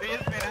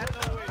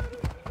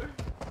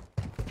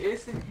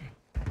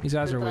 These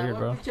guys are weird,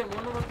 bro.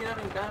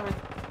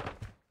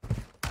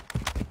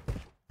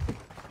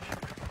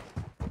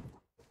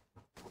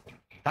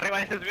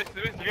 Arriba, ese es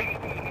bien.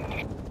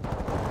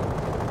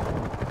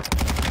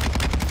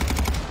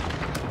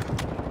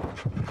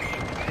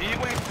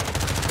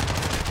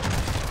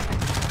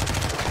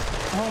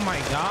 Oh my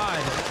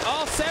god.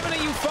 All 7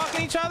 of you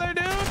fucking each other,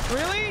 dude?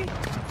 Really?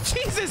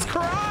 Jesus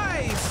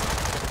Christ.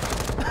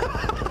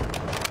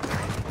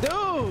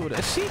 Dude,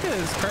 Ashika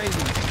is crazy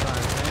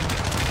sometimes, man.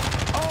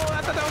 Oh,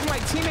 I thought that was my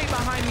teammate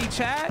behind me,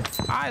 chat.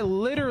 I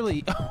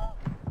literally...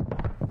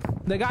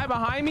 The guy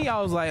behind me, I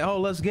was like, oh,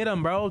 let's get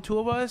him, bro. 2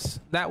 of us.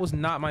 That was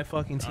not my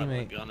fucking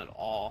teammate. Not a gun at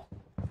all.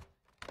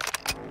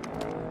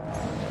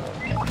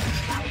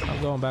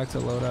 I'm going back to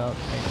loadout.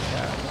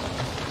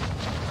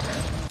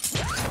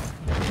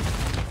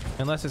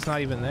 Unless it's not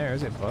even there.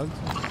 Is it bugged?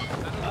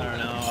 I don't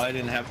know. I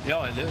didn't have... Yo,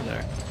 I did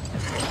there.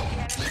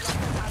 Missed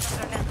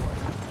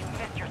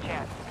your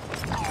chance.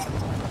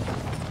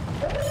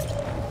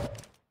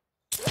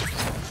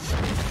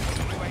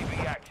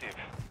 UAV active.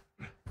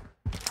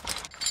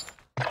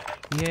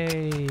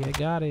 Yay, I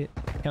got it.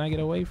 Can I get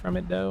away from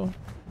it, though?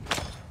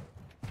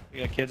 We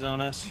got kids on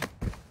us.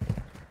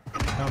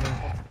 Coming.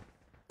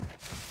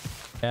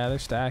 Yeah, they're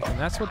stacking.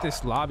 That's what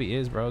this lobby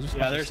is, bro. Just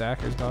they're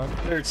stackers, dog.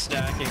 They're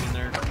stacking and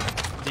they're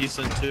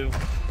decent too.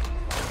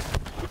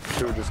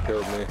 2 just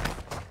killed me.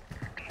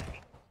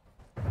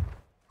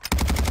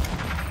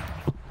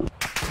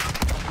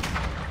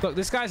 Look,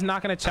 this guy's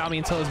not gonna chow me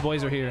until his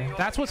boys are here.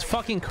 That's what's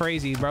fucking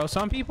crazy, bro.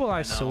 Some people,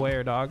 I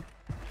swear, dog.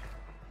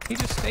 He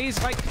just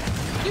stays like...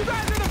 You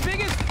guys are the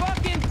biggest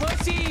fucking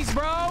pussies,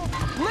 bro.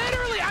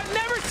 Literally, I've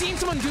never seen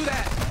someone do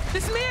that.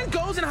 This man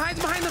goes and hides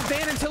behind the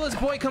van until his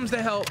boy comes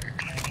to help.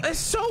 It's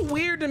so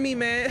weird to me,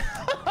 man.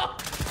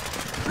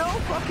 No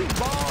fucking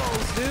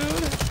balls,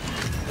 dude.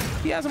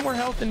 He has more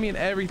health than me and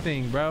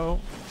everything, bro.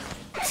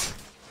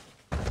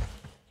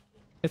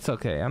 It's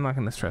okay. I'm not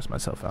gonna stress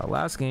myself out.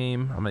 Last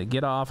game, I'm gonna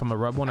get off. I'm gonna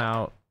rub one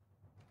out.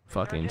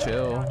 Fucking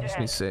chill. Just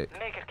be sick.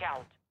 Make it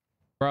count.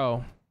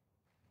 Bro.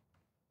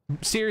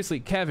 Seriously,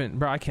 Kevin,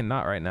 bro, I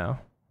cannot right now.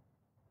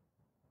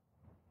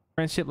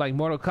 Friendship like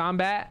Mortal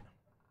Kombat.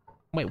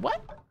 Wait, what?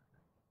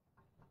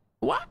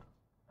 What?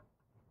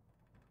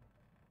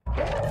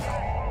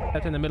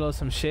 That's in the middle of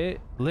some shit.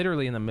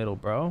 Literally in the middle,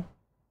 bro.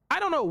 I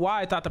don't know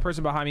why I thought the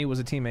person behind me was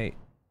a teammate.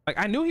 Like,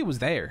 I knew he was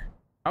there.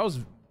 I was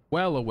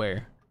well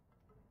aware.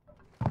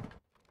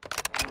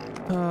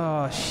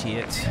 Oh,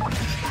 shit.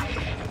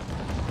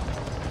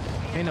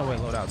 Ain't no way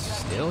loadout's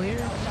still here.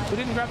 Who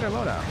didn't grab their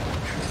loadout?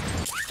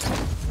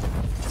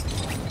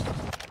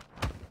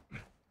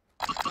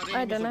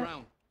 I don't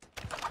know.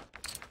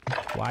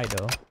 Why,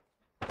 though?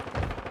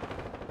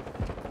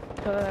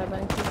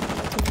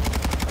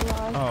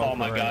 Oh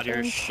my god,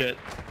 you're shit.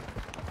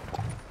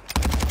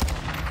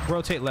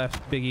 Rotate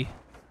left, Biggie.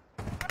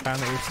 Guy on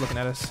the roof's looking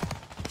at us.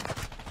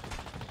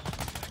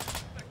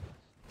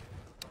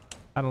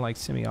 I don't like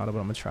semi-auto, but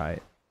I'm gonna try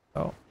it.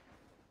 Oh.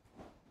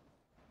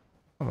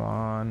 Come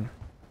on.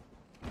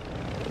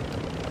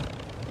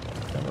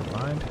 Never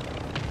mind.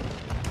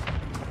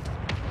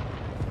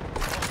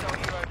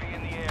 UAV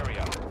in the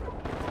area.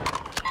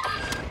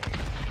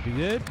 You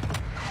good?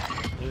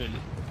 Dude.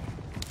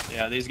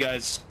 Yeah, these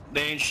guys,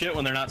 they ain't shit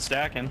when they're not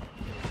stacking.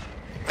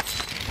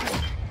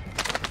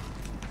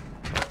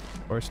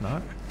 Of course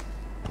not.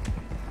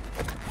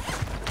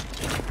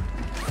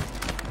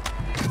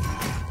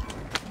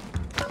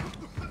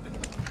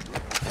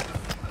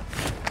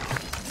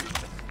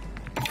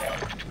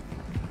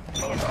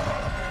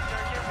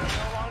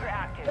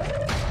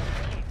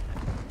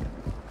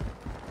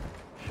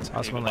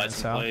 Awesome, I'm landing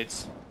south.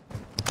 Plates.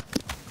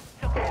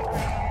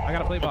 I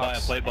got a plate box. Buy a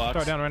plate box.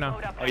 Throw it down right now.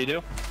 Oh, you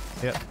do?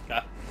 Yep.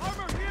 Okay.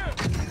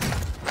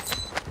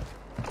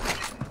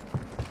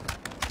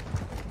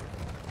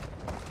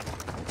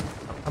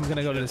 I'm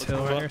gonna go to this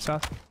hill right here,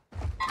 south.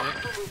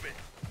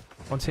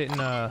 One's hitting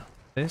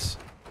this.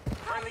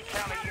 Friendly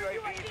counter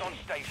UAVs on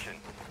station.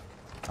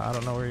 I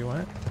don't know where you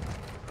went.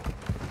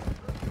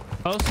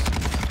 Close.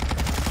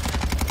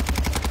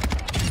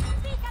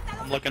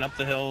 I'm looking up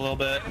the hill a little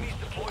bit.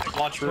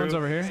 Watch roof. One's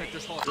over here.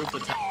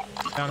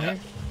 Down here.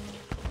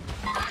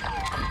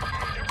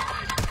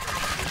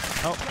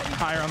 Oh,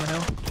 higher on the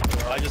hill.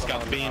 I just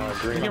got beamed.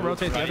 You can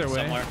rotate the other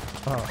way. Somewhere.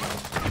 Oh.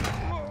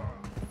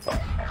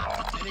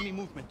 Enemy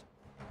movement.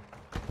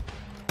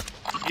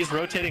 He's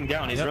rotating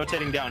down. He's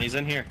rotating down. He's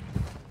in here.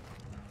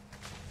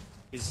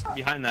 He's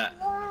behind that.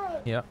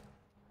 Yep.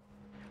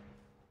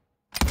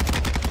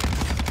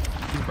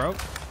 He's broke.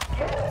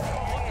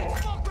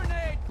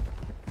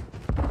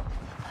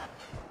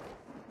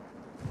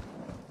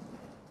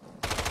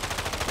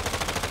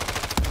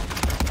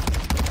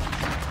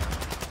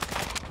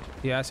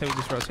 Yeah, I say we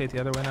just rotate the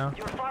other way now.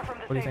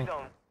 What do you think?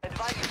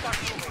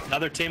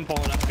 Another team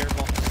pulling up.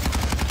 Careful.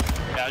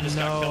 Yeah, I just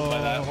got killed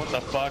by that. What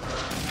the fuck?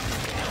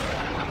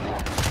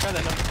 God,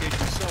 that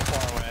notification's so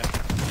far away.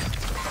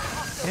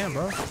 Damn,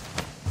 bro.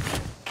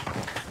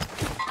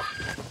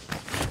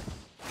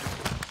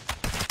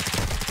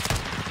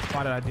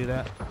 Why did I do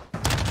that?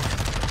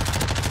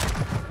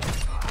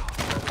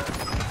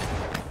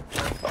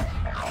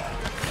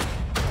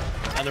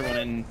 another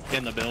one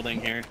in the building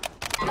here.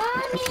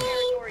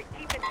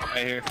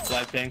 Right here,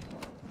 live ping.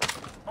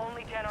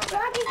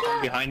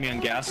 Behind me on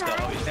gas though.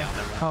 He's down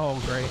there.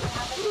 Oh, great.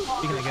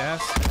 Speaking of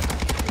gas.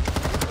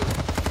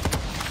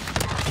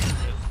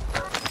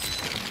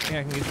 Yeah,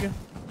 I can get you.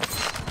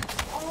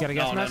 You got a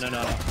gas mask?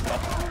 No.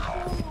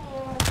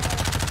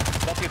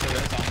 Let's get the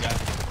res on,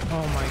 guys.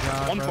 Oh my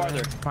god. One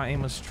brother. farther. My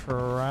aim was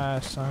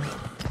trash, son.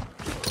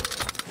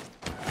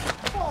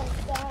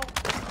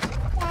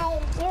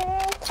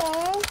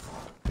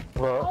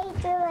 What?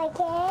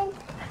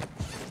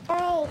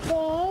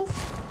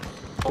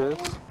 Kiss?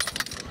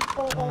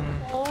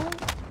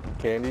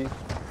 Candy?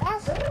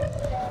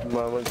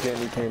 Mama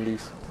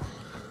candies.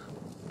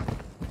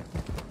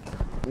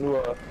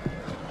 What?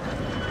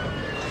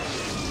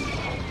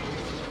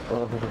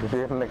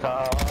 Get in the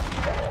car.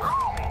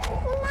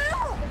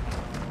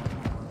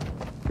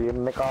 Get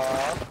in the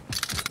car.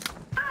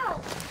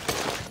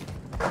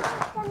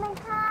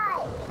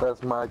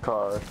 That's my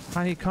car.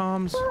 Hi,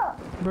 comms.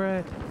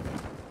 Brett.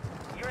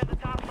 You're in the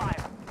top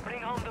 5.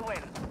 Bring home the win.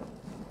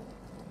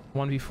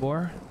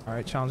 1v4.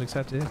 Alright, challenge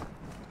accepted.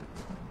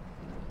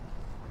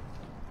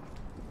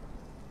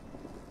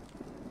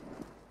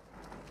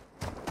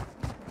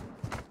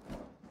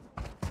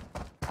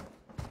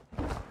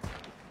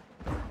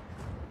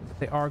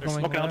 They are They're going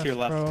smoking out to your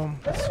left. bro.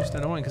 That's just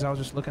annoying because I was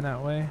just looking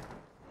that way.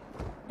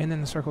 And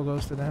then the circle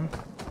goes to them.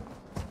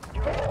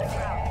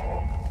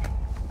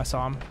 I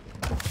saw him.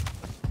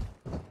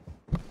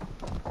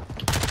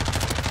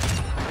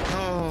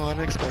 Oh, I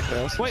didn't expect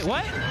that. Wait,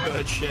 what?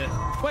 Good shit.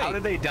 Wait. How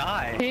did they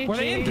die? Were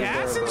they in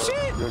gas and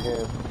shit?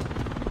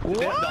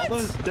 What?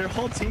 Their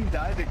whole team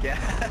died to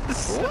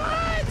gas.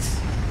 What?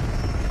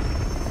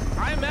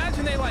 I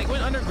imagine they like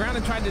went underground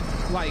and tried to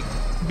like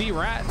be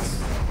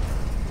rats.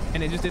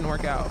 And it just didn't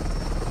work out.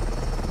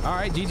 All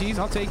right, GG's,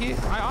 I'll take it.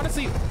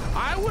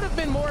 I would have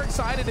been more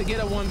excited to get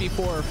a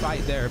 1v4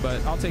 fight there,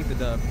 but I'll take the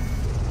dub.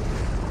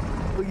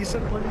 Well, you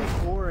said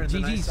 1v4, and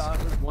then I saw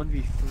it was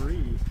 1v3,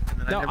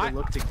 and then I never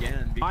looked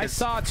again. I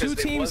saw 2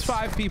 teams,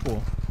 5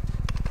 people.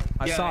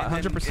 I saw it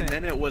 100%. And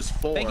then it was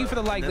 4. Thank you for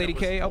the like, Lady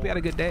K. Hope you had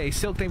a good day.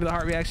 Silk, thank you for the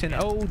heart reaction.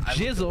 Oh,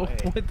 Jizzle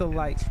with the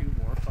like.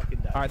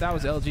 All right, that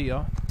was LG,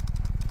 y'all.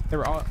 They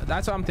were all.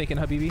 That's what I'm thinking,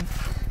 Habibi.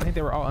 I think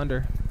they were all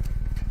under.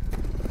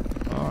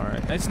 All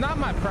right, it's not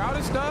my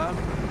proudest dub,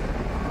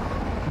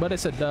 but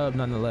it's a dub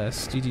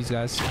nonetheless. GG's,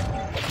 guys.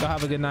 Y'all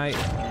have a good night.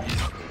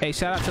 Hey,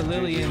 shout out to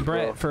Lily and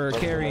Brett for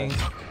carrying.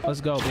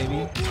 Let's go,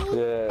 baby.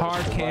 Yeah,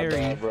 hard carry.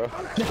 bad, bro.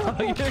 No,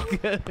 you're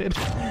good.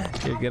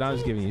 You're good. I'm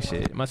just giving you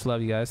shit. Much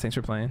love, you guys. Thanks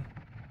for playing.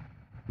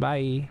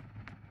 Bye.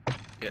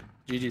 Yeah,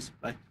 GG's.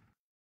 Bye.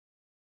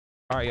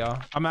 All right,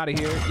 y'all. I'm out of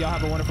here. Y'all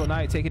have a wonderful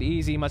night. Take it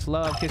easy. Much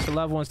love. Kiss your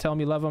loved ones. Tell them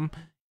you love them.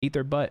 Eat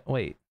their butt.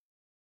 Wait.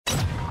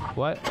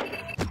 What?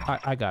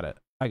 I got it.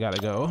 I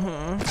gotta go.